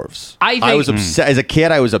Seven Dwarfs. I think- was obsessed as a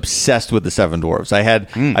kid. I was obsessed with the Seven Dwarfs.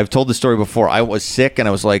 I've told the story before. I was sick, and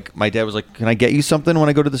I was like, my dad was like, "Can I get you something when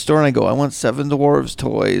I go to the store?" And I go, "I want Seven Dwarfs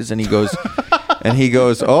toys." And he goes,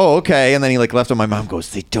 "Oh, okay." And then he left, and my mom goes,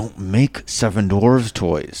 "They don't make Seven Dwarfs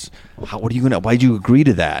toys. What are you gonna? Why'd you agree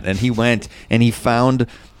to that?" And he went and he found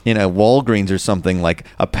in a Walgreens or something like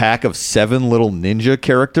a pack of 7 little ninja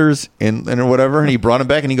characters in or whatever, and he brought them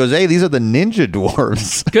back and he goes, "Hey, these are the ninja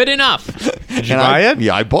dwarves." Good enough. Did you buy it?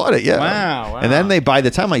 Yeah, I bought it. Yeah. Wow. And then by the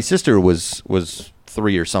time my sister was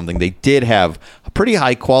 3 or something, they did have a pretty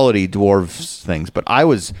high quality dwarves things. But I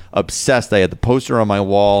was obsessed. I had the poster on my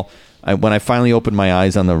wall. When I finally opened my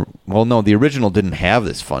eyes on the original didn't have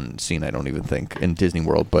this fun scene. I don't even think in Disney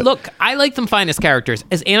World. But Look, I like them fine as characters.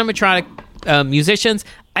 As animatronic musicians,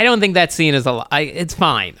 I don't think that scene is it's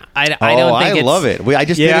fine. I don't think it's... love it. I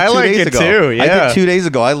just Yeah, did it I 2 like days it ago. too, I yeah. did 2 days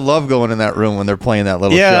ago. I love going in that room when they're playing that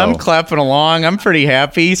little Yeah, show. I'm clapping along. I'm pretty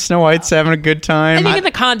happy. Snow White's having a good I time. think in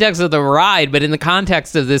the context of the ride, but in the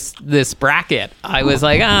context of this bracket, I was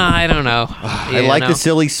like, I don't know. I like the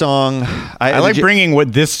silly song. I like bringing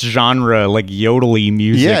what this genre, like yodely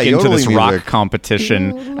music, Yeah, into this yodely rock music.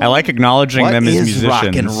 competition. I like acknowledging What them as is musicians.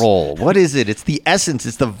 rock and roll? What is it? It's the essence.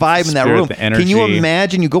 It's the vibe in that Spirit, room. the Can you energy.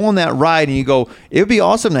 imagine? You go on that ride and you go, it would be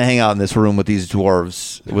awesome to hang out in this room with these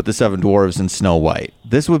dwarves, with the 7 dwarves and Snow White.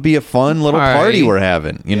 This would be a fun little Party. party we're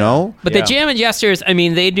having, you know? But Yeah. the Jam and Jesters, I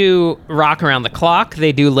mean, they do Rock Around the Clock.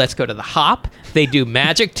 They do Let's Go to the Hop. They do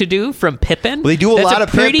Magic to Do from Pippin. Well, they do a That's lot of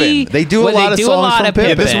Pippin. They do a lot of songs from Yeah,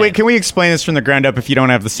 Pippin. can we explain this from the ground up? If you don't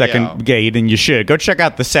have the second gate, and you should go check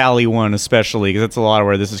out the Sally one, especially because that's a lot of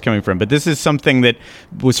where this is coming from. But this is something that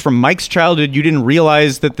was from Mike's childhood. You didn't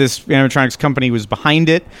realize that this animatronics company was behind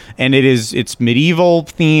it, and it's medieval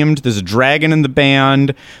themed. There's a dragon in the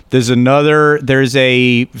band. There's a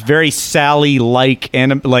very Sally like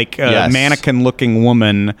Yes. mannequin looking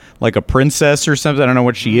woman, like a princess or something. I don't know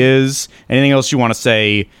what she is. Anything else you want to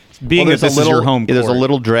say? Being that this is your home There's a court.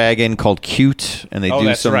 little dragon called Cute, and they Oh, do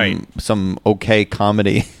that's right. some okay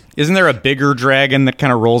comedy. Isn't there a bigger dragon that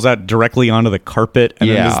kind of rolls out directly onto the carpet? And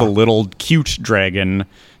then Yeah. there's the little cute dragon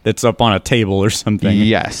that's up on a table or something.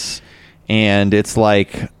 Yes, and it's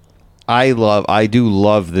like I do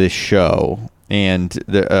love this show, and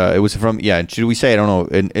it was from Should we say I don't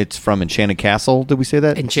know? It's from Enchanted Castle. Did we say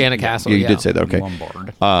that? Enchanted Castle, You yeah. did say that. Okay.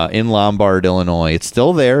 Lombard. In Lombard, Illinois. It's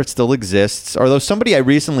still there. It still exists. Although somebody I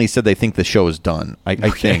recently said they think the show is done. I Hey,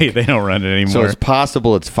 think they don't run it anymore. so. It's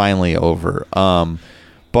possible it's finally over.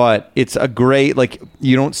 But it's a great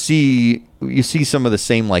you see some of the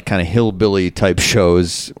same like kind of hillbilly type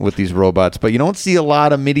shows with these robots, but you don't see a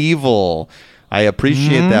lot of medieval. I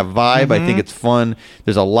appreciate that vibe. I think it's fun.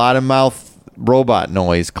 There's a lot of mouth robot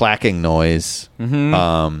noise, clacking noise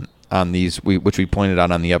on these, which we pointed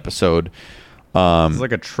out on the episode. It's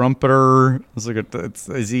like a trumpeter.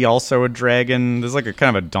 Is he also a dragon? There's like a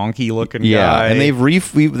kind of a donkey looking guy. And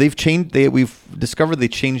they've changed. We've discovered they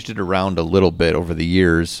changed it around a little bit over the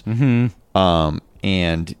years. And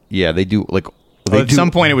they do like. At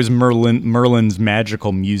some point, it was Merlin's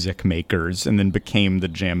magical music makers, and then became the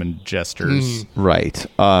Jam and Jesters. Right.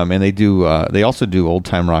 And they do. They also do old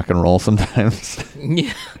time rock and roll sometimes.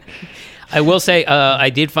 Yeah. I will say, I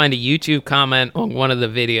did find a YouTube comment on one of the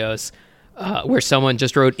videos where someone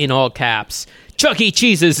just wrote in all caps, "Chuck E.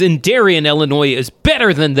 Cheese's in Darien, Illinois is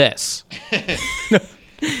better than this."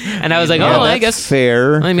 And I was like, I that's guess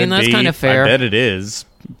fair. I mean, that's Could kind be. of fair. I bet it is,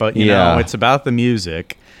 but you Yeah. know, it's about the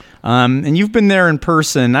music. And you've been there in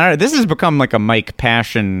person. This has become like a Mike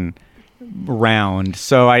Passion round,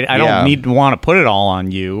 so I don't want to put it all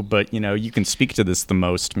on you, but you know, you can speak to this the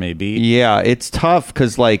most, maybe. Yeah, it's tough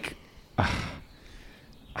because I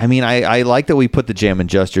mean, I like that we put the Jam and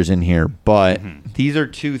Jesters in here, but these are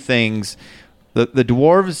two things. The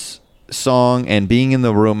dwarves song and being in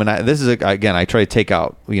the room, and this is again, I try to take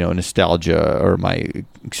out nostalgia or my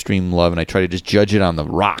extreme love, and I try to just judge it on the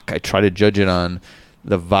rock. I try to judge it on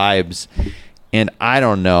the vibes, and I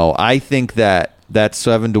don't know. I think that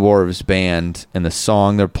Seven Dwarves band and the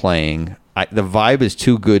song they're playing, the vibe is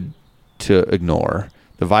too good to ignore.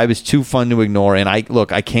 The vibe is too fun to ignore, and I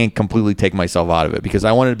can't completely take myself out of it because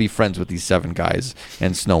I wanted to be friends with these 7 guys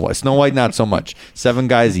and Snow White. Snow White, not so much. 7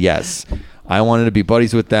 guys, yes. I wanted to be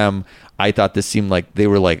buddies with them. I thought this seemed like they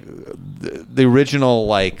were like the original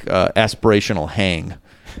aspirational Hang,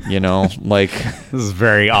 like This is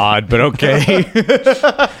very odd, but okay.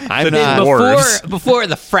 I'm not before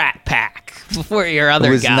the frat pack, before your other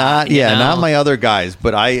it was guy. not my other guys,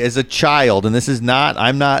 but I as a child, and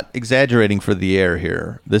I'm not exaggerating for the air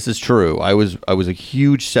here. This is true. I was a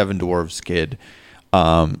huge Seven Dwarves kid.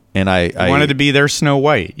 And I wanted to be their Snow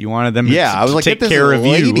White. You wanted them I was to like, take get this care of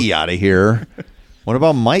lady you. out of here. What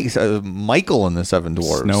about Michael in the Seven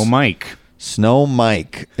Dwarves? Snow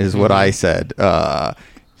Mike is what I said.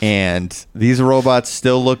 And these robots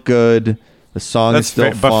still look good. The song is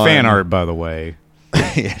still fun. But fan art, by the way.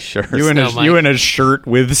 Yeah, sure. You in a shirt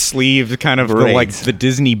with sleeves, kind of the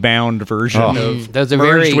Disney bound version of those are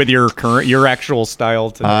merged very with your actual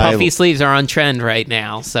style. Puffy sleeves are on trend right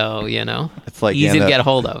now, so it's like easy to get a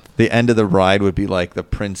hold of. The end of the ride would be like the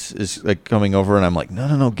prince is like coming over, and I'm like,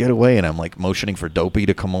 no, get away, and I'm like motioning for Dopey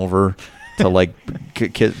to come over to like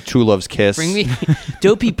True Love's kiss.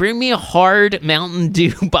 Dopey, bring me a hard Mountain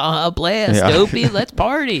Dew Baja Blast. Yeah. Dopey, let's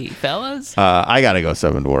party, fellas. I gotta go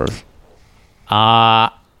Seven Dwarves.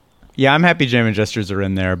 Yeah, I'm happy Jam and Gestures are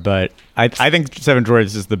in there, but I think Seven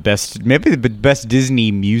Dwarves is the best, maybe the best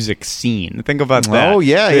Disney music scene. Think about that. Oh,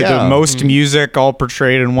 yeah, The most music all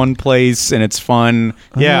portrayed in one place, and it's fun.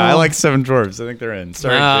 Yeah, I like Seven Dwarves. I think they're in.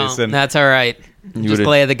 Sorry, Jason. That's all right. Just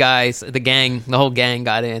glad the guys, the whole gang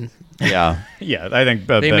got in. Yeah. Yeah, I think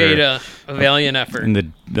They better. made a valiant effort. And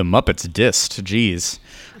the Muppets dissed. Jeez.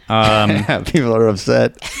 People are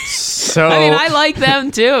upset. So I mean, I like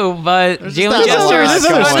them too, but Jam and not a lot Gestures of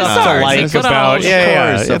there's other stuff to stars. like That's what about. of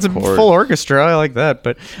Yeah, course, it's a of course. full orchestra. I like that.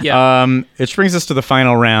 But Yeah. it brings us to the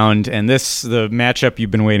final round, and the matchup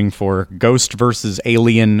you've been waiting for: Ghost versus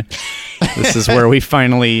Alien. This is where we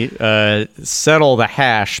finally settle the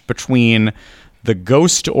hash between the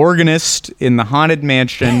ghost organist in the haunted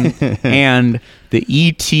mansion and the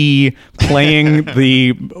E.T. playing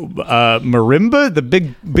the marimba, the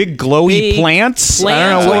big glowy plants. I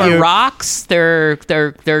don't know what or you. rocks.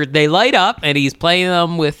 They light up, and he's playing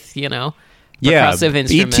them with percussive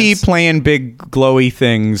instruments. E.T. playing big glowy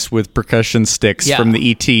things with percussion sticks Yeah. from the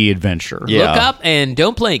E.T. adventure. Yeah. Look up and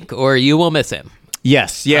don't blink, or you will miss him.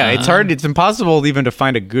 Yes, yeah. It's hard. It's impossible even to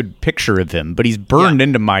find a good picture of him, but he's burned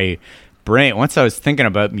into my brain. Once I was thinking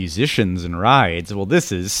about musicians and rides. Well,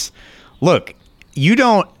 look, you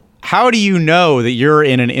don't. How do you know that you're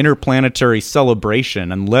in an interplanetary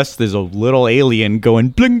celebration unless there's a little alien going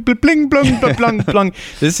bling bling bling bling bling bling bling?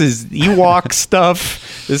 This is Ewok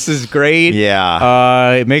stuff. This is great.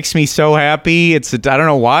 Yeah. It makes me so happy. I don't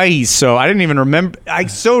know why he's so. I didn't even remember. I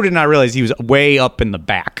so did not realize he was way up in the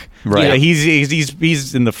back. Right. Yeah,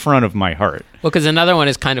 he's in the front of my heart. Well, because another one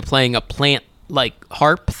is kind of playing a plant like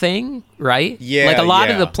harp thing, right? Yeah, like a lot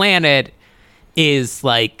yeah. of the planet is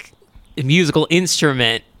like a musical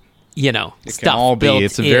instrument. It Stuff can all be. built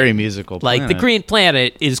It's a in. very musical Like the planet. Green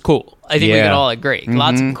Planet is cool. I think we Yeah. can all agree.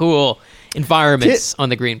 Lots of cool environments on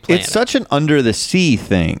the Green Planet. It's such an under the sea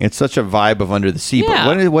thing. It's such a vibe of under the sea. Yeah.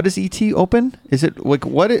 But what is ET open? Is it like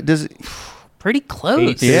does it? pretty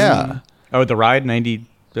close. Yeah. Oh, the ride 90.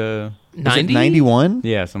 90? 91?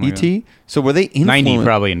 Yeah, something ET. like So were they influenced? 90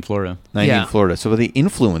 probably in Florida. 90 Yeah. in Florida. So were they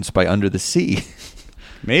influenced by Under the Sea?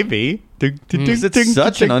 Maybe. It's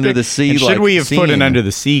such an under the sea. And should we have put an scene. under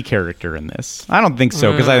the sea character in this? I don't think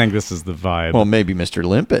so because I think this is the vibe. Well, maybe Mr.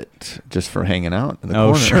 Limpet just for hanging out in the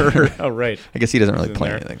oh corner. sure. Oh right. I guess he doesn't really in play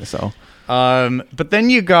there. anything. So But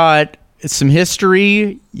then you got some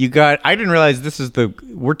history. I didn't realize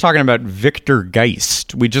we're talking about Victor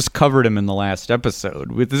Geist. We just covered him in the last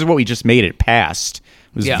episode. This is what we just made it past.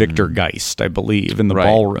 Was Yeah. Victor Geist, I believe, in the Right.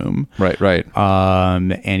 ballroom. right.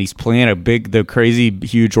 And he's playing the crazy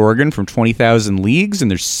huge organ from 20,000 Leagues,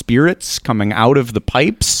 and there's spirits coming out of the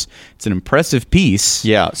pipes. It's an impressive piece.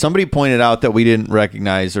 Yeah. Somebody pointed out that we didn't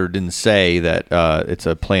recognize or didn't say that it's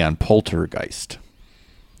a play on Poltergeist.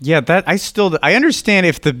 Yeah, that I understand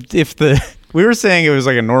if the We were saying it was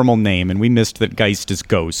like a normal name, and we missed that Geist is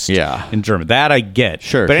ghost. Yeah. In German, that I get.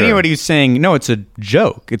 Sure, but sure. anybody who's saying no, it's a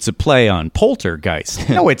joke. It's a play on poltergeist.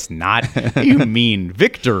 No, it's not. You mean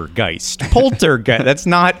Victor Geist? Poltergeist. That's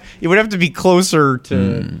not. It would have to be closer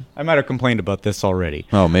to. I might have complained about this already.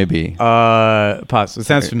 Oh, maybe. Possibly. It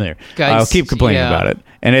sounds familiar. Geist, I'll keep complaining yeah. about it,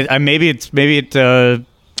 and maybe it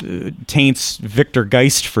taints Victor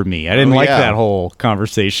Geist for me. I didn't like yeah. that whole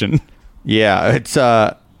conversation. Yeah, it's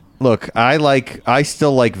look, I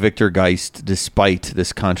still like Victor Geist despite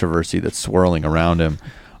this controversy that's swirling around him.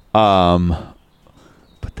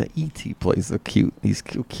 But the E.T. plays so cute. He's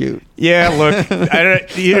cute. Yeah, look, I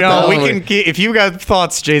don't, we can keep, if you got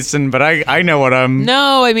thoughts, Jason, but I know what I'm.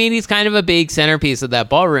 No, I mean he's kind of a big centerpiece of that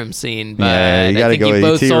ballroom scene. But Yeah, you I gotta think go you with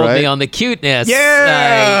both E.T., sold right? me on the cuteness.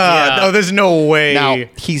 Yeah. Oh, there's no way. Now,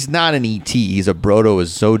 he's not an E.T. He's a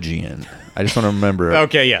Proto-Azogian. I just want to remember.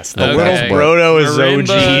 Okay, yes. The Okay. little Proto-Azogi.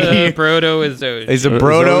 Marimba, Proto-Azogi. He's a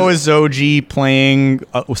Proto-Azogi playing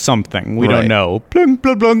something. We Right. don't know. Plung,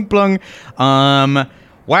 plung, plung, plung.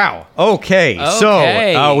 Wow. Okay.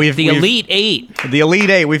 So we've Elite Eight. The Elite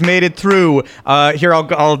Eight. We've made it through. Here,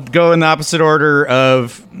 I'll go in the opposite order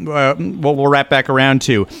of what we'll wrap back around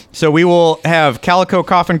to. So we will have Calico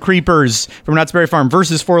Coffin Creepers from Knott's Berry Farm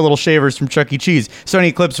versus Four Little Shavers from Chuck E. Cheese. Sony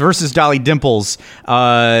Eclipse versus Dolly Dimples.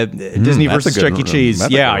 Disney that's versus a good Chuck E. Cheese.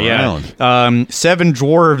 that's a Yeah, good yeah. round. Seven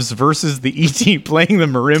Dwarves versus the E.T. playing the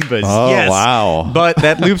marimbas. Oh, Yes. wow. But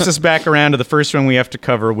that loops us back around to the first one we have to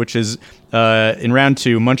cover, which is in round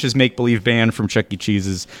two, Munch's Make Believe Band from Chuck E.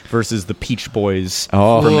 Cheese's versus the Peach Boys from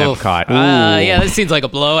Epcot. Yeah, this seems like a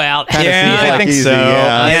blowout. Yeah, seems I like think easy, so.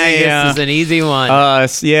 yeah. I think yeah. this is an easy one.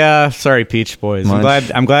 Yeah. Sorry, Peach Boys.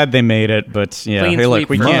 Munch. I'm glad they made it, but yeah. Clean Hey, look, sweep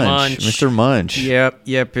we for can't. Munch. Mr. Munch. Yep.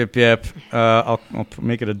 I'll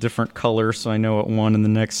make it a different color so I know what one in the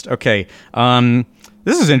next. Okay.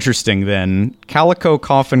 This is interesting. Then Calico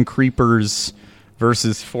Coffin Creepers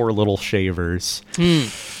versus Four Little Shavers.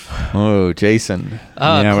 Oh, Jason. this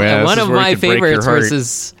one is of where it my could break your favorites heart.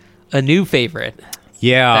 versus a new favorite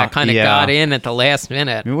Yeah, that kind of got in at the last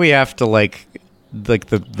minute. Maybe we have to like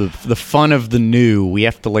the fun of the new. We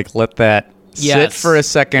have to let that sit Yes. for a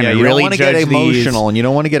second Yeah, and you really don't want to judge get emotional and you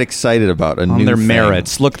don't want to get excited about a these new on their thing.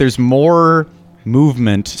 merits. Look, there's more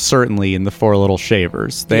movement certainly in the Four Little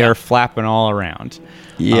Shavers. They are flapping all around.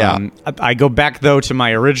 Yeah. I go back though to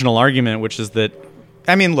my original argument, which is that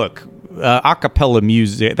I mean, look. A cappella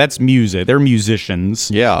music, that's music. They're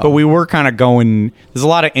musicians. Yeah. But we were kind of going, there's a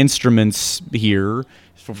lot of instruments here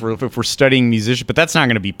if we're studying musicians, but that's not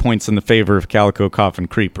going to be points in the favor of Calico Coffin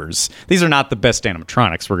Creepers. These are not the best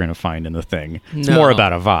animatronics we're going to find in the thing. It's No. more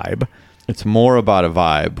about a vibe. It's more about a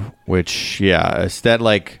vibe, which,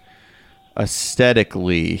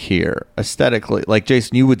 aesthetically here. Aesthetically, like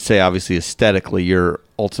Jason, you would say, obviously, aesthetically, your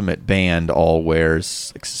ultimate band all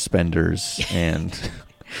wears like, suspenders and...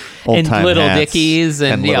 And old-time little hats Dickies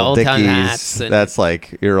and little old-time Dickies. hats and- That's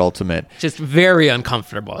like your ultimate. Just very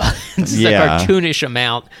uncomfortable. Just Yeah. a cartoonish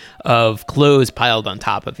amount of clothes piled on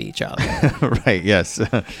top of each other. Right. Yes.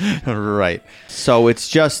 Right. So it's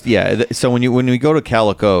just so when we go to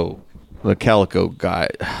Calico, the Calico guy,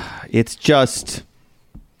 it's just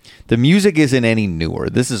the music isn't any newer.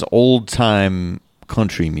 This is old time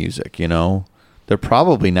country music. You know, they're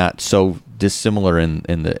probably not so dissimilar in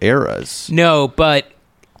the eras. No, but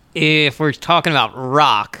if we're talking about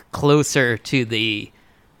rock, closer to the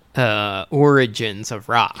origins of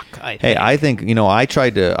rock, I think. Hey, I think I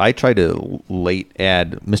tried to late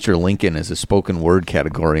add Mr. Lincoln as a spoken word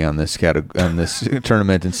category on this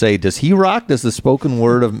tournament and say, does he rock? Does the spoken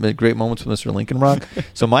word of Great Moments with Mr. Lincoln rock?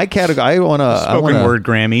 So my category, Spoken word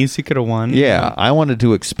Grammys, he could have won. Yeah, I wanted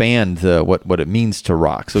to expand what it means to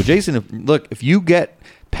rock. So Jason, if you get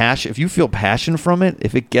passion, if you feel passion from it,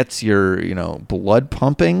 if it gets your blood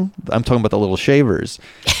pumping, I'm talking about the Little Shavers,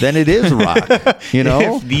 then it is rock.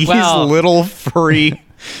 If these Well- little furry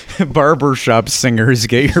barbershop singers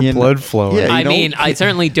get your blood flowing. Yeah, I mean, I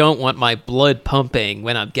certainly don't want my blood pumping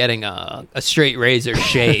when I'm getting a straight razor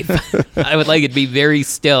shave. I would like it to be very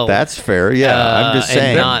still. That's fair. Yeah, I'm just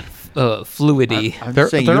saying. And not fluidy. I'm They're,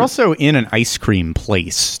 just saying they're you- also in an ice cream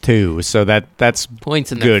place too, so that's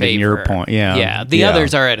Points in their good favor. in your point. Yeah, Yeah. The Yeah.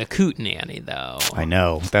 others are at a Hootenanny, though. I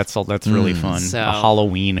know that's really fun. So- A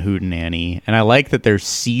Halloween hootenanny, and I like that they're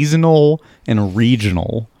seasonal and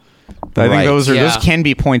regional. I Right. think those Yeah. can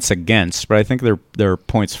be points against, but I think they're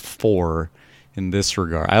points for in this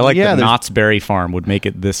regard. I like that Knott's Berry Farm would make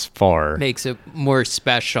it this far. Makes it more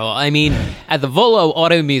special. I mean, at the Volo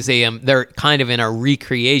Auto Museum, they're kind of in a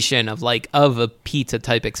recreation of a pizza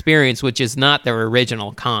type experience, which is not their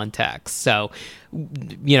original context. So,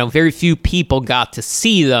 very few people got to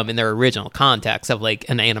see them in their original context of an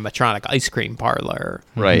animatronic ice cream parlor.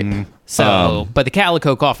 Right. So, but the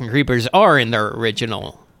Calico Coffin Creepers are in their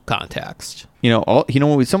original context.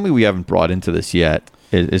 Something we haven't brought into this yet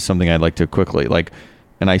is something I'd like to quickly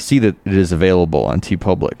and I see that it is available on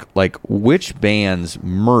TeePublic. Which band's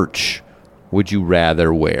merch would you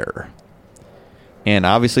rather wear? And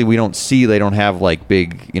obviously they don't have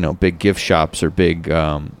big gift shops or big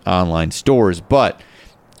online stores, but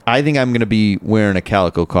I think I'm going to be wearing a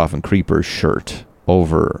Calico Coffin Creepers shirt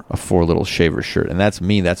over a Four Little Shavers shirt, and that's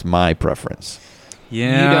me. That's my preference.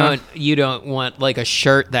 Yeah. You don't want a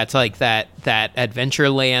shirt that's that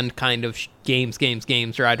Adventureland kind of games,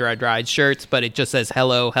 ride shirts, but it just says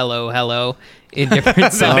hello in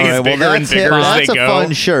different signs. All right, well, that's a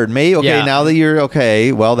fun shirt. Now that you're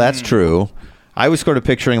okay, well, that's true. I was sort of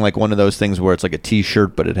picturing one of those things where it's a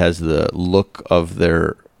T-shirt, but it has the look of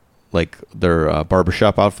their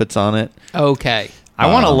barbershop outfits on it. Okay.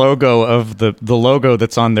 I want a logo of the logo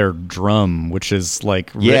that's on their drum, which is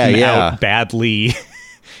written out badly.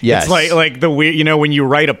 Yes. It's like the weird, when you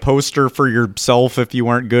write a poster for yourself, if you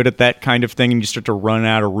weren't good at that kind of thing and you start to run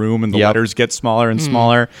out of room and the letters get smaller and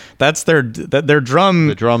smaller. That's their drum.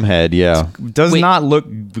 The drum head, yeah. Does not look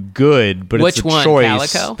good, but which it's a one?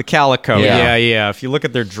 choice. Calico? The Calico. Yeah. Yeah. If you look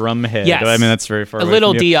at their drum head, yes. I mean, that's very far a away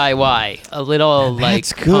little from you. DIY. A little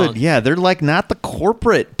That's good. punk. Yeah, they're not the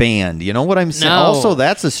corporate band. You know what I'm saying? No. Also,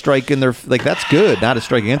 that's a strike in their that's good. Not a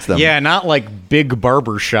strike against them. Yeah, not big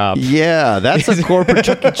barbershop. Yeah, that's a corporate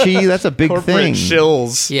Chuck E. Cheese. That's a big Corporate thing.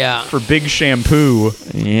 shills. Yeah. For big shampoo.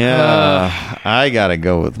 Yeah, I gotta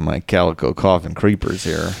go with my Calico Coffin Creepers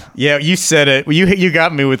here. Yeah, you said it. You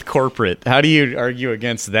got me with corporate. How do you argue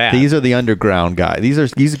against that? These are the underground guys.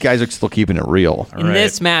 These guys are still keeping it real. In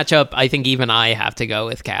this matchup, I think even I have to go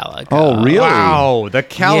with Calico. Oh, really? Wow, the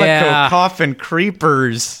Calico Yeah. Coffin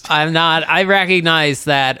Creepers. I recognize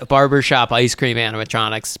that barbershop ice cream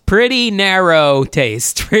animatronics, pretty narrow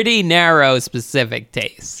taste, pretty narrow specific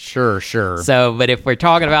taste. Sure. So, but if we're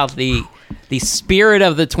talking about the spirit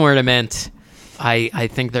of the tournament, I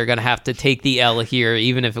think they're going to have to take the L here,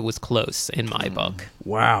 even if it was close in my book.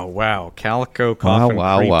 Wow. Calico Coffin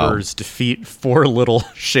Wow. Creepers defeat Four Little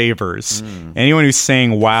Shavers. Anyone who's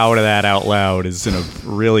saying wow to that out loud is in a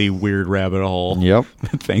really weird rabbit hole. Yep.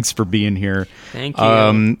 Thanks for being here. Thank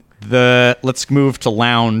you. Let's move to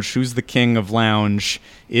lounge. Who's the king of lounge?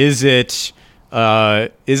 Is it a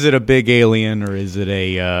big alien or is it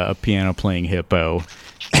a piano playing hippo?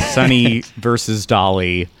 Sunny versus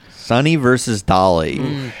Dolly. Sunny versus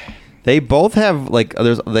Dolly. They both have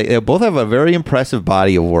they both have a very impressive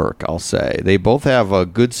body of work, I'll say. They both have a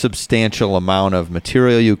good substantial amount of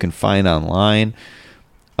material you can find online.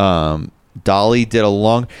 Dolly did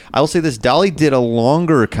I'll say this, Dolly did a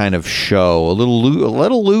longer kind of show, a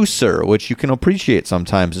little looser, which you can appreciate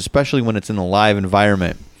sometimes, especially when it's in a live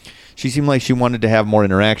environment. She seemed like she wanted to have more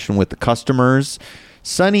interaction with the customers.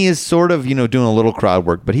 Sunny is sort of, doing a little crowd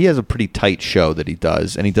work, but he has a pretty tight show that he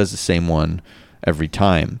does, and he does the same one every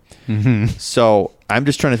time. Mm-hmm. So I'm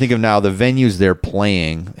just trying to think of now the venues they're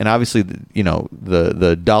playing, and obviously,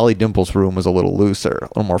 the Dolly Dimples room was a little looser, a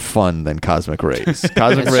little more fun than Cosmic Rays.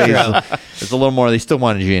 Cosmic Rays is a little more. They still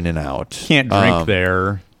wanted you in and out. Can't drink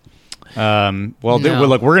there. No.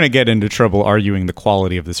 Look, we're going to get into trouble arguing the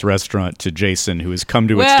quality of this restaurant to Jason, who has come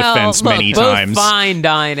to its defense many both times. Fine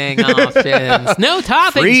dining options. No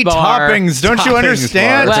toppings Free bar. toppings. Don't you Toppings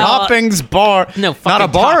understand? bar. Well, Toppings bar. No, not a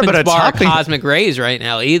bar, but a bar. topping. Cosmic Rays right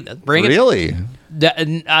now. Either. Bring it. Really?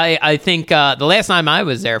 I think the last time I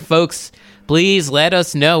was there, folks, please let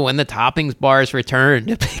us know when the toppings bars return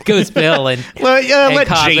to Pico's Bill and let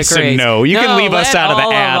Cosmic Jason Rays. know. You can leave us let out of the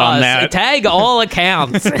all ad on us. that. Tag all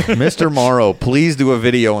accounts. Mr. Morrow, please do a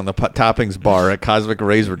video on the toppings bar at Cosmic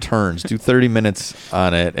Rays Returns. Do 30 minutes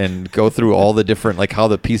on it and go through all the different, how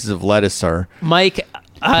the pieces of lettuce are. Mike,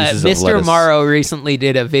 Pieces of Mr. lettuce. Morrow recently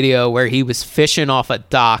did a video where he was fishing off a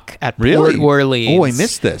dock at Really? Port Orleans. Oh, I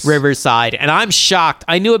missed this. Riverside. And I'm shocked.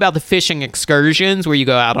 I knew about the fishing excursions where you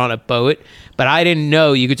go out on a boat, but I didn't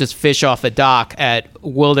know you could just fish off a dock at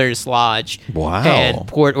Wilderness Lodge Wow. and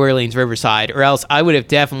Port Orleans Riverside, or else I would have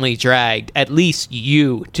definitely dragged at least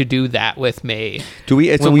you to do that with me. Do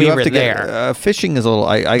we? So when we we have were to there. get Fishing is a little.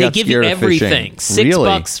 I They got give you scared of everything. fishing. $6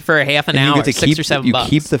 Really? for half an And you hour, get to 6 or 7 you bucks.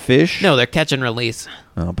 keep the fish? No, they're catch and release.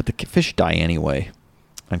 Oh, but the fish die anyway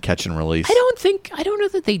on catch and release. I don't know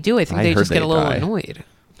that they do. I think I they heard just get they a little die. annoyed.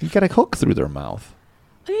 You got a hook through their mouth.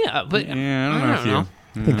 Yeah, but Yeah, I don't know if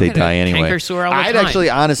you. I think they die anyway. canker sore all the I'd time. actually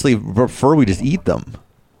honestly prefer we just eat them.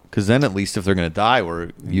 Because then at least if they're going to die,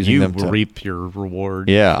 we're using You them to... reap your reward.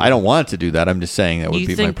 Yeah, I don't want to do that. I'm just saying that would You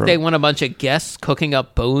be my think preference. they want a bunch of guests cooking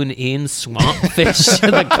up bone-in swamp fish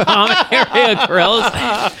in the common area grills?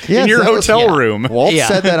 Yes, In your that was- hotel yeah. room. Walt Yeah.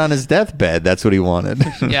 said that on his deathbed. That's what he wanted.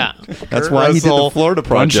 Yeah. That's why he did the Russell, Florida bunch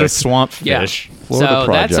project. of swamp Yeah. fish. Florida so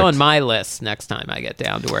that's project. on my list next time I get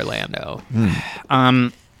down to Orlando.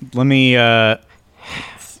 Let me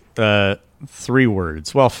 3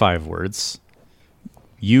 words. Well, 5 words.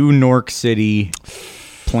 Nork City,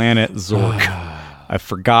 Planet Zork. I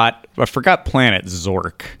forgot Planet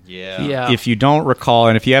Zork. Yeah. If you don't recall,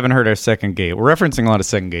 and if you haven't heard our Second Gate, we're referencing a lot of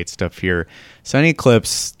Second Gate stuff here. Sunny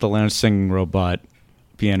Eclipse, the lounge singing robot,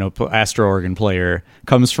 Astro organ player,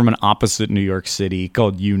 comes from an opposite New York City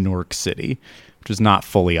called Nork City, which is not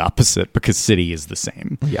fully opposite because city is the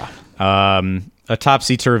same. Yeah. A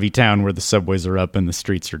topsy-turvy town where the subways are up and the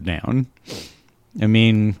streets are down. I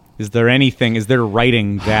mean, is there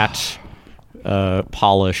writing that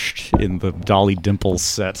polished in the Dolly Dimples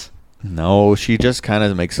set? No, she just kind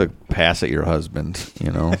of makes a pass at your husband.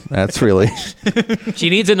 That's really... She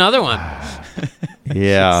needs another one.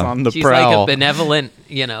 Yeah. On the She's prowl. like a benevolent,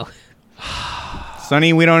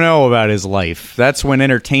 Sonny, we don't know about his life. That's when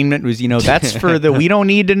entertainment was, that's for we don't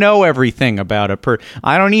need to know everything about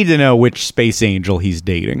I don't need to know which space angel he's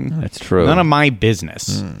dating. That's true. None of my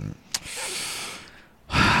business.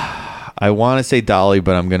 I want to say Dolly,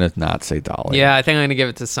 but I'm going to not say Dolly. Yeah, I think I'm going to give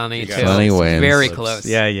it to Sunny, too. Sunny It's wins. very close.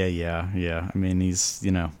 Yeah. I mean, he's,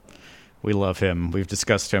 we love him. We've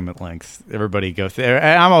discussed him at length. Everybody go there.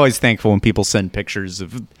 I'm always thankful when people send pictures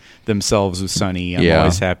of themselves with Sunny. I'm Yeah.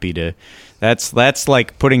 always happy to. That's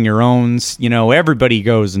like putting your own. Everybody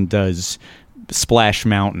goes and does Splash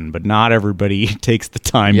Mountain, but not everybody takes the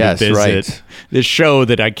time Yes, to visit right. this show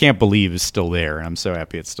that I can't believe is still there. And I'm so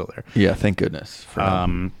happy it's still there. Yeah, thank goodness. for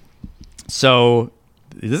him. So.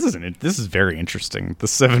 This is very interesting. The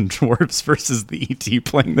Seven Dwarfs versus the ET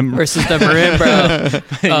playing the Versus the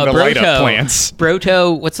Marimba. the light up Broto. plants.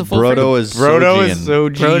 Broto, what's the full Broto name? is Brodo is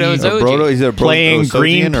Sojian. Brodo is Oji. Brodo, is it playing Brodo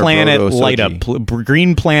Green Sojian or Planet Brodo light Soji? up,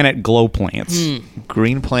 Green Planet glow plants.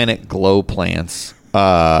 Green Planet glow plants.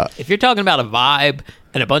 If you're talking about a vibe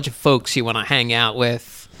and a bunch of folks you want to hang out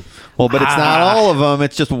with, Well, but it's not all of them.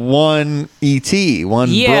 It's just one ET, one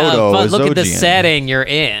yeah, Brodo but look at the Zojian. setting you're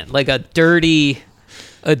in. Like a dirty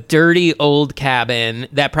old cabin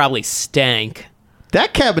that probably stank.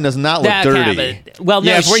 That cabin does not look That dirty. cabin. Well,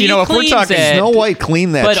 no, Yeah, if we're- she if we're cleans talking it, Snow White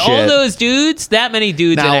cleaned that but shit. all those dudes, that many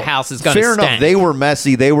dudes in Now, a house is going to fair stank. enough. They were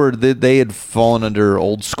messy. They had fallen under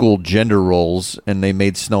old school gender roles, and they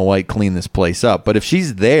made Snow White clean this place up. But if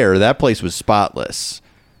she's there, that place was spotless.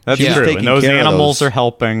 That's She's true. taking And those care of animals those. are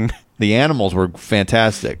helping. The animals were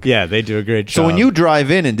fantastic. Yeah, they do a great job. So when you drive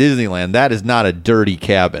in Disneyland, that is not a dirty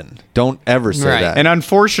cabin. Don't ever say Right. that. and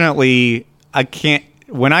unfortunately, I can't.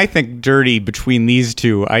 When I think dirty between these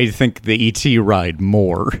two, I think the ET ride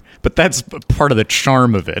more. But that's part of the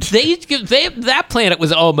charm of it. That planet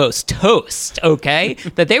was almost toast. Okay,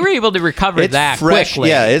 that they were able to recover it's that fresh. quickly.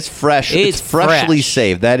 Yeah, it's fresh. It's freshly fresh.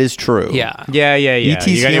 saved. That is true. Yeah. Yeah. ET's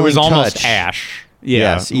It was healing almost touch. ash. Yeah,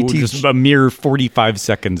 Yes, ET's just a mere 45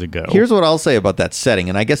 seconds ago. Here's what I'll say about that setting,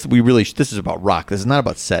 and I guess we really this is about rock. This is not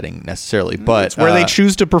about setting necessarily, but it's where they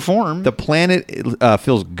choose to perform. the planet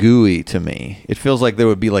feels gooey to me. It feels like there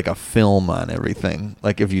would be like a film on everything.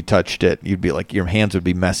 Like if you touched it, you'd be like your hands would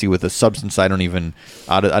be messy with a substance I don't even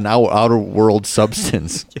an outer world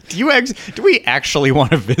substance. Do we actually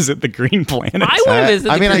want to visit the Green Planet? I want to visit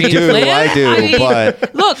the I mean, I Green do, Planet. I do,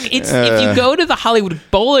 but- look, it's if you go to the Hollywood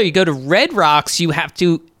Bowl or you go to Red Rocks, you have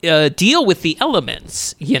to deal with the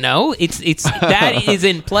elements. It's that is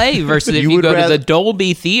in play versus if You you would go to rather- the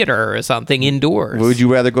Dolby Theater or something indoors. Would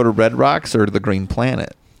you rather go to Red Rocks or to the Green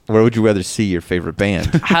Planet? Where would you rather see your favorite band?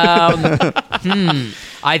 I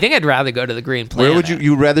think I'd rather go to the Green Planet. Where would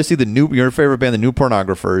you rather see your favorite band, the New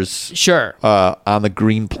Pornographers, Sure. on the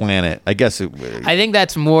Green Planet? I guess it. I think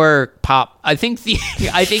that's more pop. I think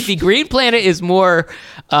the Green Planet is more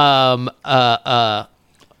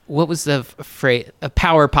what was the phrase?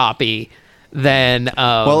 Power poppy than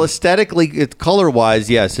Well, aesthetically, color wise,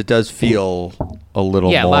 yes, it does feel a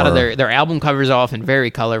little yeah, more. a lot of their album covers often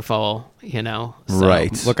very colorful, so.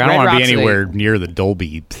 Right. Look, I don't Red want to be Rocks, anywhere near the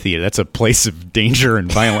Dolby Theater. That's a place of danger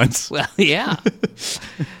and violence. Well, yeah.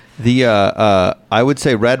 The I would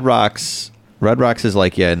say Red Rocks is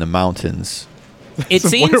like in the mountains. It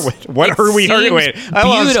seems. What are we? Wait, I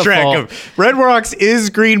lost track of. Red Rocks is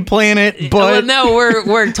Green Planet, but Well, no,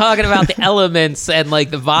 we're talking about the elements and like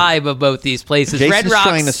the vibe of both these places. Jason's Red Rocks.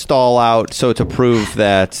 trying to stall out so to prove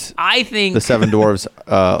that I think the Seven Dwarves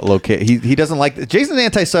locate. He doesn't like Jason's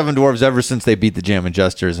anti Seven Dwarves ever since they beat the Jammin'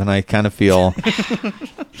 Jesters, and I kind of feel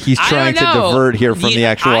he's trying to divert here from the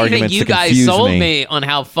actual arguments I think to you guys confuse sold me. me on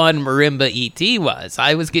how fun Marimba ET was.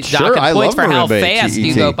 I was getting Sure, I points love for how Marimba fast ET.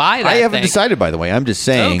 you go by that. I haven't thing. decided, by the way. I'm just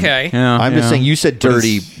saying. Okay. Yeah, I'm just yeah. saying. You said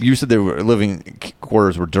dirty. You said their living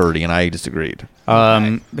quarters were dirty, and I disagreed.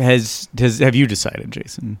 have you decided,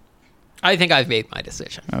 Jason? I think I've made my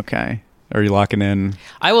decision. Okay. Are you locking in?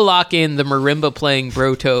 I will lock in the marimba playing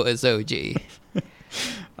Broto as OG.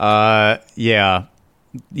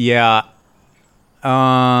 Yeah.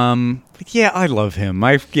 Yeah, I love him.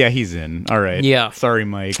 He's in. All right. Yeah. Sorry,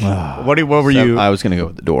 Mike. What were you? I was going to go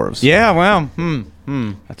with the Dwarves. Yeah. Well.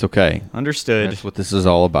 That's okay. Understood. That's what this is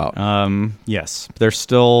all about. Yes, they're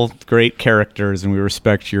still great characters, and we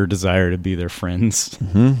respect your desire to be their friends.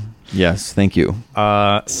 Yes, thank you.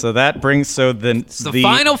 So that brings The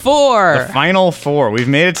final four. The final four. We've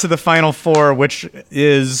made it to the final four, which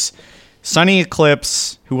is Sunny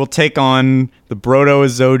Eclipse, who will take on the Broto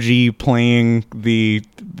Azogi playing the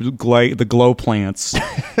glow plants.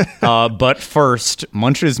 But first,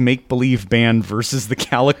 Munch's Make Believe Band versus the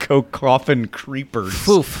Calico Coffin Creepers.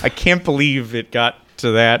 Oof. I can't believe it got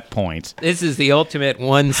to that point. This is the ultimate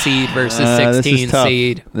 1 seed versus This 16 is tough.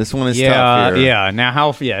 seed. This one is tough here. Yeah.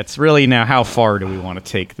 Now, it's really now how far do we want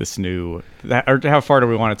to take this or how far do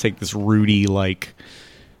we want to take this Rudy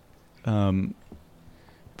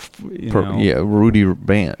Rudy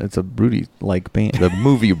band. It's a Rudy-like band. The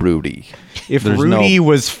movie Rudy. If There's Rudy no-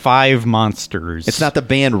 was five monsters, It's not the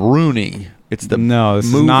band Rooney. It's the no. This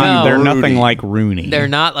is movie not. They're Rudy. nothing like Rooney. They're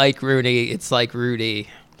not like Rudy. It's like Rudy.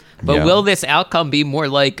 But Yeah. will this outcome be more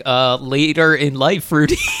like later in life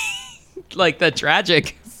Rudy? Like the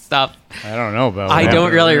tragic stuff. I don't know about. I what don't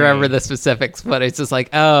happened really to Rooney. remember the specifics, but it's just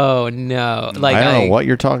like, oh no. Like I don't know what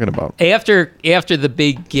you're talking about. after the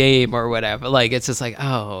big game or whatever, like it's just like,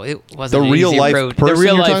 oh, it wasn't The an real easy life road. person The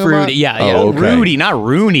real you're life talking Rudy. about? Yeah, Oh, yeah. okay. Rudy, not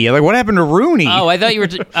Rooney. Like, what happened to Rooney? Oh, I thought you were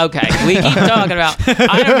okay. We keep talking about.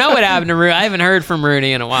 I don't know what happened to Rooney. I haven't heard from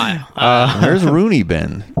Rooney in a while. Where's Rooney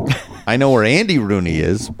been? I know where Andy Rooney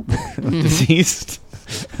is. Deceased.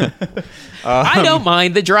 I don't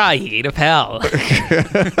mind the dry heat of hell.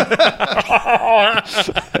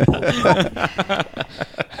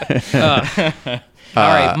 All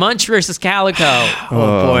right, Munch versus Calico.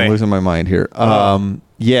 Oh boy. I'm losing my mind here.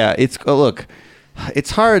 Yeah, look,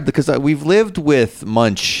 it's hard because we've lived with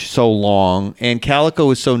Munch so long, and Calico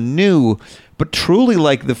is so new. But truly,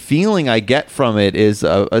 like the feeling I get from it is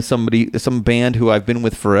some band who I've been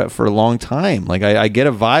with for a long time. Like I get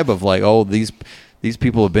a vibe of like, oh, these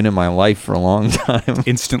people have been in my life for a long time.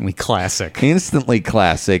 Instantly classic. Instantly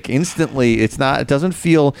classic. Instantly, it doesn't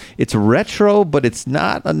feel, it's retro, but it's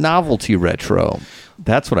not a novelty retro.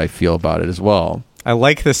 That's what I feel about it as well. I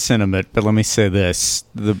like the sentiment, but let me say this: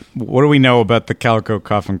 what do we know about the Calico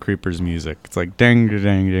Coffin Creepers music? It's like ding,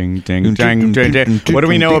 ding, ding, ding, ding, ding, ding. What do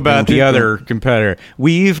we know about the other competitor?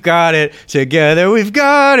 We've got it together. We've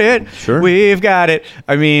got it. Sure. We've got it.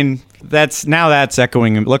 I mean, that's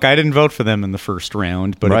echoing. Look, I didn't vote for them in the first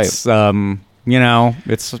round, but Right. it's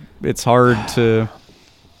it's hard to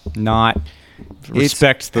not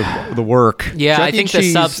respect the work. Yeah, Chuck I E. think the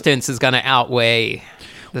Cheese- substance is going to outweigh.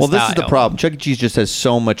 Well, this is the style. problem. Chuck E. Cheese just has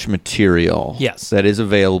so much material Yes. that is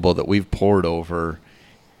available that we've poured over,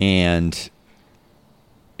 and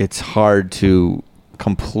it's hard to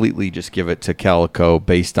completely just give it to Calico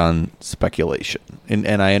based on speculation. And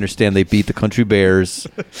I understand they beat the Country Bears.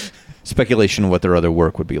 Speculation of what their other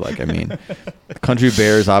work would be like. I mean, the Country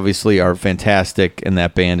Bears obviously are fantastic, and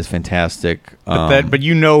that band is fantastic. But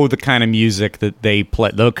you know the kind of music that they play.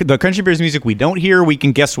 The Country Bears music we don't hear, we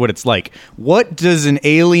can guess what it's like. What does an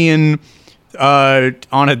alien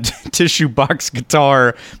on a tissue box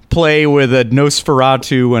guitar play with a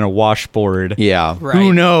Nosferatu and a washboard? Yeah. Right.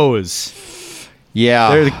 Who knows?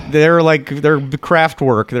 Yeah. They're craft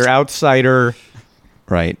work. They're outsider.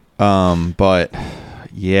 Right. But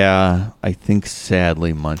yeah, I think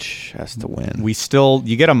sadly Munch has to win.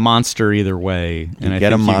 You get a monster either way. You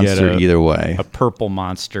get a monster either way. A purple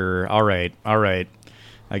monster. All right.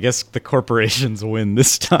 I guess the corporations win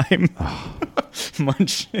this time.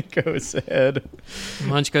 Munch goes ahead.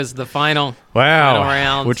 Munch goes to the final Wow.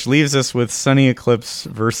 round. Which leaves us with Sunny Eclipse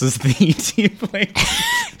versus the E.T. plane.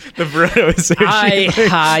 The Brodo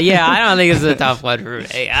Association. I don't think it's a tough one for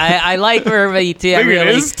me. I like Verity. I think it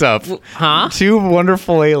is tough. Huh? Two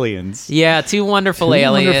wonderful aliens. Yeah, two wonderful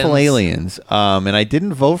aliens. Wonderful aliens. And I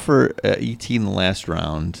didn't vote for E.T. in the last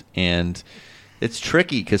round, and it's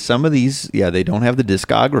tricky because some of these, they don't have the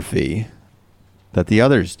discography that the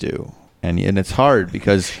others do, and it's hard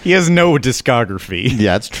because He has no discography.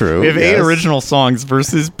 yeah, it's true. We have 8 yes. original songs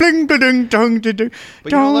versus bling ding dong ding.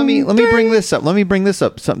 But let me bring this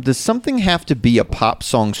up. Does something have to be a pop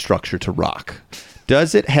song structure to rock?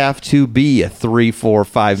 Does it have to be a 3, 4,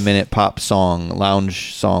 5 minute pop song,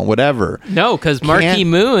 lounge song, whatever? No, because Marquee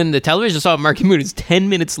Moon, the television song of Marquee Moon is 10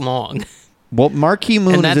 minutes long. Well, Marquee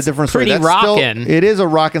Moon And is a that's different story. pretty That's still- rockin'. It is a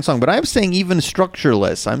rockin' song, but I'm saying even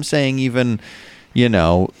structureless. I'm saying even,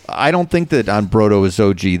 I don't think that on Brodo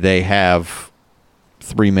Azogi they have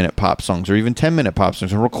 3-minute pop songs or even 10-minute pop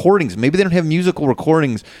songs and recordings. Maybe they don't have musical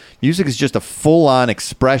recordings. Music is just a full-on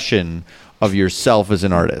expression of yourself as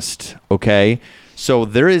an artist, okay? So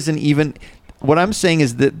there isn't even... What I'm saying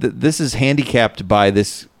is that this is handicapped by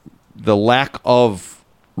the lack of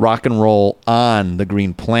rock and roll on the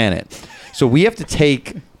Green Planet. So we have to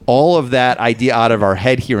take all of that idea out of our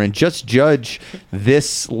head here and just judge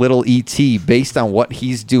this little E.T. based on what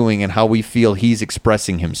he's doing and how we feel he's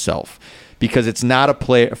expressing himself, because it's not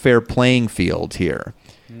a fair playing field here.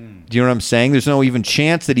 Do you know what I'm saying? There's no even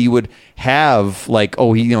chance that he would have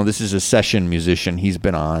this is a session musician. He's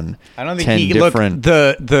been on. I don't think 10 different.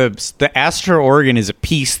 The Astro organ is a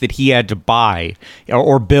piece that he had to buy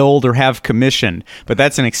or build or have commissioned, but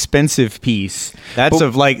that's an expensive piece. That's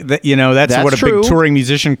But- that's what a true. big touring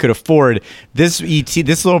musician could afford. This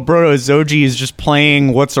little Brodo Azogi is just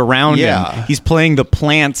playing what's around Yeah. him. He's playing the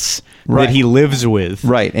plants Right. that he lives with.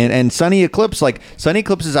 Right, and Sunny Eclipse,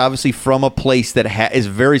 is obviously from a place that is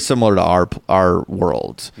very similar to our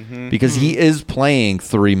world, because he is playing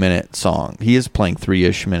 3-minute song. He is playing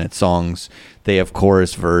 3-ish minute songs. They have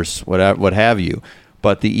chorus, verse, what have you.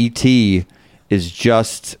 But the ET is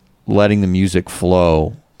just letting the music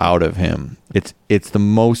flow out of him. It's the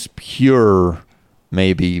most pure,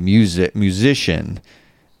 maybe musician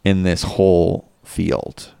in this whole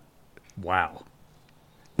field. Wow.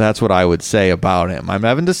 That's what I would say about him. I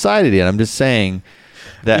haven't decided yet. I'm just saying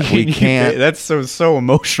that we can't. That's so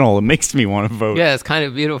emotional. It makes me want to vote. Yeah, it's kind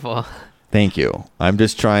of beautiful. Thank you. I'm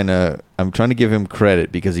trying to give him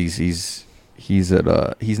credit because he's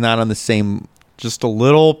not on the same. Just a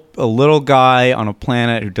little guy on a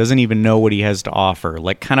planet who doesn't even know what he has to offer.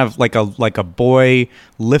 Kind of like a boy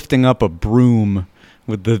lifting up a broom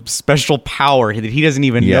with the special power that he doesn't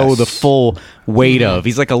even know the full weight of.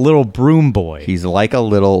 He's like a little broom boy. He's like a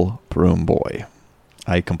little broom boy.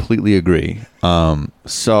 I completely agree.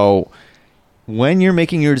 So when you're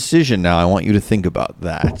making your decision now, I want you to think about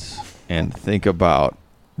that and think about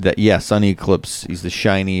that. Yes, Sunny Eclipse, he's the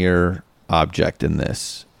shinier object in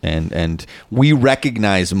this. And we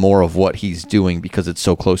recognize more of what he's doing because it's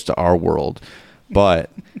so close to our world. But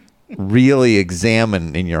really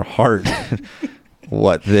examine in your heart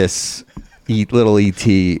what this little ET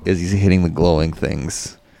is. He's hitting the glowing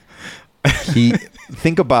things.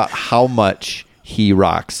 Think about how much he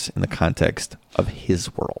rocks in the context of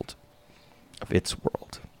his world, of its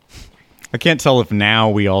world. I can't tell if now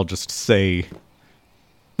we all just say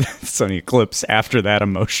Sunny Eclipse after that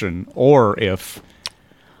emotion, or if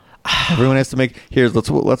Everyone has to make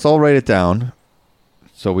let's all write it down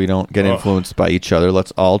so we don't get influenced by each other.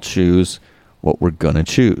 Let's all choose what we're gonna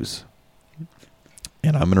choose,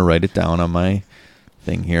 and I'm gonna write it down on my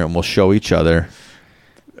thing here, and we'll show each other,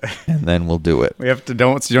 and then we'll do it. we have to.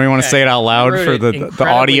 Don't you want to say it out loud Wrote for it the incredibly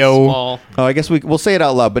audio? small. Oh, I guess we'll say it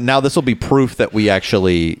out loud, but now this will be proof that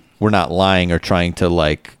we're not lying or trying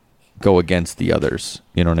to go against the others.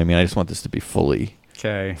 You know what I mean? I just want this to be fully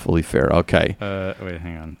Okay. fair. Okay. Wait,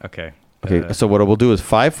 hang on. Okay. Okay. So what we'll do is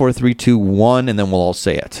 5, 4, 3, 2, 1, and then we'll all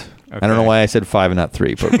say it. I don't know Okay. why I said 5 and not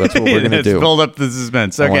 3, but that's what we're gonna Let's do. build up the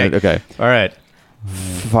suspense. I Okay. wanted- okay. All right.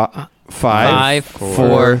 5, 5,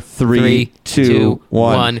 4, 3, 2,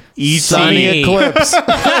 1. E.T. Sunny. Eclipse.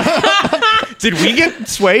 Did we get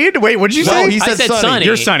swayed? Wait, what did you No, say? he said I said Sunny. Sunny.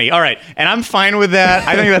 You're Sunny. All right. And I'm fine with that.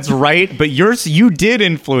 I think that's right. But you did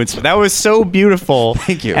influence me. That was so beautiful.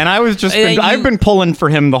 Thank you. And I was just And I've been pulling for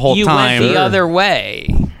him the whole You time. went the other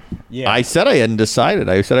way. I said I hadn't decided.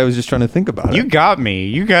 I said I was just trying to think about You it. got me.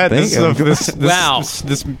 You got Thank this. you. Wow.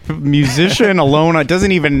 This musician alone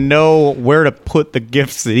doesn't even know where to put the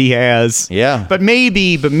gifts that he has. Yeah. But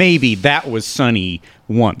maybe that was Sonny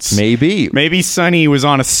once. Maybe Sonny was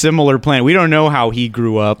on a similar planet. We don't know how he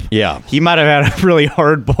grew up. Yeah. He might have had a really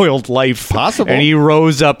hard-boiled life. Possible. And he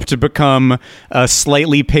rose up to become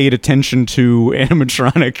slightly paid attention to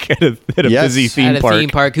animatronic at a Yes. busy theme At a park. theme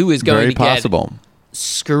park, who is going Very to get possible.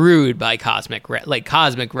 screwed by Cosmic Ray. Like,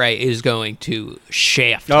 Cosmic Ray is going to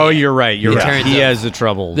shaft Oh, him you're right. You're in right. terms He of has the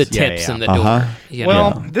troubles. the Yeah, tips yeah. and the door. You know?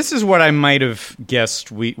 Well, this is what I might have guessed.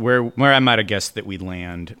 Where I might have guessed that we'd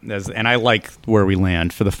land, and I like where we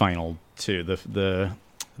land for the final two.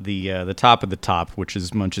 The top of the top, which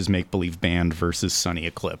is Munch's Make Believe Band versus Sunny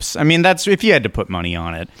Eclipse. I mean, that's if you had to put money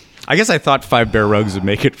on it. I guess I thought Five Bear Rugs would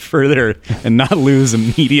make it further and not lose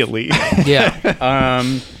immediately. yeah.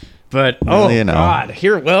 But Well, you know. God,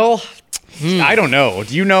 here, well, I don't know.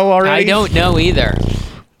 Do you know already? I don't know either.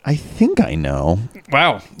 I think I know.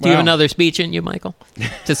 Wow. Do you have another speech in you, Michael,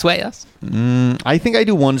 to sway us? I think I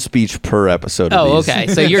do one speech per episode. Oh, of these. okay.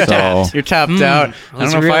 So you're tapped. You're tapped out. I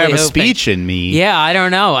was don't know if I really have a hoping. speech in me. Yeah, I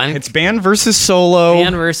don't know. It's band versus solo.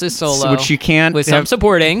 band versus solo, which you can't with some have-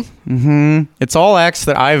 supporting. It's all acts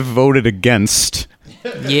that I've voted against,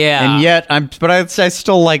 Yeah, and yet I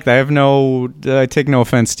still like that. I take no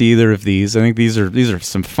offense to either of these. I think these are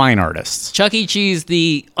some fine artists. Chuck E. Cheese,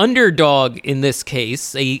 the underdog in this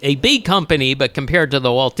case, a big company, but compared to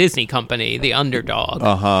the Walt Disney Company, the underdog.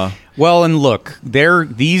 Well, and look,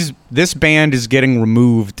 this band is getting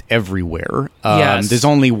removed everywhere. Yes. There's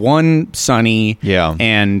only one Sonny. Yeah.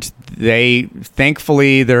 And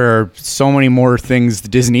thankfully, there are so many more things that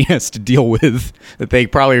Disney has to deal with that they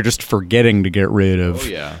probably are just forgetting to get rid of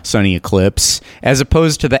Sonny Eclipse, as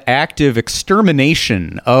opposed to the active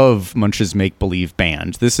extermination of Munch's Make Believe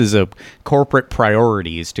Band. This is a corporate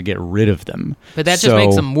priority is to get rid of them. But that just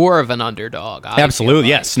makes them more of an underdog. I Absolutely,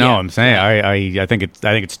 feel like. yes. No, Yeah. I'm saying I think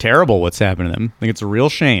it's terrible what's happened to them. I think it's a real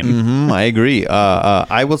shame. I agree.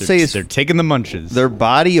 I will say They're taking the munches. their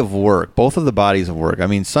body of work, both of the bodies of work. I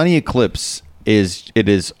mean, Sunny Eclipse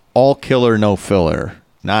is all killer, no filler.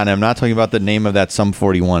 I'm not talking about the name of that Sum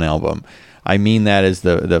 41 album. I mean that as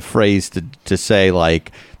the phrase to say,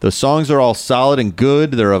 like, the songs are all solid and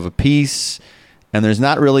good. They're of a piece, and there's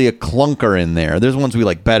not really a clunker in there. There's ones we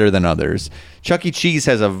like better than others. Chuck E. Cheese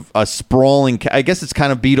has a sprawling... I guess it's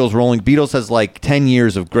kind of Beatles rolling. Beatles has like 10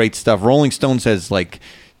 years of great stuff. Rolling Stones has like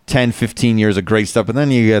 10, 15 years of great stuff, but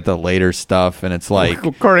then you get the later stuff, and it's like...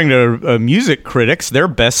 According to music critics, their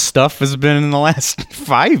best stuff has been in the last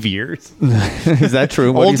 5 years. Is that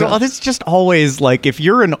true? What do you think? It's just always like if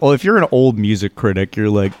you're an old music critic, you're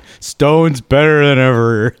like Stone's better than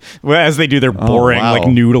ever. Well, as they do their boring wow. like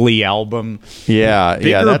noodly album. Yeah,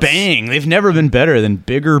 Bigger that's- Bang. They've never been better than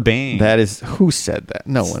Bigger Bang. That is... Who said that?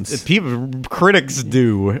 No one's... Critics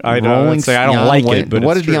do. I Rolling don't say I don't Jan like Wen- it, but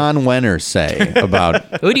what it's did true. Jan Wenner say about...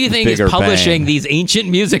 Who do you think is Bigger publishing Bang? these ancient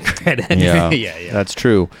music critics? Yeah, Yeah. that's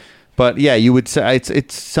true. But yeah, you would say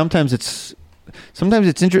it's sometimes it's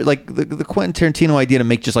interesting. Like the Quentin Tarantino idea to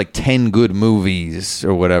make just like 10 good movies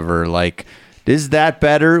or whatever. Like, is that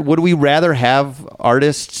better? Would we rather have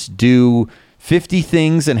artists do 50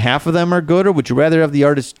 things and half of them are good, or would you rather have the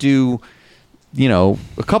artists do, you know,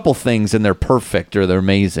 a couple things and they're perfect or they're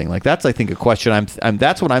amazing? Like, that's, I think, a question I'm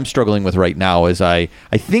that's what I'm struggling with right now. Is I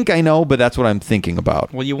think I know, but that's what I'm thinking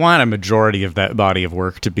about. Well, you want a majority of that body of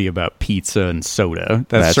work to be about pizza and soda.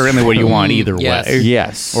 That's That's certainly what you want either Yes. way.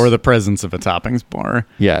 Yes. Or the presence of a toppings bar.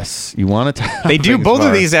 Yes, you want to. They do. Both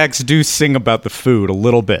of these acts do sing about the food a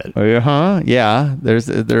little bit. Yeah.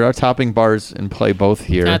 There are topping bars in play both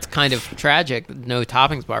here. That's kind of tragic. No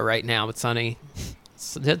toppings bar right now with Sonny.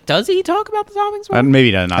 Does he talk about the toppings bar?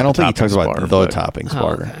 Maybe not. I don't the think he talks toppings about bar, the but toppings Oh,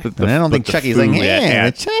 bar. okay. And I don't think the Chucky's like, food yeah,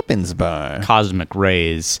 at- the toppings bar. Cosmic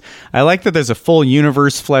rays. I like that there's a full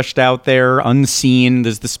universe fleshed out there, unseen.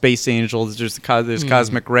 There's the Space Angels. There's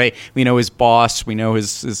Cosmic Ray. We know his boss. We know his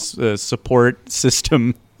support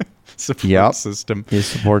system. System. His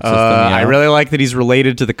support system. I really like that he's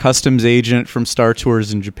related to the customs agent from Star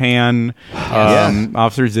Tours in Japan,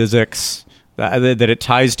 Officer Zizix. That it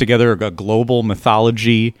ties together a global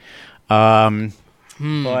mythology. But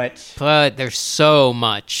there's so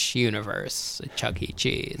much universe at Chuck E.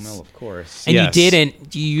 Cheese. of course, And you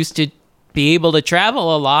used to be able to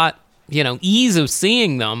travel a lot, ease of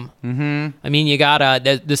seeing them. Mm-hmm. I mean, you got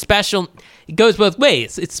the special, it goes both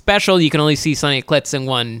ways. It's special, you can only see Sunny Eclipse in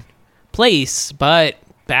one place, but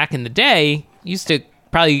back in the day, you used to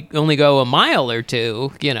probably only go a mile or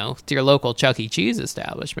two, to your local Chuck E. Cheese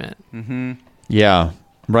establishment. Yeah.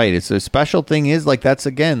 Right. It's a special thing is like that's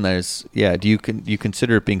again. There's do you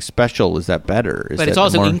consider it being special? Is that better? Is But it's that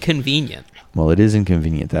also more- inconvenient. Well, it is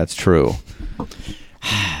inconvenient. That's true.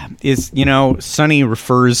 Sonny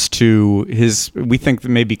refers to we think that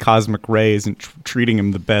maybe Cosmic Ray isn't treating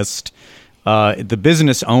him the best. The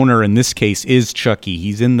business owner in this case is Chucky.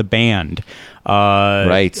 He's in the band.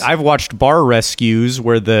 Right. I've watched bar rescues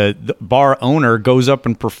where the bar owner goes up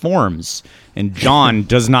and performs, and John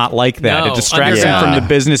does not like that. No, It distracts him Underground. from the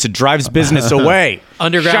business. It drives business away. Shut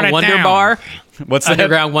Underground it Wonder down. Bar. What's that?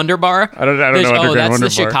 Underground Wonder Bar. I don't know There's- Underground that's Wonder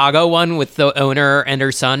the Bar. Chicago one with the owner and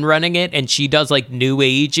her son running it, and she does like new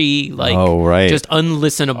agey, like Oh, right. just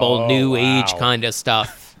unlistenable new age kind of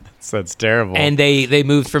stuff. So that's terrible. And they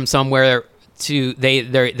moved from somewhere to they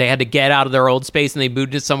had to get out of their old space, and they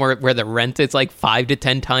moved to somewhere where the rent is like 5 to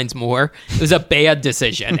 10 times more. It was a bad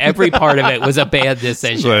decision. Every part of it was a bad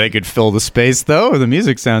decision. So they could fill the space, though. The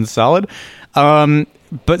music sounds solid.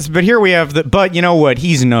 But here we have but you know what?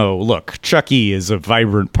 Look, Chucky is a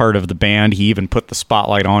vibrant part of the band. He even put the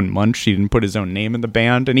spotlight on Munch. He didn't put his own name in the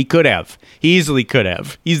band, and he could have. He easily could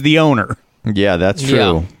have. He's the owner. Yeah, that's true.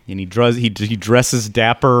 Yeah. And he dresses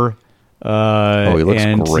dapper. He looks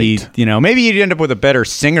and great. Maybe you'd end up with a better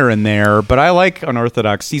singer in there, but I like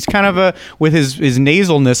Unorthodox. He's kind of with his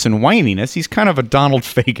nasalness and whininess, he's kind of a Donald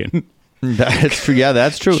Fagen. That's true. Yeah,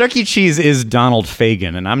 that's true. Chuck E. Cheese is Donald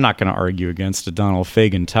Fagen, and I'm not going to argue against a Donald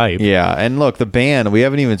Fagen type. Yeah, and look, the band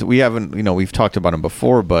we've talked about him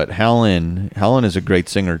before, but Helen is a great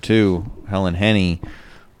singer too. Helen Henney,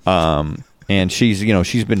 and she's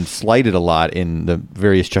been slighted a lot in the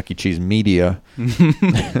various Chuck E. Cheese media.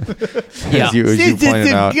 Yeah. as you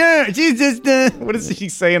pointed out. She's just what does she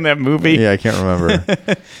say in that movie? Yeah, I can't remember,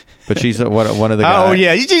 but she's one of the guys. Oh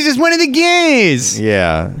yeah, she's just one of the gays.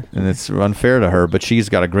 Yeah, and it's unfair to her, but she's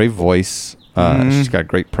got a great voice. She's got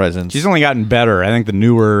great presence. She's only gotten better. I think the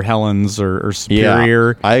newer Helens are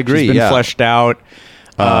superior. I agree, She's been yeah. fleshed out.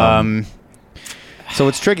 So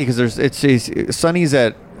it's tricky because Sonny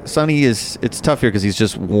is it's tough here because he's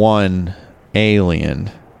just one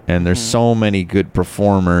alien, and there's so many good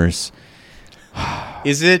performers.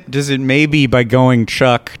 Does it maybe by going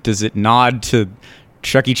Chuck, does it nod to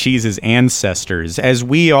Chuck E. Cheese's ancestors? As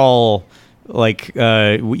we all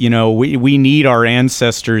we need our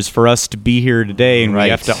ancestors for us to be here today, and Right. we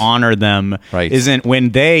have to honor them. Right. Isn't when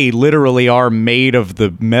they literally are made of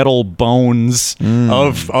the metal bones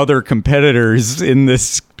of other competitors in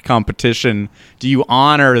this competition? Do you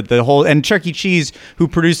honor the whole and Chuck E. Cheese, who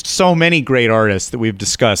produced so many great artists that we've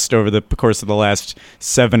discussed over the course of the last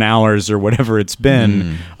 7 hours or whatever it's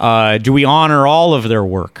been? Do we honor all of their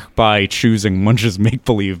work by choosing Munch's Make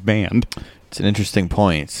Believe Band? It's an interesting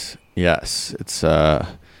point. Yes, it's the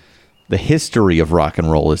history of rock and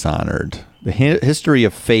roll is honored. The history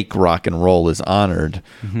of fake rock and roll is honored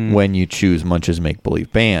when you choose Munch's Make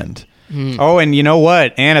Believe Band. Oh, and you know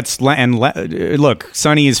what? And look,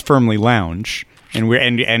 Sonny is firmly lounge, and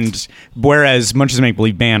whereas Munch's Make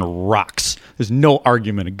Believe Band rocks. There's no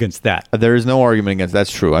argument against that. There is no argument against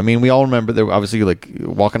that's true. I mean, we all remember there obviously like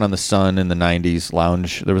Walking on the Sun in the 90s,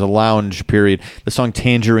 lounge. There was a lounge period. The song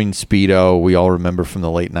Tangerine Speedo, we all remember from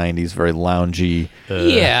the late 90s, very loungy.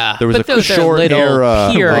 Yeah, There was but a those are short little era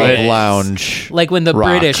of periods. lounge. Like when the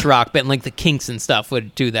rock. British rock band, like the Kinks and stuff,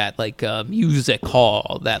 would do that, like music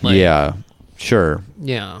hall. That like Yeah, sure.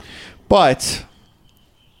 yeah. But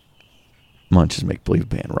Munch's Make Believe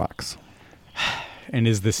Band rocks. And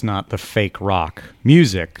is this not the fake rock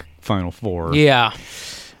music Final Four? Yeah.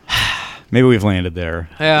 Maybe we've landed there.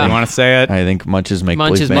 Yeah. You want to say it? I think Munch's Make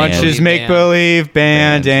Munch's Believe Band. Munch's Make Believe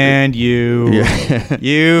Band, and you. Yeah.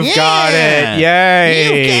 You've got it. Yay.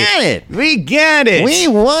 You got it. We got it. We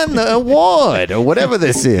won the award, or whatever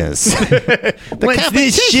this is. The What's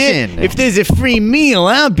this shit? competition. If there's a free meal,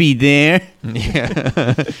 I'll be there.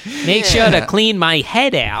 Make sure to clean my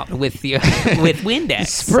head out with Windex.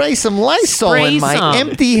 Spray some Lysol Spray in my some.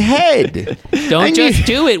 empty head. Don't just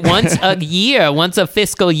do it once a year, once a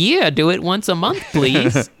fiscal year. Do it once a month,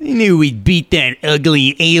 please. I knew we'd beat that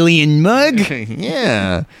ugly alien mug.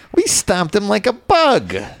 Yeah, we stomped him like a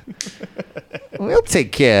bug. We'll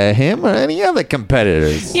take care of him or any other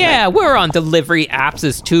competitors. Yeah, we're on delivery apps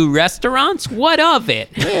as 2 restaurants. What of it?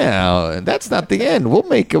 Yeah, that's not the end. We'll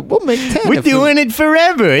make 10. We're if we- doing it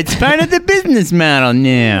forever. It's part of the business model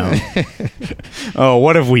now. Oh,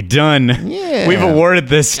 what have we done? Yeah. We've awarded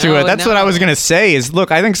this to No, it. That's what I was going to say is,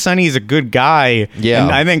 look, I think Sonny's a good guy. Yeah.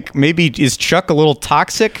 And I think maybe, is Chuck a little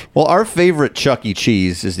toxic? Well, our favorite Chuck E.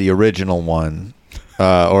 Cheese is the original one.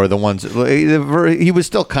 Or the ones he was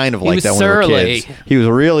still kind of like was that when we were surly. kids. He was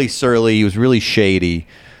really surly. He was really shady.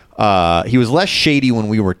 He was less shady when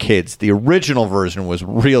we were kids. The original version was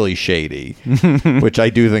really shady, which I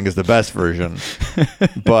do think is the best version.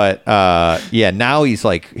 But now he's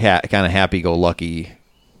like kind of happy-go-lucky,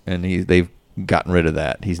 and they've gotten rid of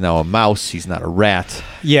that. He's now a mouse. He's not a rat.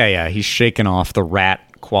 Yeah, he's shaken off the rat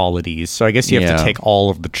qualities. So I guess you have to take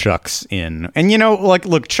all of the Chucks in. And,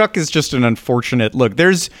 look, Chuck is just an unfortunate... Look,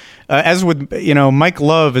 there's... as with, Mike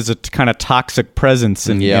Love is a kind of toxic presence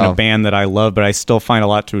in a band that I love, but I still find a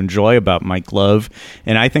lot to enjoy about Mike Love.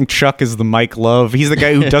 And I think Chuck is the Mike Love. He's the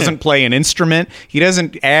guy who doesn't play an instrument. He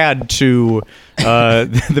doesn't add to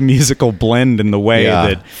the musical blend in the way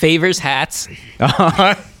that... Favors hats.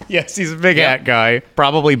 Yes, he's a big hat guy,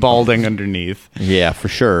 probably balding underneath. Yeah, for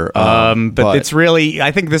sure. But it's really,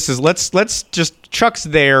 I think this is, let's just, Chuck's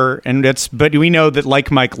there, but we know that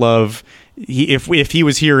like Mike Love, if he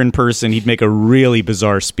was here in person, he'd make a really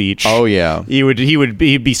bizarre speech. Oh yeah, he'd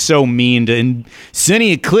be so mean to. And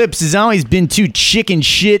Sonny Eclipse has always been too chicken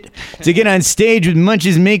shit to get on stage with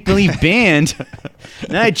Munch's Make Believe Band.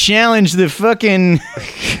 And I challenge the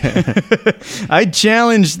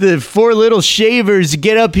Four Little Shavers to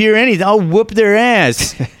get up here. I'll whoop their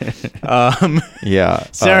ass.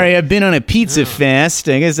 Sorry, I've been on a pizza fast.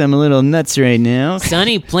 I guess I'm a little nuts right now.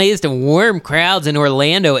 Sonny plays to warm crowds in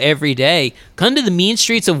Orlando every day. Come to the mean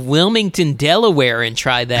streets of Wilmington, Delaware, and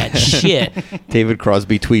try that shit. David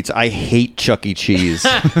Crosby tweets, "I hate Chuck E. Cheese."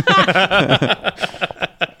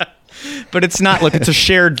 But it's not. Look, it's a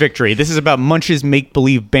shared victory. This is about Munch's Make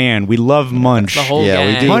Believe Band. We love Munch. The whole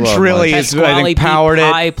gang. We do. Munch really is, I think, powered it.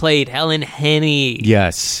 I played Helen Henny.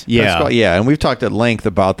 Yes. Yeah. And we've talked at length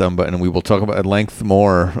about them, and we will talk about at length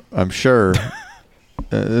more, I'm sure.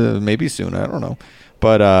 Maybe soon. I don't know.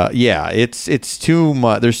 But it's too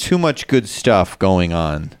much. There's too much good stuff going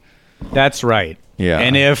on. That's right. Yeah.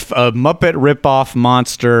 And if a Muppet ripoff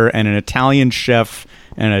monster and an Italian chef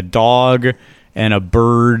and a dog and a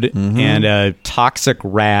bird and a toxic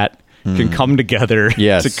rat can come together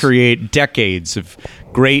to create decades of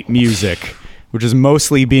great music, which is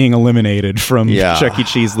mostly being eliminated from Chuck E.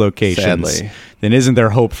 Cheese locations, sadly, then isn't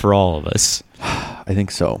there hope for all of us? I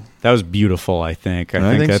think so. That was beautiful, I think.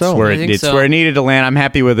 I think that's so. where it's where it needed to land. I'm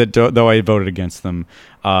happy with it, though I voted against them.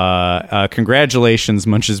 Congratulations,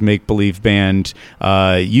 Munch's Make Believe Band.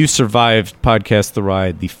 You survived Podcast The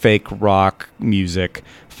Ride, the fake rock music.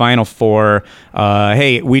 Final Four.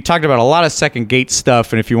 Hey, we talked about a lot of Second Gate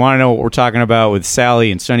stuff, and if you want to know what we're talking about with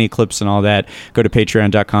Sally and Sonny Eclipse and all that, go to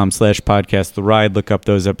patreon.com/podcast the ride, look up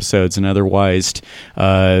those episodes, and otherwise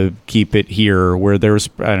keep it here where there's,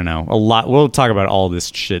 I don't know, a lot. We'll talk about all this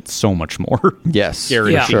shit so much more. Yes.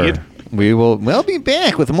 Guaranteed. Sure. We'll be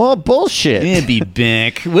back with more bullshit. We'll be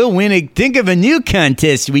back. We'll win think of a new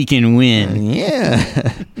contest we can win. Yeah.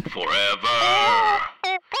 Forever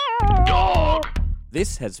Dog.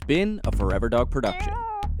 This has been a Forever Dog production.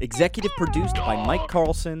 Executive produced by Mike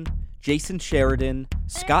Carlson, Jason Sheridan,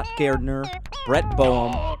 Scott Gardner, Brett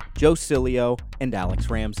Boehm, Joe Cilio, and Alex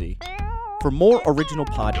Ramsey. For more original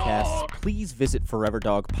podcasts, please visit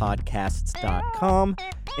foreverdogpodcasts.com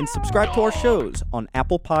and subscribe to our shows on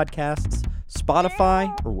Apple Podcasts, Spotify,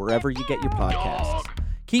 or wherever you get your podcasts.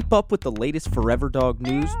 Keep up with the latest Forever Dog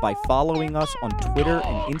news by following us on Twitter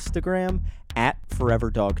and Instagram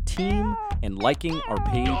 @ForeverDogTeam and liking our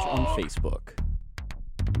page on Facebook.